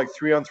basketball. We have like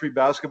 3-on-3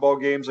 basketball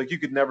games. Like you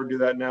could never do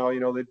that now.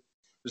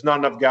 There's not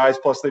enough guys.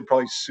 Plus they'd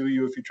probably sue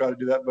you if you try to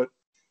do that. But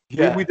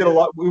yeah, we did a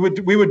lot. We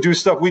would do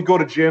stuff. We'd go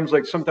to gyms.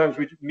 Like sometimes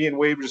me and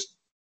Wade would just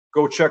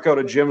go check out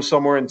a gym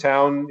somewhere in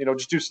town.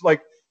 Just do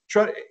like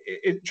try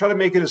to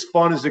make it as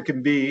fun as it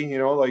can be.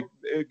 Like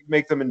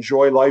make them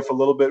enjoy life a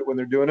little bit when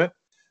they're doing it.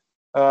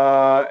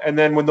 And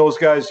then when those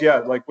guys,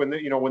 like when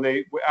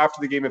they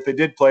after the game, if they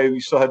did play, we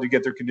still had to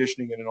get their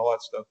conditioning in and all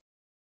that stuff.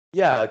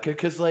 Yeah,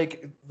 because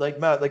like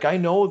Matt, like I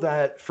know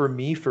that for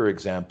me, for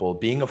example,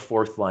 being a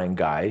fourth line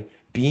guy,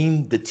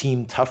 being the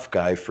team tough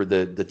guy for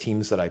the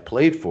teams that I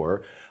played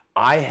for,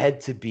 I had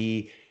to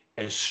be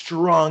as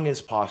strong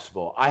as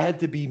possible. I had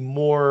to be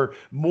more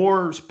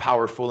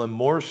powerful and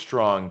more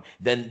strong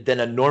than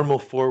a normal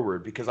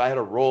forward because I had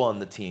a role on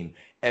the team.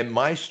 And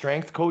my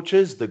strength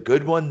coaches, the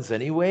good ones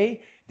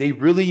anyway, they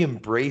really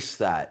embrace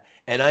that.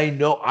 And I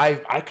know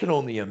I can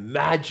only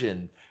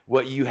imagine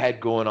what you had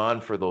going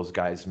on for those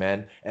guys,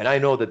 man. And I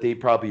know that they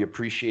probably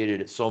appreciated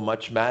it so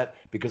much, Matt,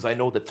 because I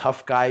know the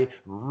tough guy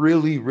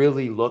really,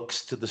 really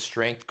looks to the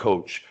strength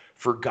coach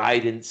for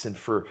guidance and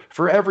for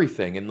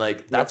everything. And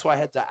like, that's why I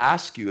had to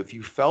ask you if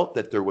you felt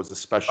that there was a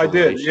special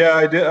relationship.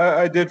 Yeah,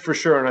 I did for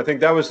sure. And I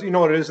think that was,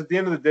 what it is at the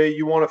end of the day,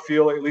 you want to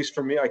feel, at least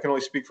for me, I can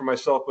only speak for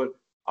myself, but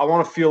I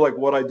want to feel like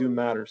what I do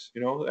matters,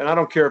 and I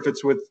don't care if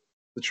it's with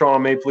the Toronto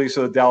Maple Leafs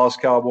or the Dallas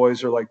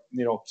Cowboys or like,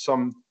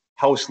 some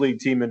house league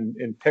team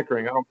in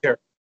Pickering. I don't care.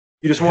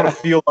 You just want to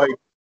feel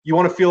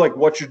like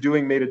what you're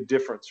doing made a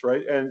difference.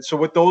 Right. And so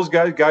with those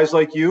guys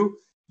like you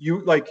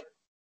like,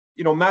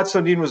 Matt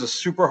Sundin was a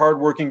super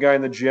hardworking guy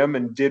in the gym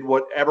and did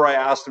whatever I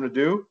asked him to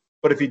do.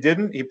 But if he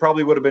didn't, he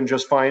probably would have been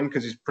just fine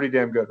because he's pretty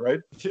damn good. Right.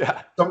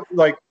 Yeah.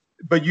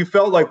 But you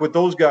felt like with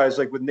those guys,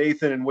 like with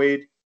Nathan and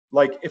Wade,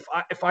 like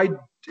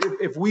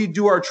if we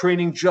do our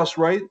training just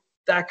right,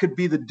 that could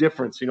be the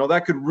difference.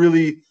 That could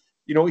really,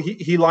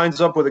 he lines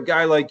up with a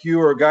guy like you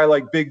or a guy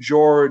like Big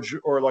George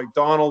or like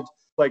Donald.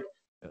 Like,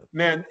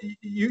 man,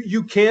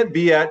 you can't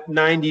be at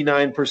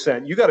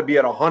 99%. You got to be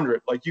at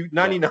 100. Like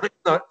 99 is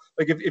not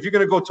like if you're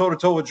going to go toe to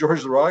toe with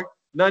George the Rock,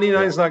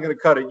 99 is not going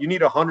to cut it. You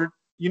need 100.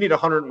 you need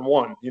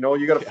 101. You know,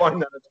 you got to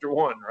find that extra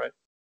one, right?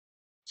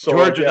 So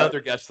George,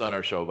 another guest on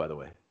our show, by the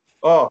way.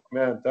 Oh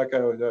man, that guy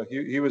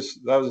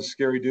that was a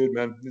scary dude,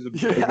 man. He's a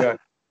big guy.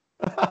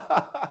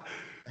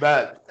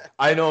 Matt,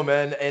 I know,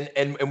 man,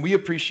 and we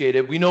appreciate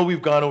it. We know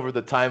we've gone over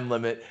the time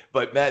limit,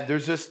 but Matt,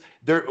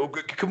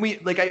 can we,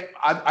 like,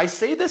 I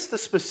say this to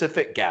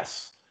specific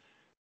guests.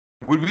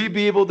 Would we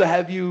be able to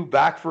have you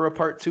back for a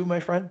part 2, my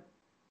friend?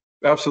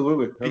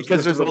 Absolutely.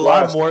 Because there's a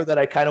lot more that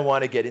I kind of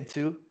want to get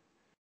into.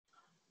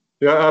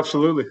 Yeah,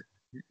 absolutely.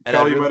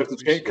 Kyle,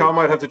 Kyle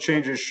might have to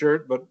change his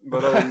shirt, but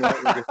other than that,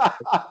 we're good.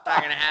 Not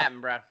gonna happen,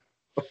 bro.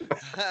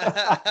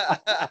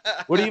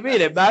 What do you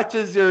mean? It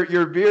matches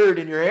your beard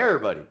and your hair,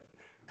 buddy.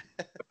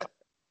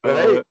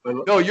 But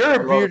no, your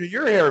beard and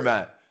your hair,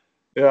 Matt.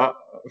 Yeah,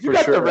 you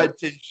got the red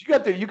tinge.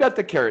 You got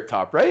the carrot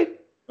top, right?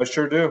 I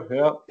sure do.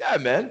 Yeah. Yeah,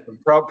 man. I'm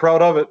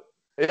proud of it.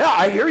 Yeah,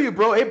 I hear you,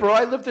 bro. Hey, bro,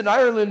 I lived in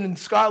Ireland and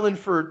Scotland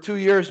for 2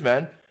 years,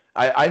 man.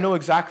 I know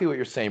exactly what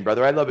you're saying,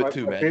 brother. I love it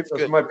too, man.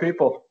 That's my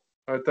people.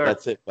 Right there.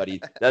 That's it, buddy.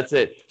 That's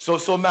it.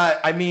 So Matt,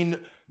 I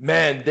mean,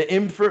 man, the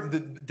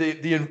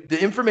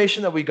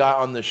information that we got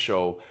on this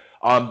show,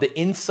 the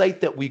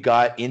insight that we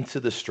got into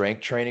the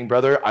strength training,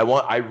 brother,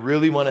 I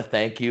really want to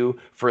thank you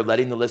for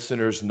letting the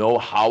listeners know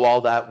how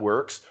all that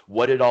works,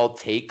 what it all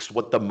takes,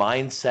 what the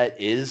mindset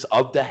is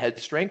of the head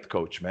strength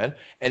coach, man.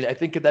 And I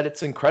think that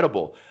it's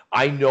incredible.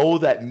 I know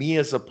that me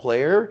as a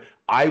player,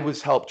 I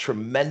was helped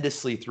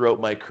tremendously throughout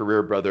my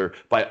career, brother,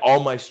 by all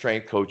my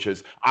strength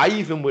coaches. I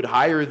even would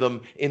hire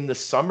them in the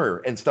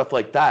summer and stuff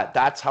like that.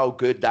 That's how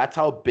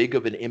big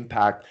of an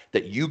impact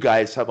that you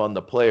guys have on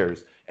the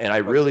players. And I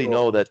really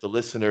know that the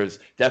listeners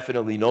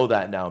definitely know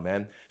that now,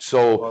 man.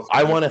 So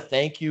I want to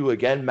thank you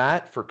again,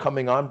 Matt, for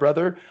coming on,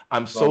 brother.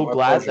 I'm so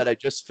glad that I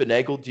just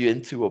finagled you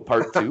into a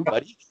part 2,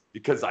 buddy,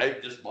 because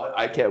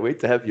I can't wait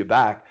to have you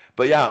back.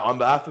 But yeah, on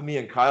behalf of me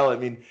and Kyle, I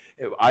mean,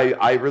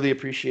 I really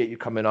appreciate you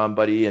coming on,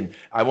 buddy. And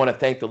I want to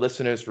thank the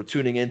listeners for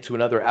tuning in to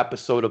another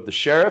episode of The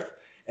Sheriff.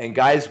 And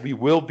guys, we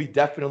will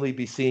definitely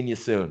be seeing you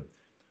soon.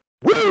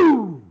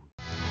 Woo!